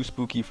get too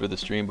spooky for the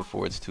stream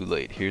before it's too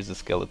late. Here's the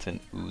skeleton.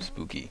 Ooh,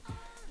 spooky.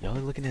 Y'all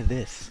are looking at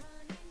this.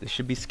 This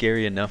should be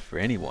scary enough for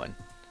anyone.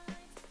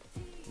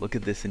 Look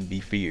at this and be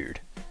feared,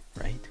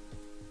 right?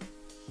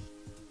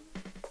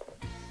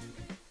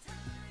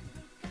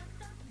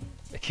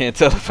 I can't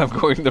tell if I'm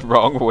going the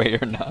wrong way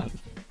or not.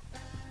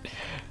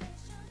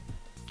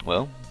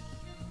 Well,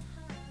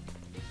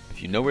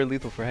 if you know where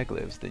Lethal Frag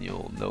lives, then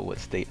you'll know what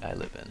state I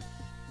live in.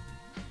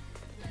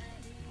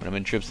 When I'm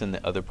in trips in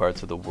the other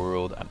parts of the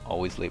world, I'm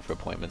always late for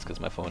appointments because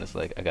my phone is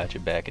like, I got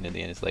your back, and in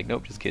the end it's like,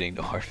 nope, just kidding,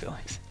 no hard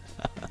feelings.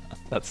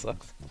 That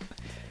sucks.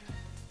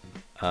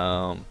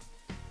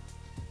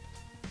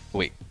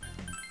 Wait,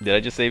 did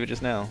I just save it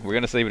just now? We're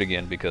gonna save it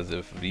again because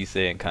if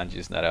Visei and Kanji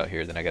is not out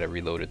here, then I gotta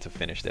reload it to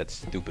finish that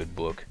stupid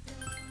book.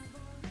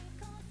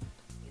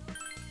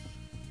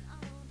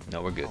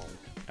 No, we're good.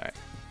 Alright.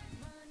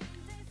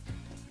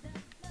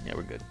 Yeah,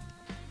 we're good.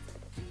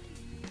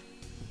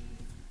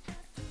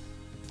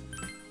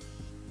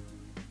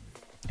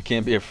 I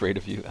can't be afraid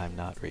of you. I'm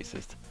not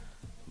racist.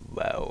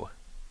 Wow.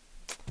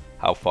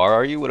 How far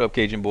are you? What up,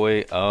 Cajun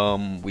boy?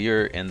 We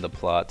are in the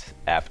plot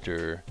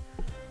after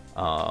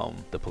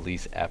the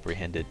police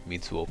apprehended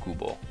Mitsuo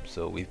Kubo.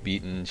 So we've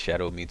beaten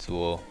Shadow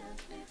Mitsuo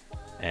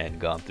and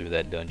gone through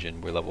that dungeon.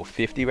 We're level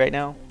 50 right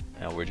now,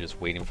 and we're just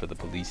waiting for the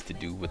police to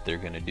do what they're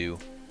gonna do.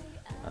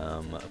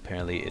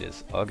 Apparently it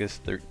is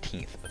August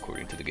 13th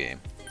according to the game.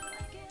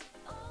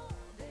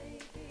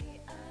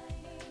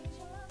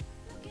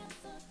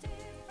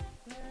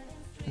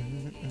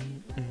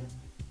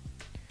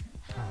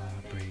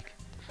 Heartbreak,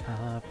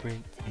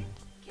 heartbreak,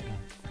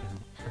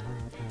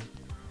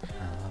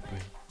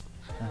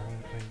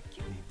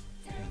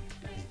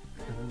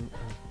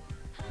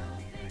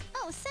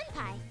 Oh,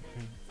 senpai.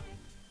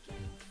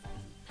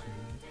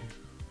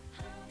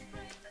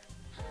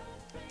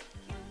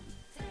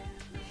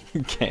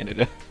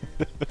 Canada.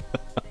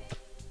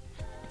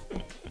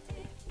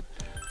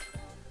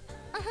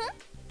 Uh-huh.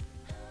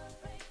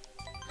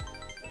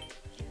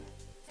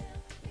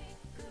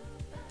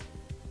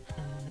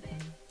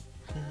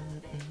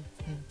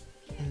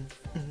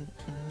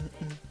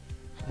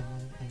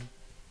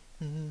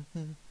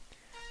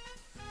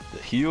 The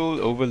hill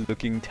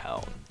overlooking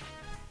town.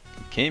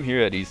 We came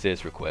here at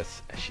Isai's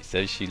request, as she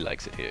says she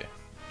likes it here.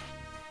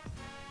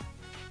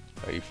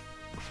 Are you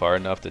far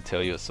enough to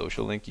tell you a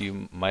social link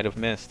you might have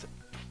missed?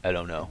 I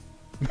don't know.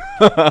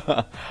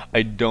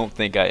 I don't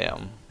think I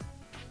am.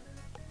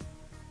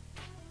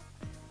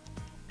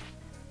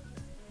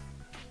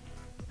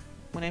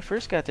 When I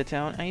first got to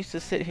town, I used to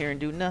sit here and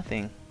do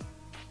nothing.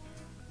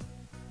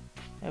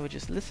 I would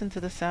just listen to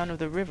the sound of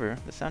the river,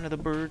 the sound of the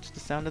birds, the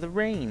sound of the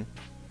rain.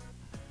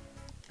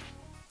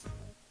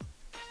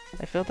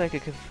 I felt like I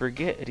could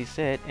forget what he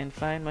said and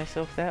find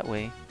myself that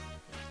way.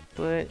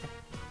 But...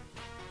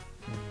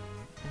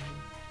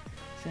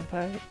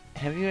 Senpai,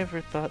 have you ever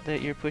thought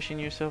that you're pushing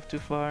yourself too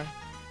far?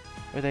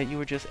 Or that you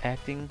were just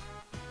acting?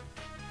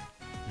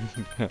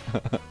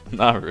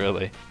 Not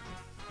really.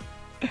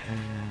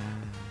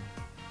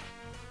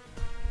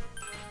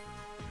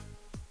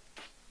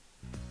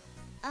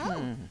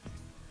 Oh.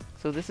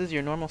 So this is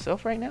your normal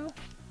self right now?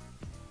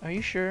 Are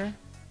you sure?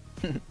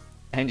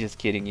 I'm just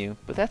kidding you,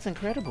 but that's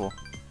incredible.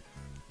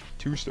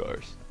 2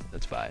 stars.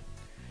 That's fine.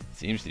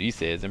 Seems that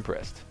Issei is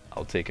impressed.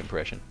 I'll take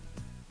impression.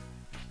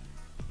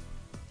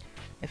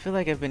 I feel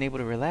like I've been able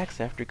to relax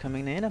after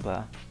coming to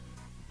Inaba.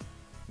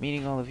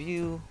 Meeting all of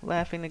you,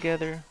 laughing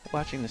together,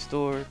 watching the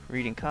store,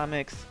 reading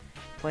comics,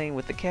 playing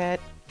with the cat.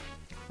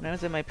 When I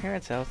was at my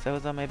parents' house, I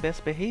was on my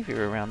best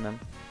behavior around them.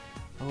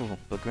 Oh,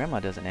 but Grandma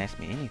doesn't ask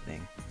me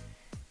anything.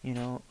 You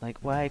know, like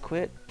why I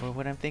quit or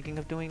what I'm thinking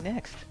of doing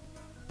next.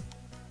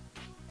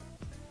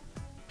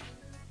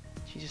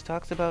 She just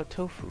talks about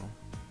tofu.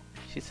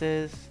 She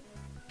says,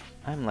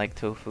 I'm like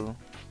tofu.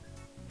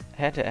 I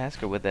had to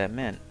ask her what that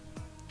meant.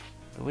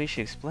 The way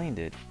she explained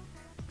it,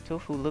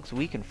 tofu looks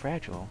weak and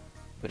fragile,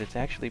 but it's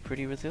actually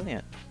pretty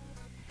resilient.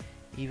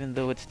 Even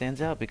though it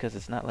stands out because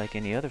it's not like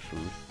any other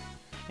food,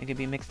 it can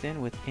be mixed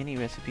in with any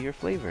recipe or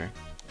flavor.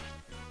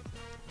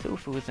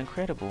 Tofu is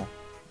incredible.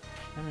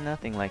 I'm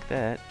nothing like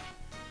that.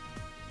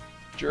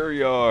 Sure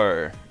you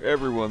are.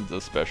 Everyone's a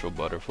special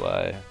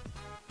butterfly.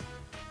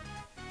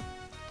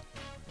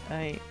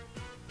 I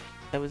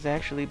was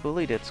actually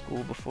bullied at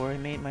school before I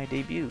made my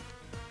debut.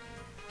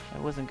 I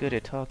wasn't good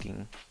at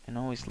talking and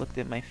always looked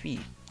at my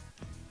feet.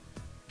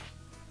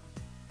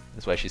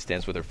 That's why she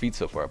stands with her feet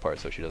so far apart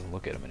so she doesn't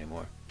look at him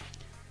anymore.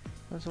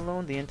 I was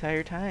alone the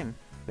entire time,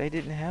 but I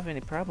didn't have any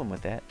problem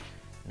with that.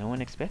 No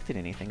one expected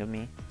anything of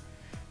me.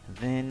 And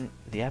then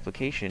the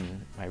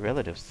application my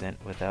relatives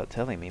sent without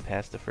telling me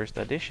passed the first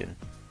audition.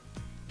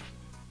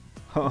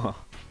 Huh.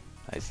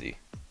 I see.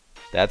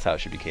 That's how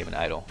she became an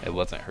idol. It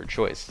wasn't her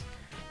choice.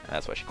 And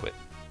that's why she quit.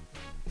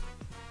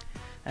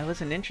 I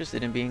wasn't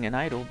interested in being an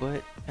idol,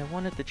 but I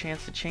wanted the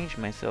chance to change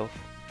myself.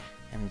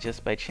 And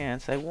just by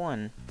chance, I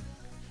won.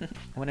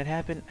 When it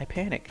happened, I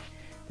panicked,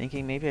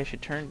 thinking maybe I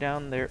should turn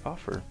down their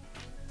offer.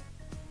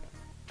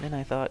 Then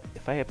I thought,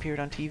 if I appeared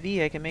on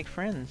TV, I could make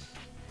friends.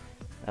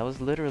 That was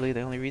literally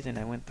the only reason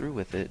I went through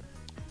with it.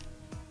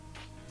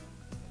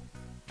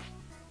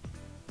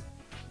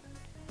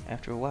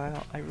 After a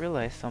while, I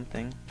realized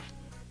something.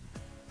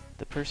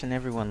 The person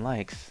everyone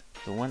likes,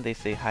 the one they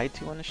say hi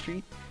to on the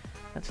street,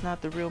 that's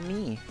not the real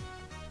me.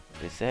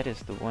 They said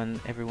it's the one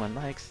everyone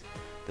likes,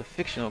 the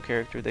fictional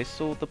character they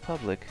sold the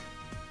public.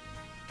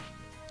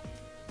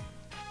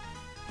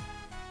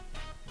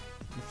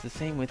 It's the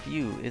same with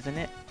you, isn't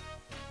it?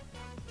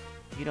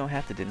 You don't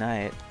have to deny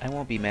it. I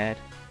won't be mad.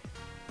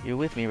 You're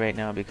with me right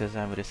now because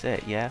I'm with a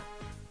set, yeah?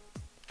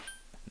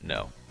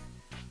 No.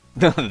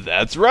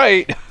 That's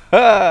right!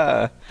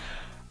 I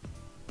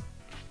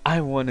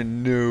want to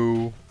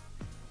know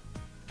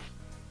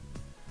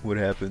what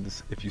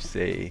happens if you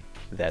say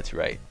that's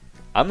right.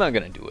 I'm not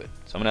going to do it,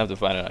 so I'm going to have to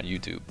find it on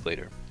YouTube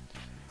later.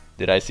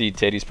 Did I see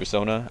Teddy's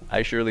persona?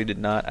 I surely did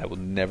not. I will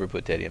never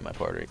put Teddy in my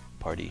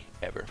party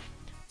ever.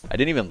 I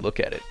didn't even look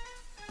at it.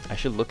 I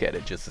should look at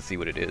it just to see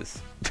what it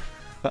is.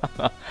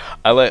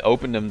 I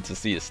opened him to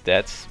see his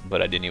stats,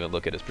 but I didn't even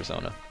look at his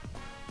persona.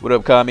 What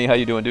up, Kami? How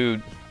you doing,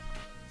 dude?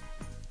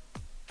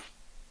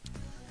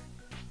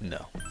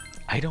 No.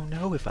 I don't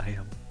know if I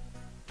am.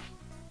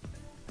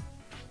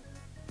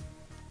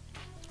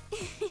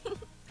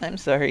 I'm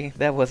sorry,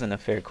 that wasn't a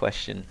fair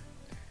question.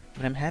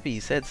 But I'm happy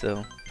you said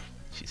so.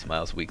 She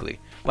smiles weakly.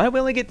 Why we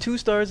only get 2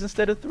 stars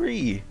instead of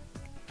 3?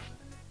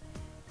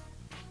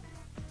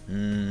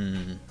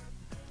 When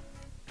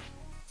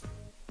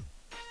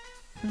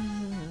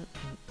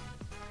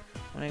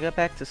I got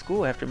back to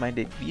school after my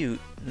debut,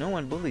 no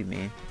one bullied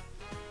me.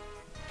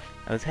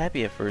 I was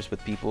happy at first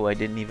with people I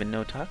didn't even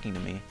know talking to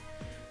me.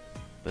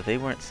 But they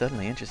weren't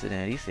suddenly interested in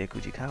Arise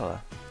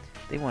Kujikawa.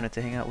 They wanted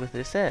to hang out with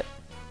their set.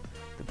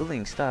 The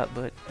bullying stopped,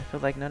 but I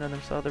felt like none of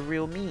them saw the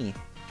real me.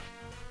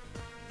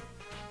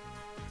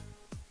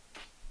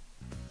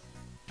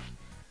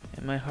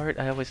 In my heart,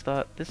 I always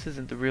thought, this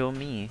isn't the real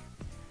me.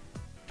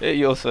 Hey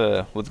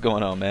Yosa, what's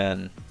going on,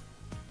 man?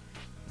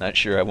 Not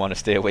sure I want to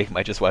stay awake,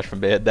 might just watch from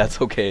bed.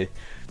 That's okay.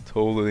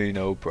 Totally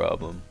no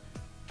problem.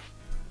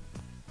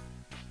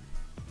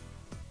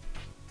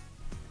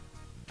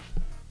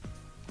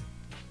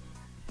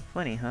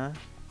 Funny, huh?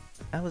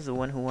 I was the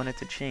one who wanted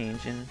to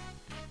change and...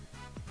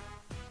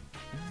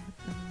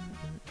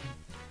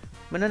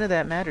 But none of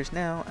that matters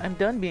now. I'm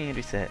done being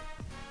reset.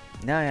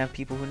 Now I have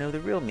people who know the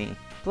real me.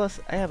 Plus,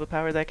 I have a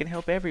power that can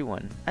help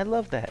everyone. I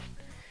love that.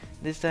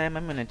 This time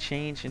I'm gonna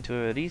change into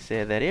a Arise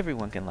that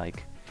everyone can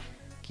like.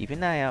 Keep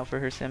an eye out for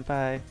her,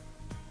 senpai.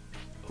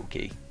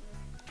 Okay.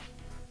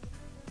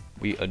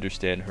 We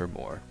understand her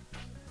more.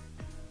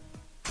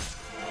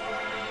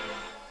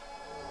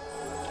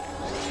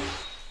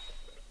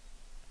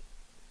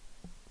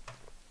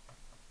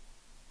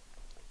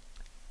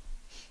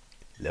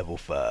 Level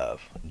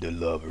 5. The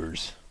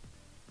lovers.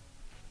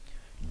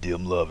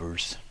 Dim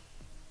lovers.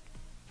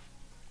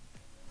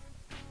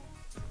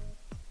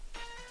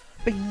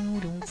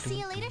 I'll see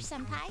you later,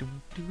 senpai.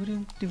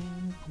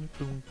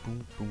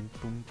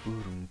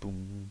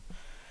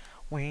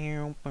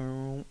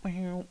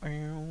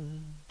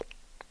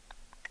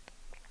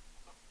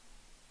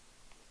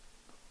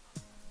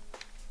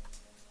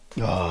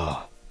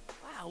 Ah,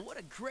 Wow, what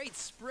a great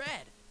spread.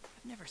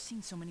 I've never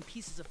seen so many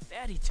pieces of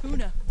fatty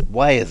tuna.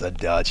 why is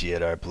Adachi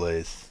at our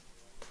place?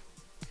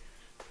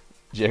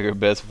 Jeggerd,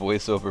 best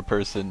voiceover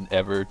person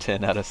ever,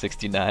 10 out of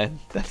 69.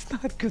 That's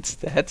not good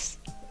stats.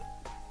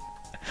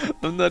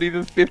 I'm not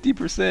even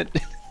 50%.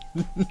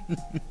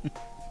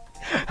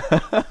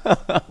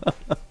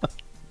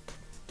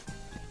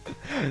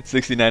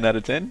 69 out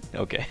of 10?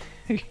 Okay.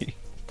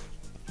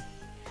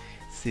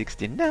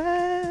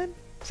 69.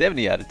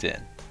 70 out of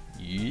 10.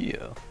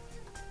 Yeah.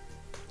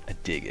 I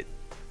dig it.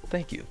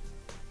 Thank you.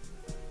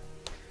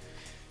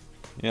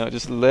 You know,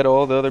 just let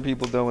all the other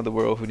people done with the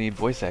world who need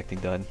voice acting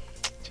done.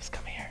 Just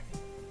come here.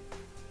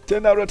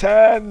 10 out of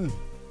 10!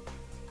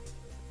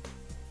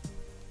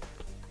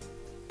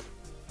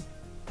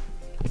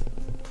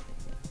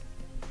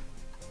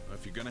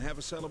 If you're gonna have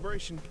a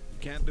celebration, you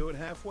can't do it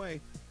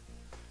halfway.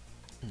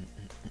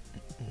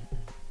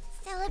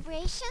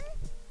 Celebration?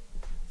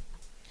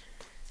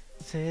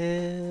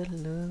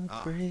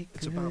 Celebrate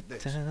it's about good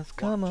this. times.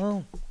 Come Watch.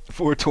 on.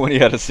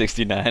 420 out of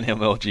 69.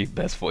 MLG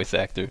best voice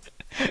actor.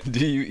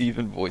 Do you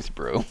even voice,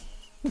 bro?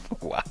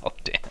 Wow,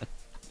 Dan.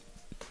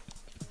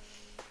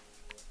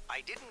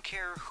 I didn't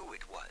care who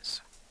it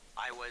was.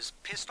 I was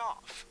pissed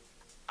off.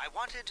 I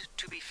wanted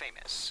to be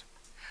famous.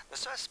 The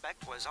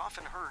suspect was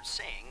often heard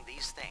saying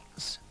these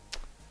things.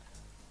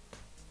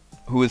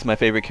 Who is my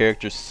favorite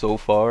character so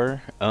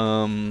far?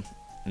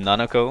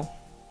 Nanako,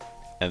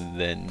 and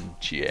then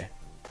Chie,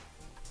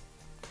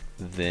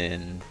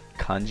 then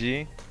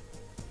Kanji,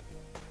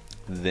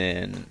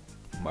 then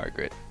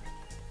Margaret.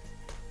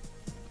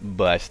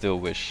 But I still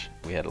wish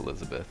we had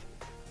Elizabeth.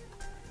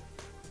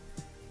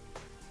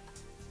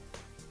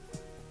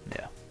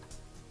 Yeah.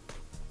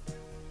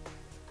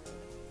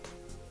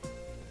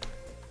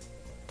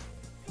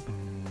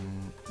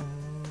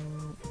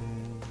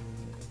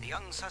 The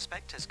young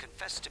suspect has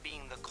confessed to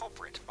being the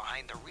culprit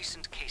behind the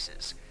recent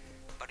cases,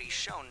 but he's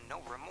shown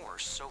no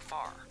remorse so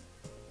far.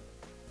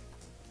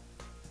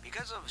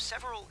 Because of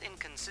several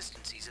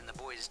inconsistencies in the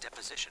boy's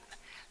deposition,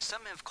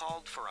 some have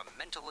called for a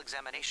mental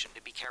examination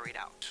to be carried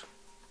out.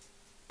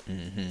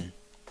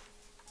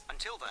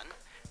 Until then,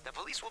 the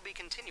police will be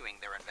continuing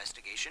their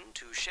investigation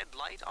to shed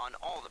light on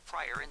all the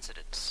prior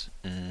incidents.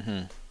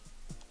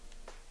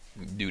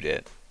 Do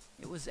that.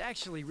 It was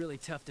actually really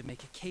tough to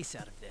make a case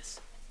out of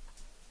this.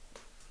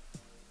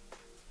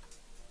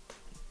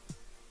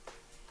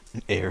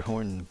 Air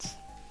horns.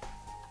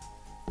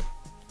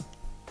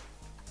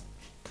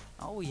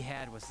 All we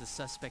had was the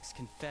suspect's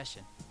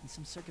confession and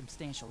some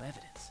circumstantial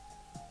evidence.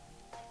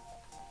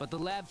 But the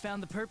lab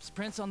found the perp's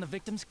prints on the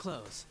victim's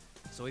clothes,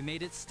 so we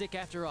made it stick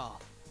after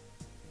all.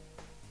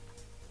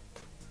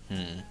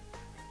 I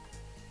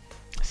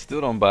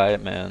still don't buy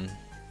it, man.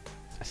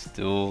 I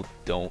still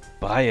don't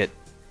buy it.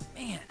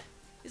 Man,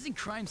 isn't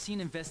crime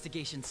scene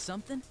investigation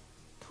something?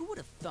 Who would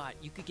have thought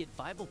you could get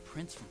viable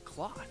prints from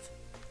cloth?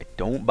 I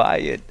don't buy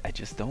it. I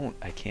just don't.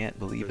 I can't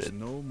believe There's it.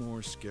 no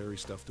more scary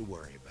stuff to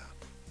worry about.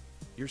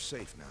 You're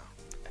safe now.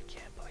 I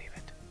can't believe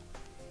it.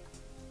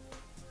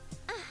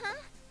 Uh-huh.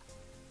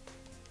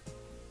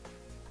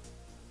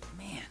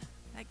 Man,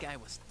 that guy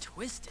was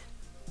twisted.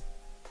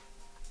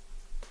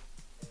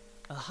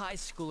 A high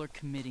schooler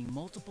committing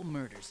multiple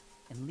murders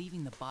and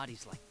leaving the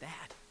bodies like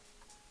that.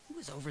 He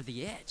was over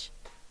the edge.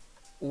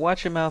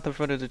 Watch your mouth in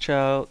front of the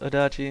child,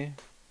 Adachi.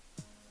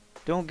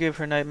 Don't give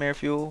her nightmare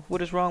fuel.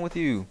 What is wrong with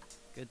you?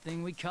 Good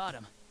thing we caught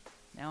him.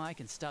 Now I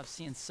can stop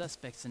seeing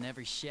suspects in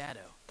every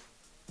shadow.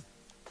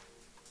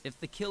 If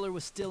the killer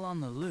was still on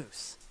the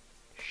loose.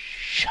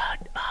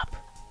 Shut up.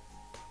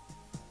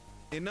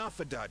 Enough,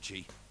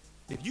 Adachi.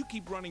 If you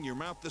keep running your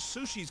mouth, the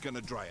sushi's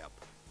gonna dry up.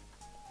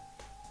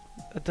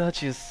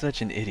 Adachi is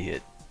such an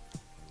idiot.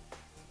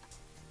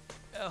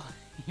 Oh,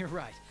 you're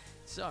right.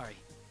 Sorry.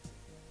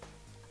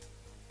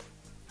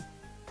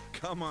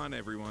 Come on,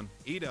 everyone.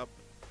 Eat up.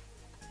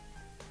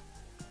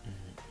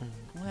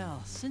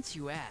 Well, since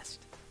you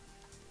asked.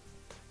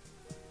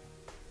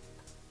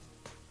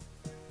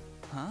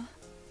 Huh?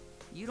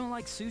 You don't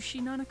like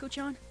sushi,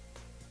 Nanako-chan?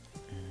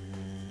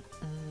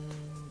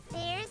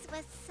 There's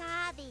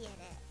wasabi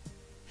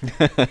in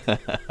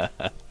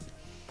it.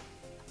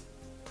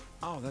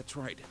 Oh, that's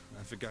right.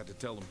 I forgot to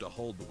tell them to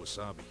hold the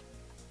wasabi.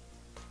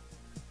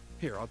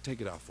 Here, I'll take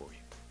it out for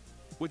you.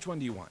 Which one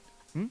do you want?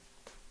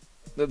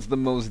 That's the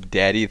most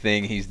daddy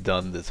thing he's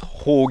done this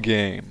whole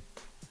game.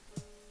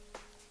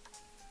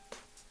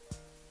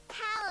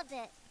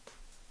 Halibut.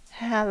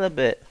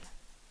 Halibut.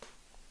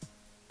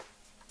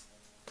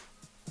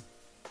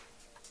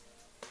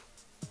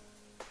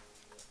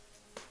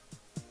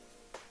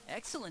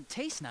 Excellent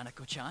taste,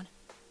 Nanako-chan.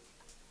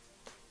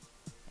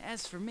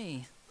 As for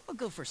me, I'll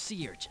go for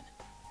sea urchin.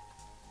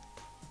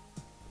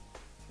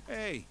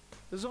 Hey,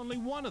 there's only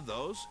one of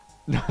those.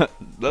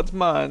 That's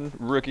mine,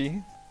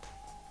 rookie.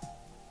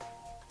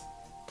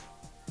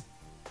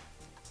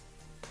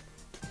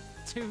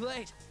 Too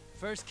late.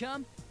 First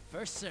come,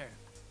 first serve.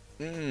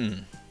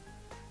 It's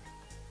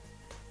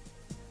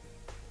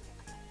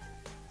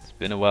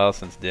been a while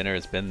since dinner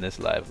has been this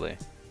lively.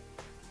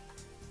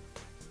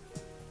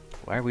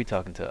 Why are we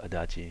talking to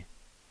Adachi?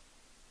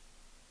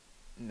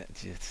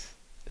 It's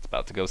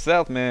about to go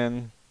south,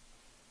 man.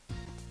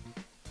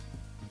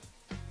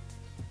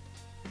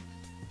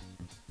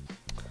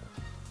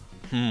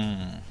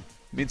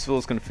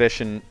 Mitsuo's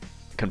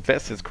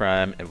confessed his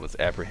crime and was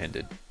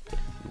apprehended.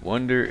 We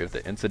wonder if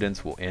the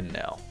incidents will end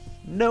now.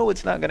 No,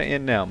 it's not gonna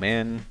end now,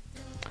 man.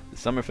 The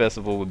summer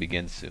festival will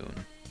begin soon.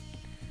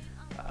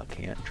 I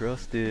can't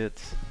trust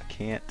it. I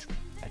can't.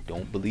 I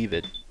don't believe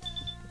it.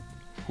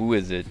 Who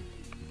is it?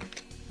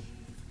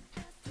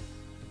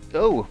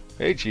 Oh,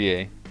 hey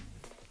Chie.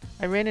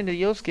 I ran into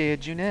Yosuke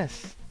at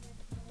Junes.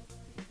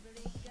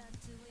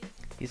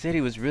 He said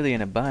he was really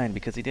in a bind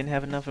because he didn't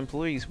have enough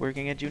employees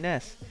working at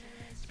Junes.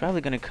 He's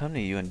probably gonna come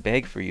to you and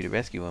beg for you to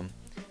rescue him.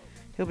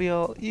 He'll be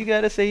all, "You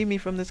gotta save me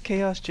from this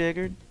chaos,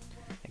 Jeggerd."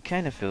 I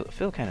kind of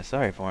feel kind of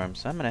sorry for him,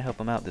 so I'm gonna help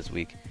him out this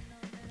week.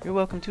 You're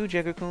welcome too,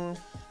 Jeggerd-kun.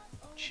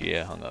 Chie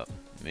hung up.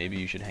 Maybe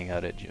you should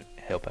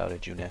help out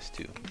at Junes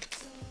too.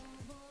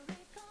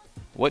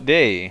 What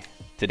day?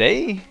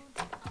 Today?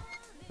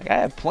 Like, I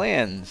have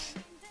plans.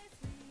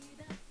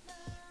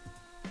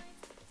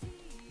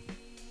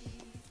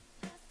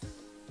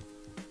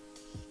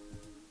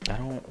 I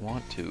don't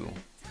want to.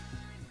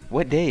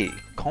 What day?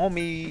 Call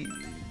me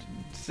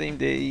same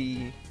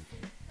day.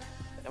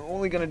 I'm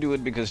only gonna do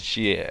it because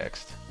she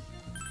asked.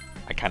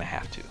 I kinda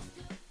have to.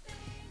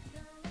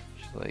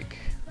 She's like,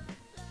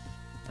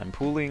 I'm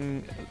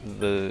pulling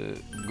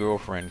the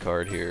girlfriend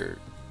card here.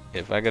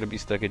 If I gotta be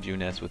stuck at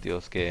Junes with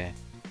Yosuke,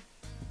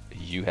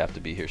 you have to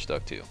be here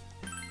stuck too.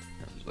 I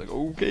was like,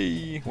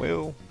 okay,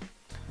 well,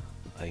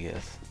 I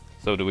guess.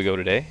 So do we go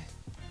today?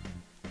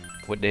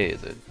 What day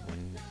is it?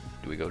 When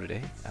do we go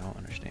today? I don't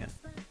understand.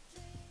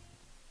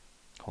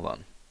 Hold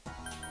on.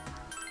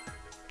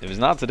 If it's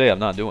not today, I'm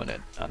not doing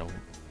it. I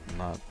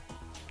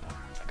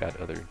got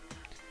other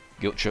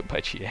guilt trip by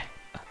Chie.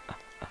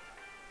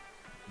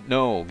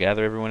 No,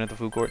 gather everyone at the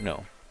food court?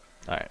 No.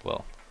 Alright,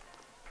 well.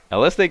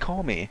 Unless they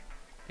call me.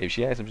 If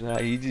she asks him,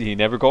 he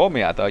never called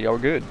me. I thought y'all were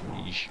good.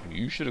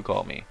 You should have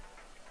called me.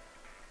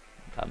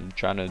 I'm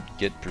trying to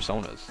get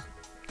personas.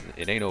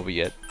 It ain't over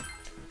yet.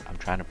 I'm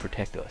trying to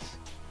protect us.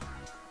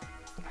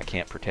 I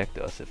can't protect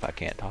us if I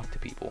can't talk to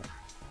people.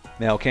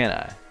 Now can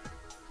I?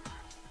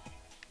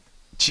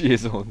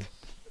 Chiseled.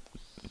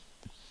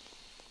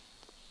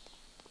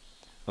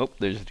 Oh,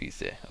 there's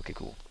Rise. Okay,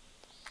 cool.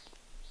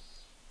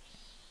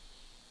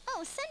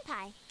 Oh,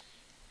 senpai.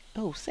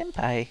 Oh,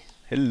 senpai.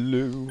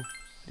 Hello,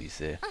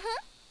 Rise.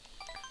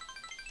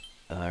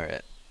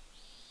 Alright.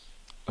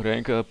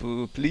 Rank up,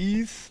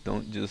 please.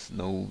 Don't just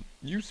know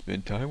you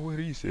spent time with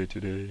Rise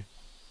today.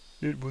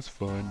 It was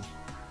fun.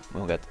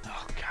 Well,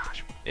 oh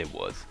gosh, it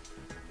was.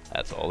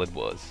 That's all it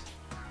was.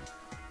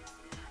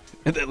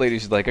 And that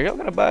lady's like, are y'all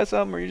gonna buy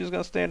something or are you just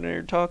gonna stand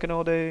there talking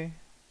all day?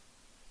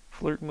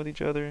 Flirting with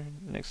each other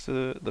next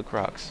to the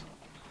Crocs.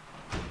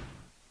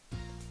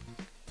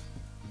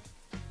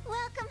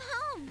 Welcome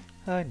home.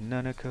 Hi,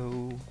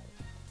 Nanako.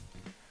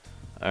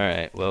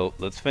 Alright, well,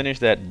 let's finish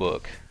that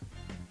book.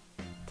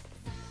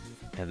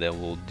 And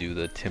then we'll do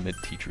the Timid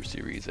Teacher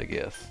series, I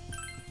guess.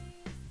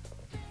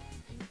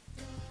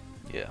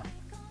 Yeah.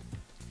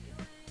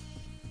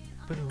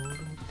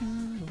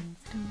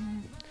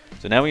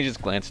 So now we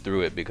just glance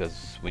through it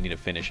because we need to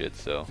finish it,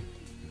 so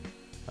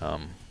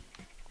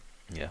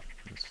yeah,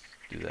 let's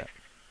do that.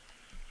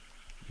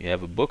 You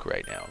have a book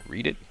right now.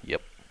 Read it?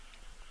 Yep.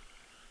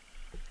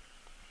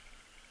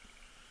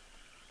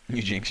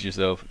 You jinxed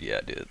yourself? Yeah,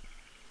 I did.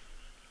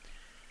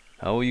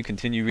 How will you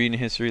continue reading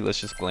history?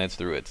 Let's just glance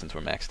through it since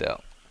we're maxed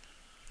out.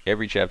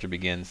 Every chapter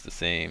begins the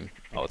same.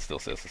 Oh, it still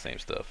says the same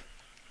stuff.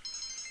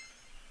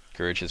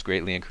 Courage has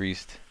greatly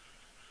increased.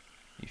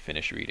 You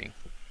finish reading.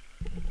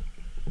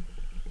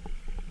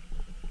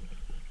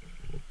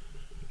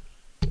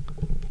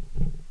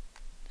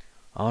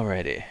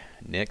 Alrighty,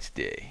 next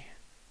day.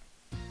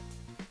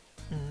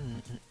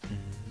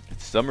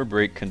 Summer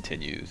break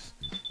continues.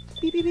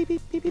 Beep, beep, beep,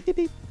 beep, beep, beep,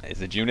 beep.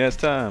 It's a Junes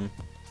time.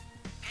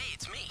 Hey,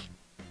 it's me.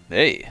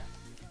 Hey.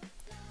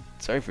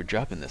 Sorry for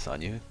dropping this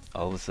on you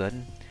all of a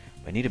sudden.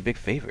 But I need a big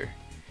favor.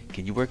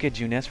 Can you work at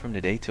Junes from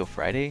today till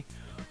Friday?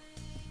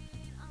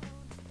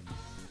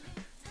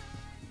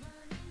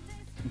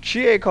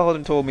 Chie called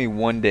and told me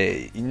one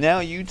day. Now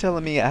you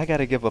telling me I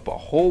gotta give up a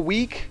whole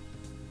week?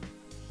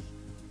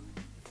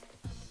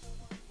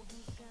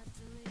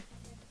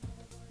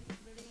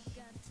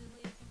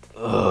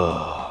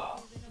 Ugh.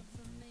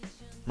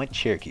 My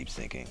chair keeps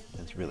sinking.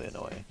 It's really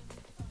annoying.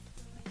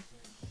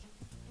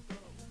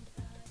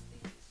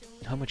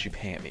 How much you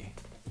paying me?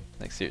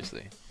 Like,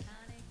 seriously.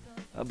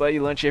 I'll buy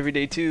you lunch every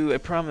day too. I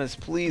promise.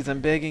 Please,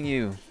 I'm begging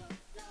you.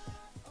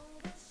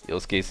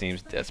 Yosuke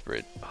seems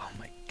desperate. Oh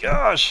my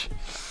gosh!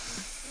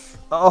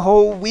 A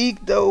whole week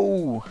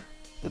though!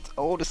 That's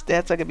all the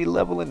stats I could be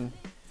leveling.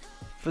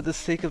 For the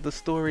sake of the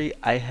story,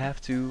 I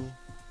have to.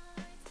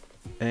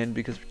 And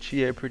because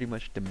Chie pretty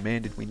much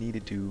demanded we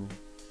needed to.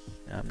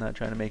 I'm not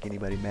trying to make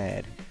anybody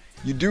mad.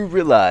 You do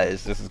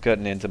realize this is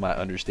cutting into my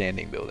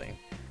understanding building.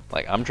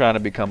 Like, I'm trying to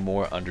become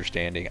more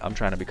understanding. I'm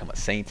trying to become a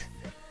saint.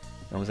 You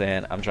know what I'm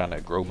saying? I'm trying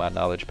to grow my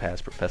knowledge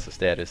past professor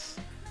status.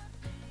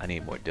 I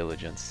need more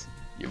diligence.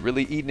 You're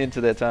really eating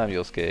into that time,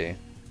 Yosuke.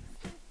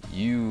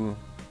 You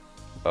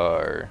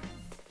are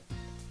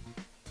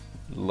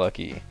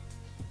lucky.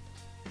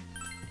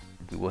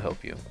 We will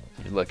help you.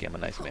 You're lucky I'm a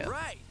nice man.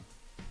 Right.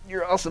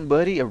 You're awesome,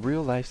 buddy. A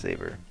real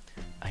lifesaver.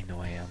 I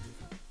know I am.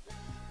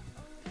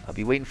 I'll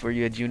be waiting for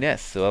you at Juness,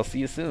 so I'll see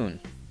you soon.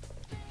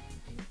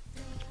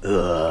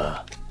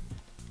 Ugh.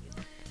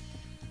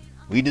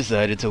 We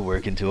decided to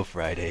work until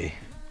Friday.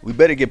 We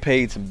better get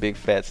paid some big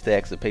fat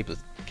stacks of paper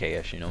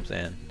cash, you know what I'm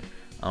saying?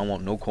 I don't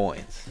want no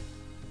coins.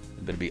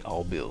 It better be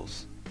all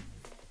bills.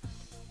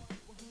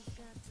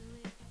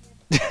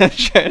 I'm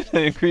trying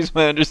to increase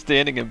my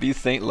understanding and be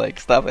saint-like.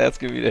 Stop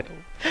asking me to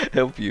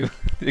help you.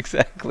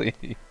 Exactly.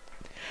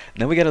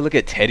 Now we gotta look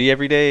at Teddy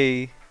every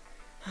day.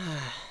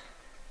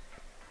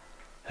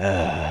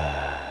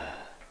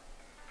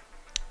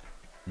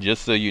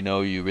 Just so you know,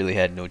 you really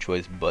had no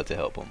choice but to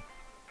help him.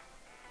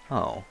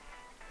 Oh.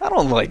 I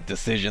don't like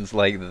decisions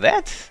like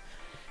that.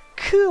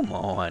 Come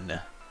on.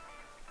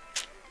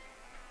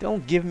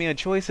 Don't give me a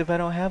choice if I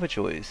don't have a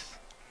choice.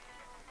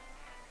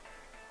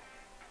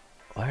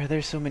 Why are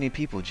there so many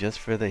people just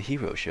for the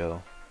hero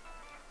show?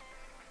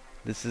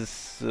 This is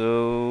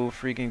so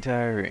freaking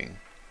tiring.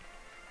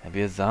 I'd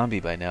be a zombie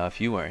by now if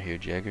you weren't here,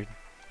 Jeggerd.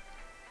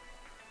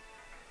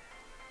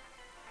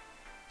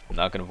 I'm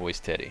not gonna voice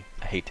Teddy.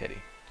 I hate Teddy.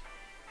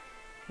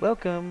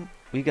 Welcome.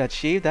 We got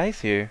shaved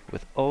ice here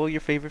with all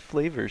your favorite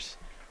flavors.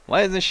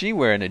 Why isn't she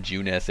wearing a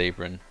Juness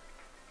apron?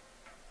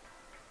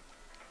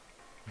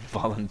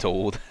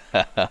 Voluntold.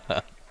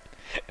 That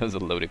was a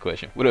loaded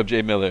question. What up,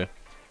 Jay Miller?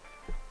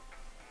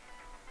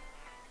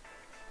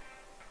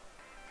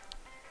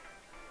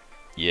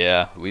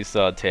 Yeah, we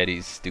saw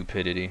Teddy's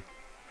stupidity.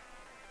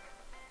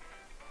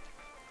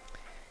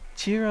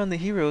 Cheer on the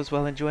heroes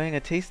while enjoying a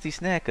tasty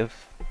snack of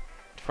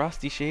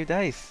frosty shaved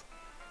ice.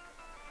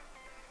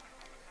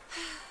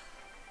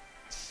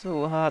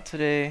 So hot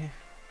today.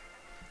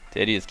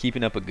 Teddy is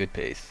keeping up a good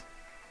pace.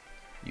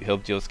 You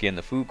helped Joe scan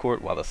the food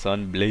court while the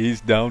sun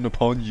blazed down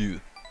upon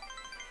you.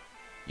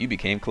 You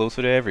became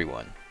closer to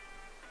everyone.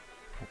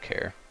 I don't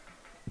care.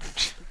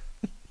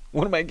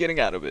 What am I getting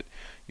out of it?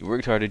 You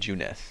worked hard at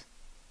Juness.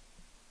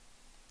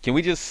 Can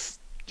we just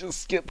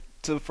skip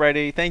to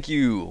Friday? Thank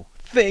you.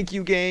 Thank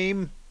you,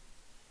 game.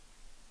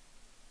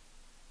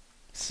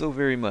 So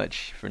very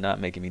much for not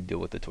making me deal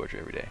with the torture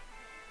every day.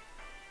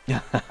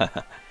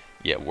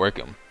 Yeah, work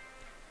 'em.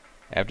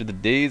 After the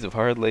days of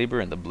hard labor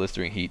and the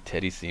blistering heat,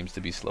 Teddy seems to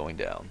be slowing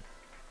down.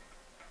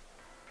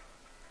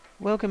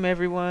 Welcome,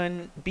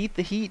 everyone. Beat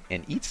the heat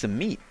and eat some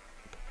meat.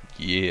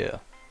 Yeah.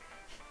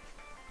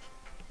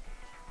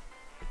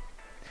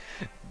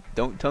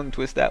 Don't tongue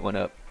twist that one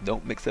up.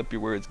 Don't mix up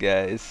your words,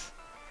 guys.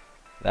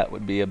 That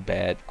would be a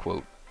bad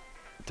quote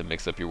to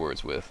mix up your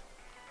words with.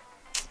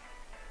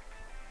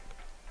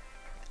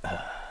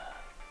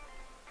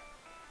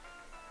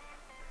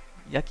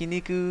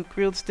 Yakiniku,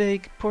 grilled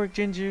steak, pork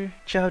ginger,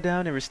 chow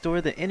down and restore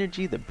the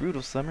energy the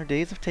brutal summer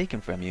days have taken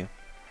from you.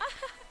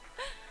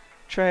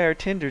 Try our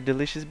tender,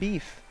 delicious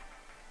beef.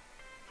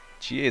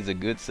 She is a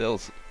good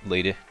sales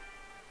lady.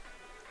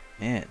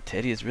 Man,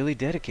 Teddy is really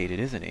dedicated,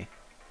 isn't he?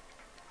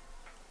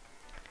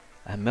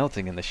 I'm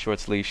melting in the short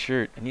sleeve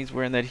shirt, and he's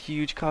wearing that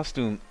huge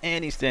costume,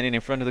 and he's standing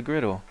in front of the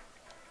griddle.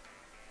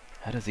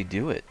 How does he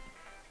do it?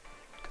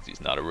 Because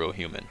he's not a real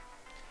human.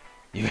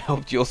 You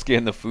helped Joel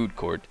scan the food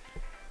court,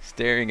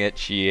 staring at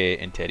Chie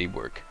and Teddy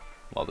work,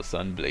 while the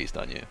sun blazed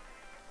on you.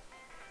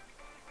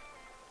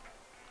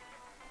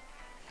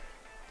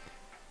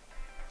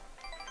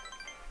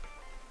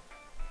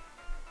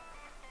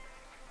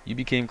 You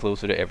became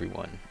closer to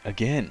everyone,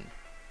 again.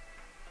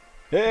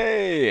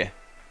 Hey!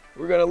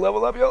 We're gonna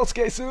level up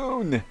Yosuke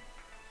soon!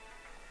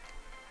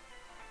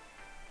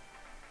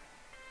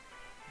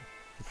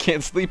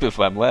 Can't sleep if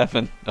I'm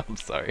laughing. I'm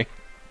sorry.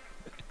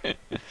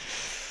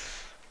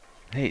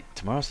 Hey,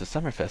 tomorrow's the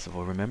summer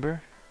festival,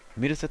 remember?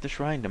 Meet us at the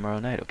shrine tomorrow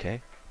night,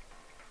 okay?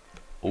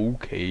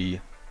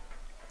 Okay.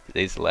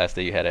 Today's the last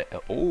day you had a...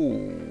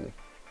 Oh!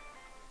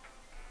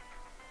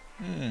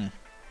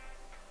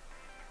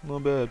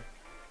 Not bad.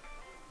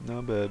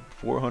 Not bad.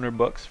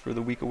 $400 for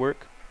the week of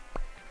work.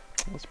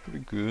 That's pretty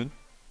good.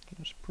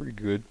 That's pretty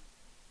good.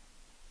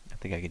 I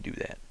think I can do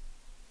that.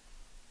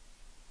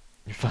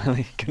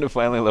 You're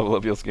gonna level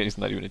up your skin. It's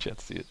not even a chance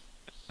to see it.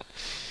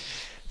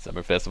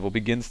 Summer festival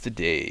begins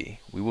today.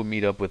 We will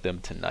meet up with them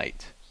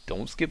tonight.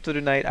 Don't skip to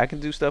tonight. I can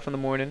do stuff in the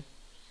morning.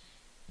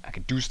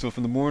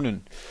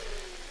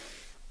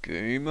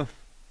 Game.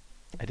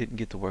 I didn't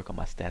get to work on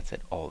my stats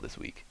at all this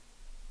week.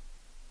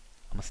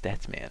 I'm a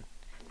stats man.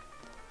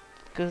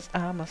 'Cause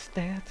I'm a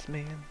stats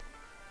man.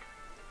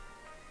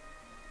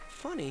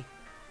 Funny.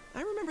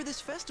 I remember this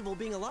festival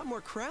being a lot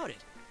more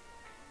crowded.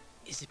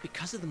 Is it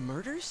because of the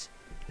murders?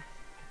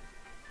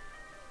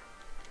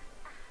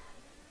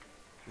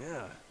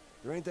 Yeah,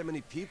 there ain't that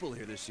many people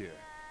here this year.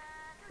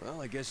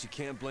 Well, I guess you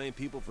can't blame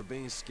people for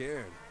being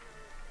scared.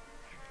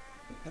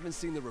 Haven't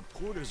seen the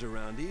reporters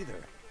around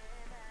either.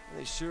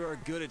 They sure are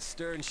good at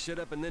stirring shit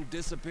up and then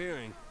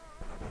disappearing.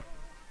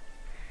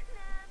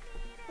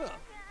 Well,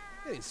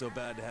 it ain't so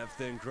bad to have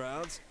thin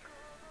crowds.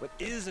 What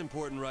is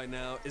important right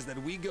now is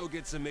that we go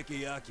get some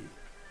Mikiyaki.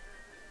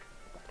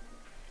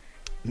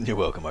 You're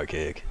welcome,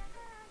 Archaic.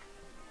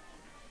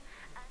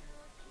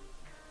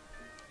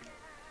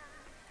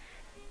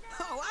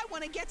 Oh, I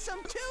want to get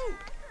some too!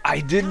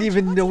 I didn't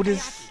even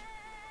notice.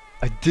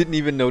 I didn't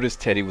even notice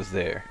Teddy was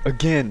there.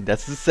 Again,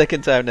 that's the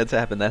second time that's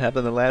happened. That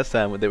happened the last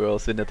time when they were all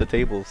sitting at the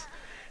tables.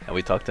 And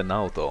we talked to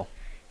Naoto.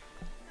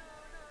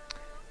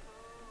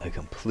 I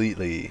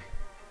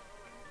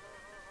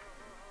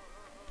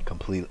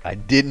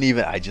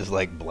just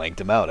like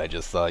blanked him out. I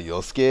just saw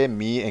Yosuke,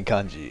 me, and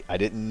Kanji. I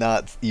did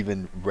not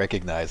even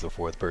recognize the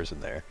fourth person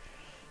there.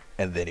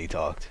 And then he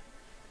talked.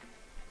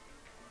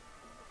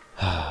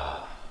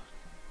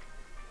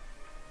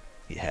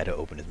 He had to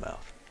open his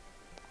mouth.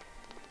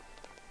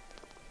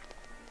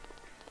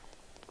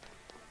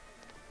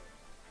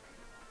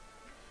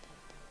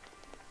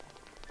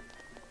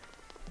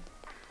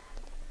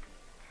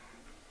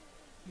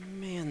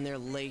 Man, they're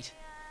late.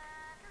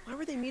 Why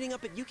were they meeting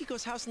up at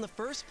Yukiko's house in the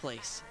first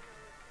place?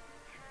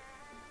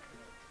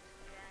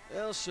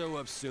 They'll show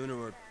up sooner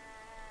or...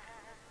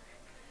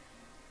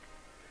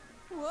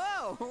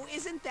 Whoa,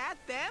 isn't that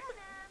them?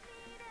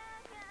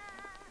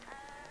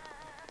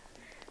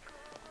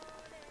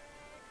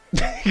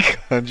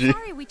 Kanji.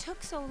 Sorry we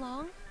took so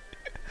long.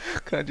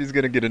 Kanji's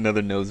gonna get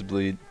another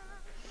nosebleed.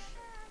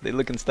 They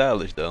looking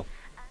stylish though.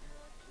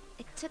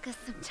 It took us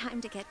some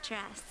time to get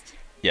dressed.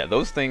 Yeah,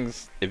 those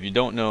things, if you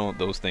don't know,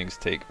 those things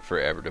take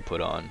forever to put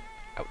on.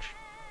 Ouch.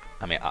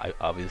 I mean, I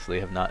obviously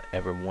have not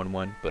ever worn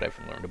one, but I've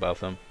learned about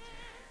them.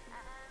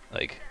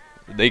 Like,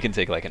 they can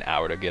take like an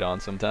hour to get on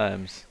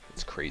sometimes.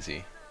 It's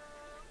crazy.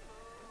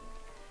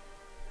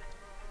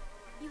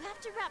 You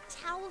have to wrap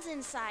towels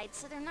inside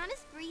so they're not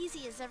as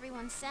breezy as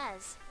everyone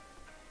says.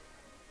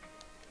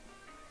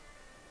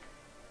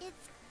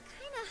 It's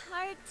kind of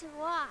hard to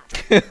walk.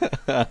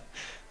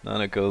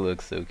 Nanako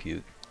looks so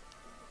cute.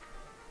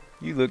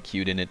 You look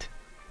cute in it.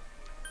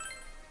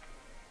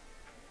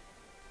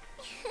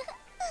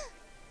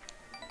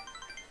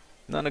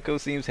 Nanako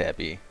seems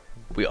happy.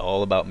 We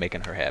all about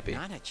making her happy.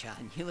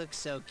 Nana-chan, you look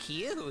so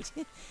cute.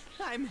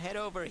 I'm head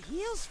over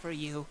heels for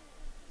you.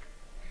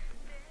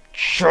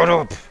 Shut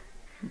up!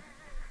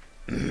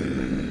 Thank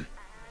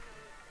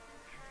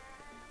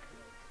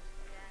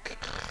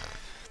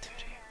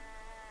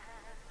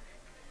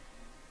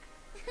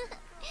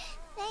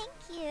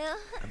you.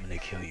 I'm gonna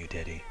kill you,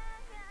 Daddy.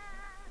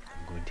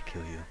 I'm going to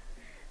kill you.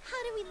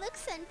 How do we look,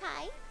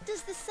 Senpai?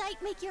 Does the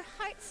sight make your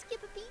heart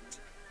skip a beat?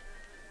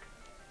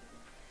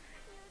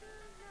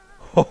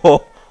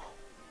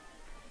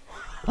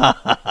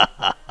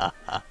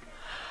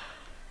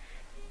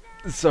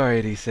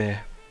 Sorry, Rise.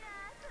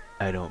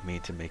 I don't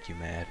mean to make you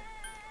mad.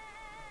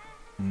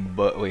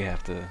 But we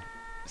have to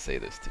say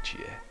this to Chie.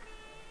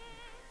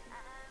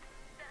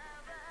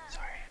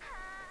 Sorry.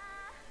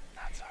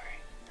 Not sorry.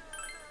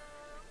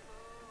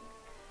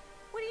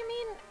 What do you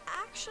mean,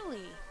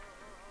 actually?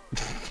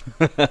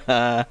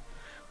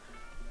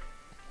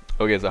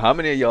 Okay, so how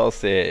many of y'all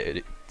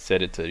said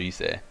it to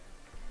Rise?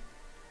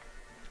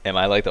 Am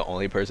I like the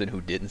only person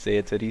who didn't say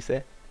it to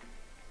Rise?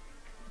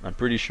 I'm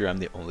pretty sure I'm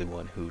the only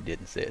one who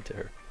didn't say it to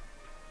her.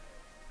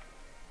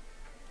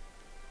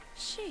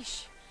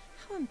 Sheesh,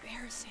 how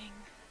embarrassing.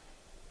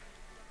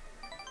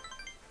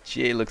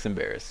 Chie looks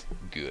embarrassed.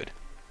 Good.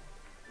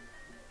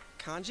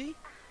 Kanji,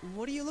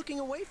 what are you looking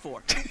away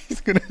for?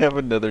 He's gonna have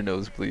another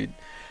nosebleed.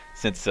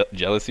 Sense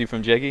jealousy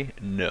from Jeggy?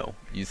 No.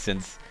 You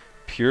sense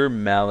pure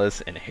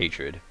malice and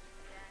hatred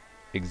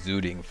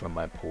exuding from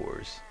my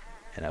pores.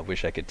 And I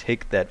wish I could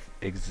take that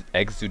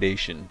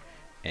exudation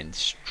and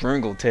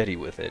strangle Teddy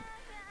with it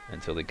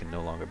until he can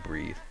no longer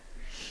breathe.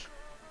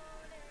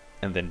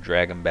 And then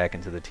drag him back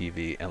into the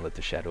TV and let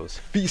the shadows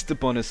feast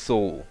upon his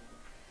soul.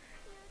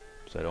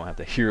 So I don't have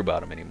to hear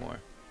about him anymore.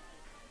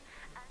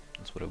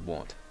 That's what I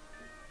want.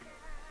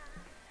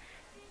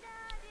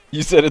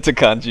 You said it to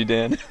Kanji,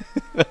 Dan.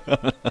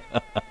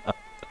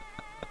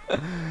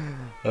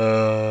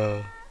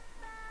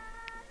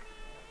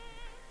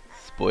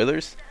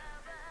 Spoilers?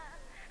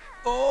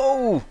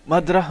 Oh!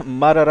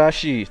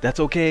 Madarashi! That's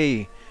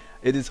okay.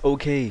 It is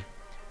okay.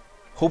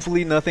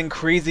 Hopefully nothing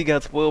crazy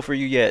got spoiled for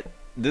you yet.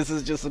 This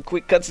is just a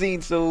quick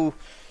cutscene, so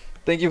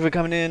thank you for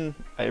coming in.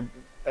 I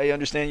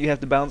understand you have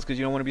to bounce because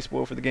you don't want to be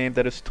spoiled for the game.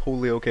 That is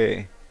totally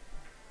okay.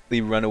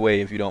 Leave run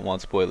away if you don't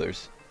want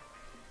spoilers.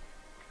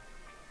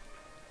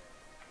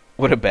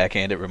 What a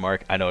backhanded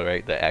remark. I know,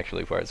 right? The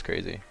actually part is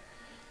crazy.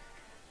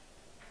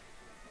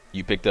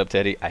 You picked up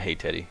Teddy? I hate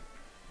Teddy.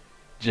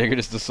 Jeggerd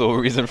is the sole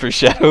reason for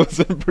Shadows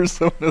in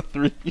Persona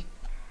 3.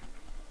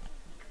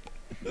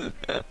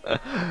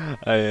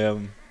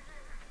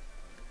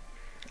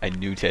 I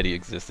knew Teddy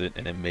existed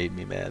and it made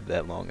me mad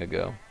that long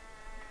ago.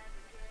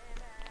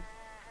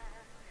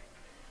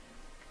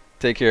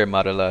 Take care,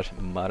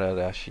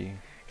 Madarashi.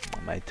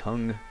 My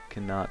tongue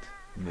cannot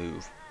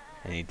move.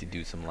 I need to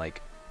do some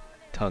like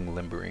tongue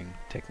limbering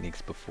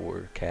techniques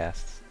before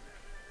casts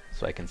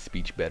so I can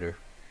speech better.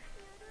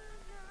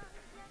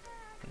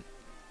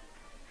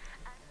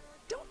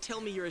 Don't tell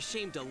me you're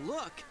ashamed to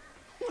look.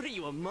 What are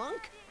you, a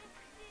monk?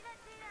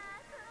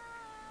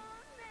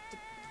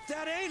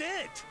 That ain't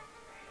it!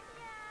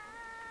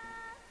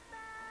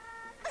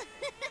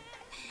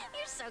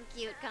 You're so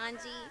cute,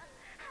 Kanji.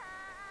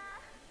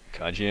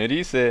 Kanji and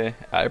Ise,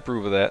 I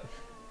approve of that.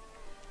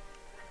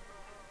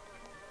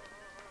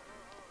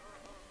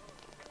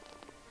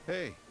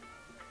 Hey,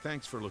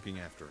 thanks for looking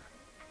after her.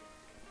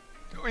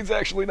 Oh, he's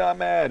actually not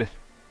mad.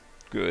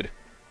 Good.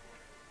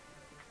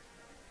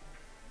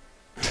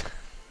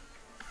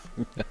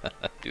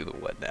 Do the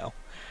what now?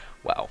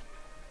 Wow.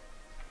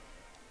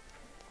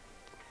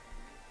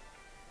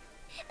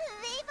 They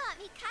bought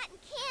me cotton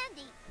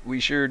candy. We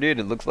sure did.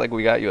 It looks like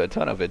we got you a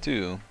ton of it,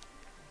 too.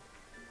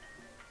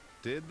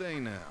 Did they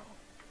now?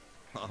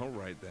 All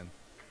right, then.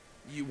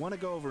 You want to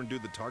go over and do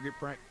the target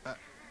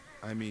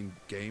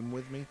game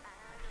with me?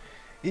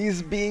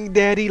 He's being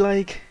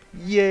daddy-like.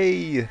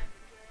 Yay. Let's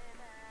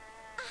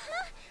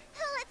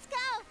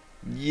go.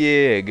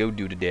 Yeah, go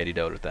do the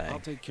daddy-daughter I'll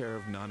thing. take care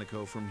of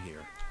Nanako from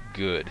here.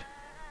 Good.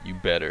 You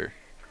better,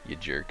 you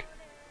jerk.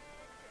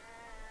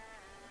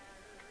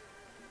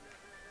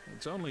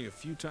 It's only a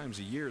few times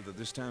a year that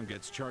this town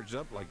gets charged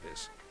up like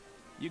this.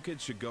 You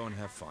kids should go and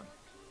have fun.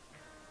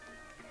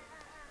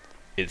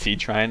 Is he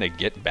trying to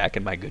get back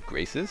in my good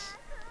graces?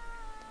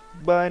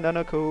 Bye,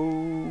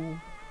 Nanako.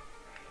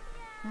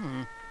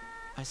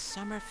 A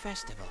summer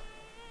festival.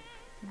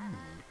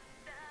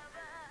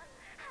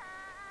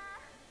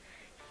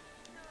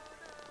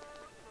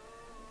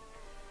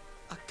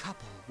 A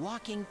couple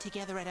walking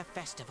together at a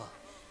festival.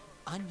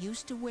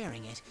 Unused to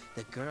wearing it,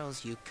 the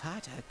girl's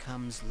yukata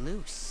comes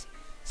loose.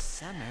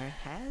 Summer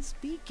has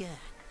begun.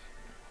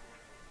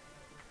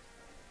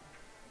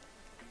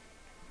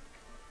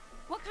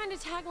 What kind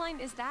of tagline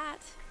is that?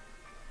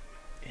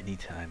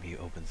 Anytime he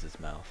opens his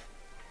mouth.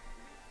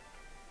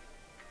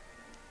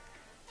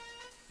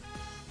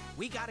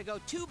 We gotta go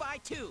 2 by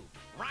 2.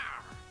 Rawr!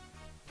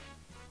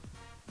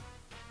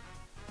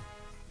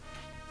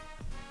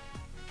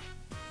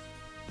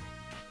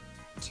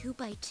 2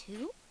 by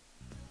 2?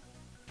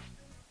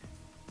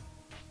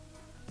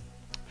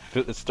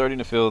 It's starting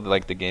to feel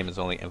like the game has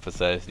only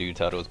emphasized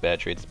Yutaro's bad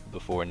traits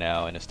before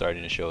now, and is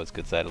starting to show its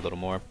good side a little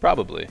more.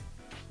 Probably.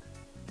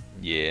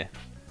 Yeah.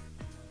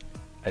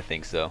 I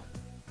think so.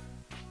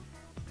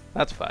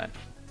 That's fine.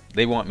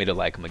 They want me to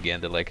like him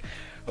again. They're like,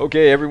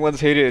 okay, everyone's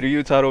hated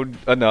Ryutaro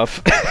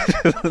enough.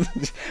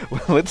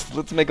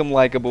 let's make him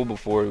likable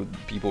before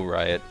people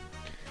riot.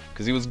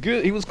 Because he was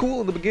good. He was cool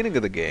in the beginning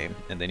of the game,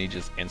 and then he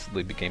just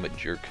instantly became a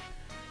jerk.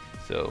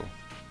 So.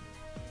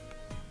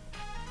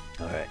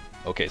 Alright.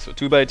 Okay, so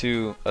 2 by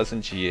 2, us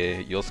and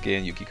Chie, Yosuke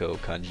and Yukiko,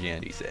 Kanji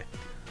and Ise.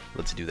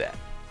 Let's do that.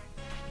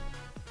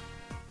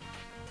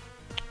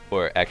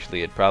 Or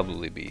actually, it'd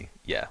probably be,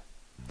 yeah,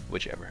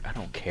 whichever. I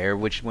don't care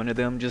which one of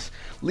them. Just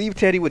leave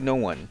Teddy with no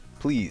one,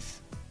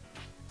 please.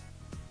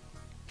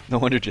 No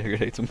wonder Jeggerd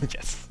hates him.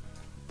 Yes.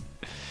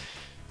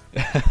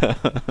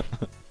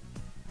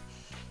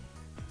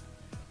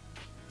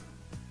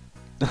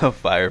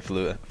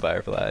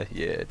 Firefly.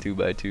 Yeah, 2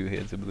 by 2,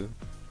 handsome blue.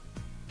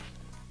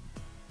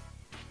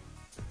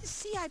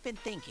 See, I've been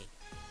thinking.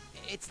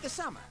 It's the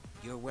summer.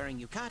 You're wearing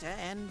yukata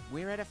and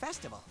we're at a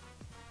festival.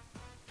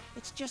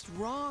 It's just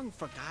wrong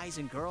for guys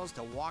and girls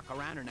to walk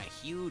around in a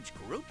huge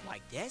group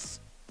like this.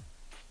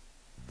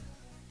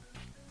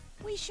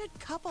 We should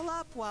couple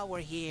up while we're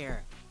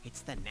here.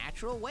 It's the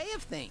natural way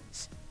of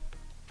things.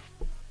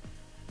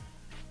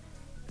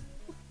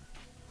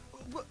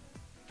 What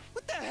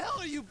the hell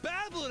are you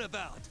babbling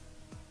about?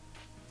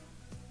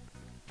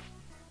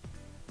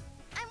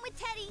 I'm with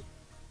Teddy.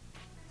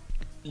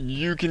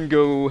 You can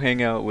go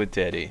hang out with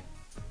Teddy.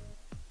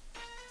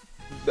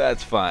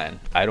 That's fine.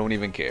 I don't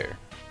even care.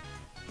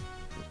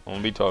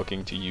 Only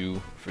talking to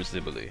you for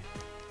Sibylle.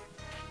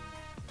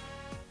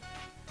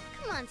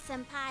 Come on,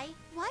 Senpai.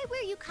 Why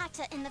wear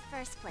yukata in the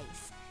first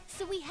place?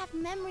 So we have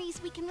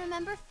memories we can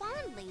remember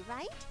fondly,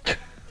 right?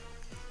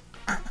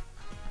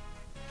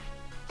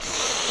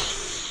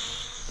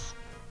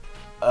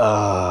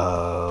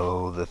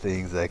 Oh, the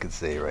things I could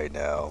say right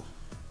now,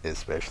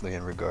 especially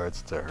in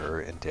regards to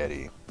her and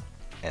Teddy,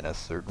 and a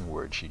certain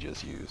word she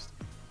just used.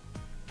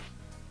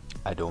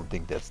 I don't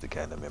think that's the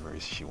kind of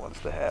memories she wants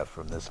to have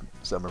from this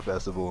summer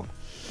festival.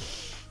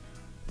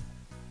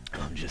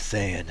 I'm just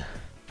saying.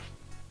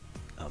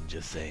 I'm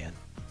just saying.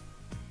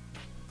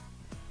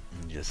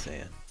 I'm just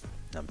saying.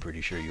 I'm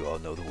pretty sure you all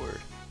know the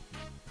word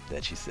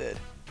that she said.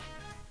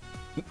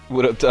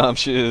 What up, Tom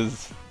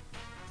Shiz?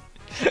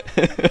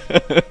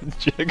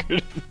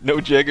 Jeggerd, no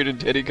Jeggerd and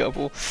Teddy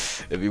couple.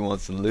 If he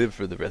wants to live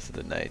for the rest of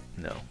the night,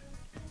 no.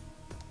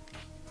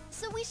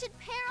 So we should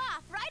pair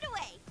off right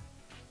away.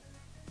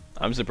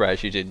 I'm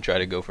surprised she didn't try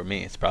to go for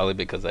me. It's probably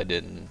because I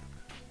didn't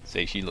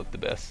say she looked the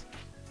best.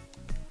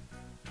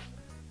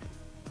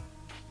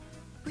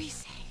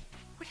 Rise,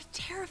 what a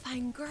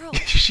terrifying girl.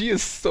 She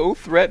is so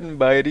threatened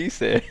by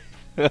Rise. You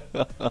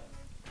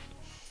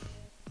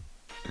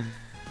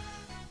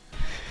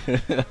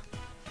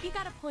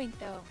got a point,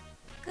 though.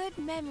 Good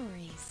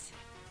memories.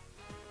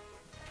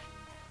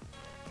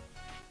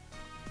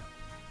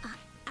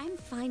 I'm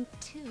fine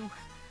too.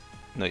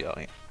 No, y'all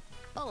ain't.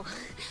 Oh,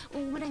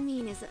 what I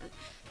mean is,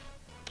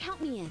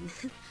 count me in.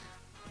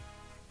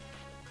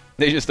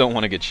 They just don't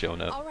want to get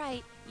shown up. All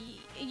right,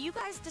 you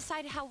guys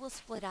decide how we'll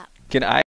split up. Can I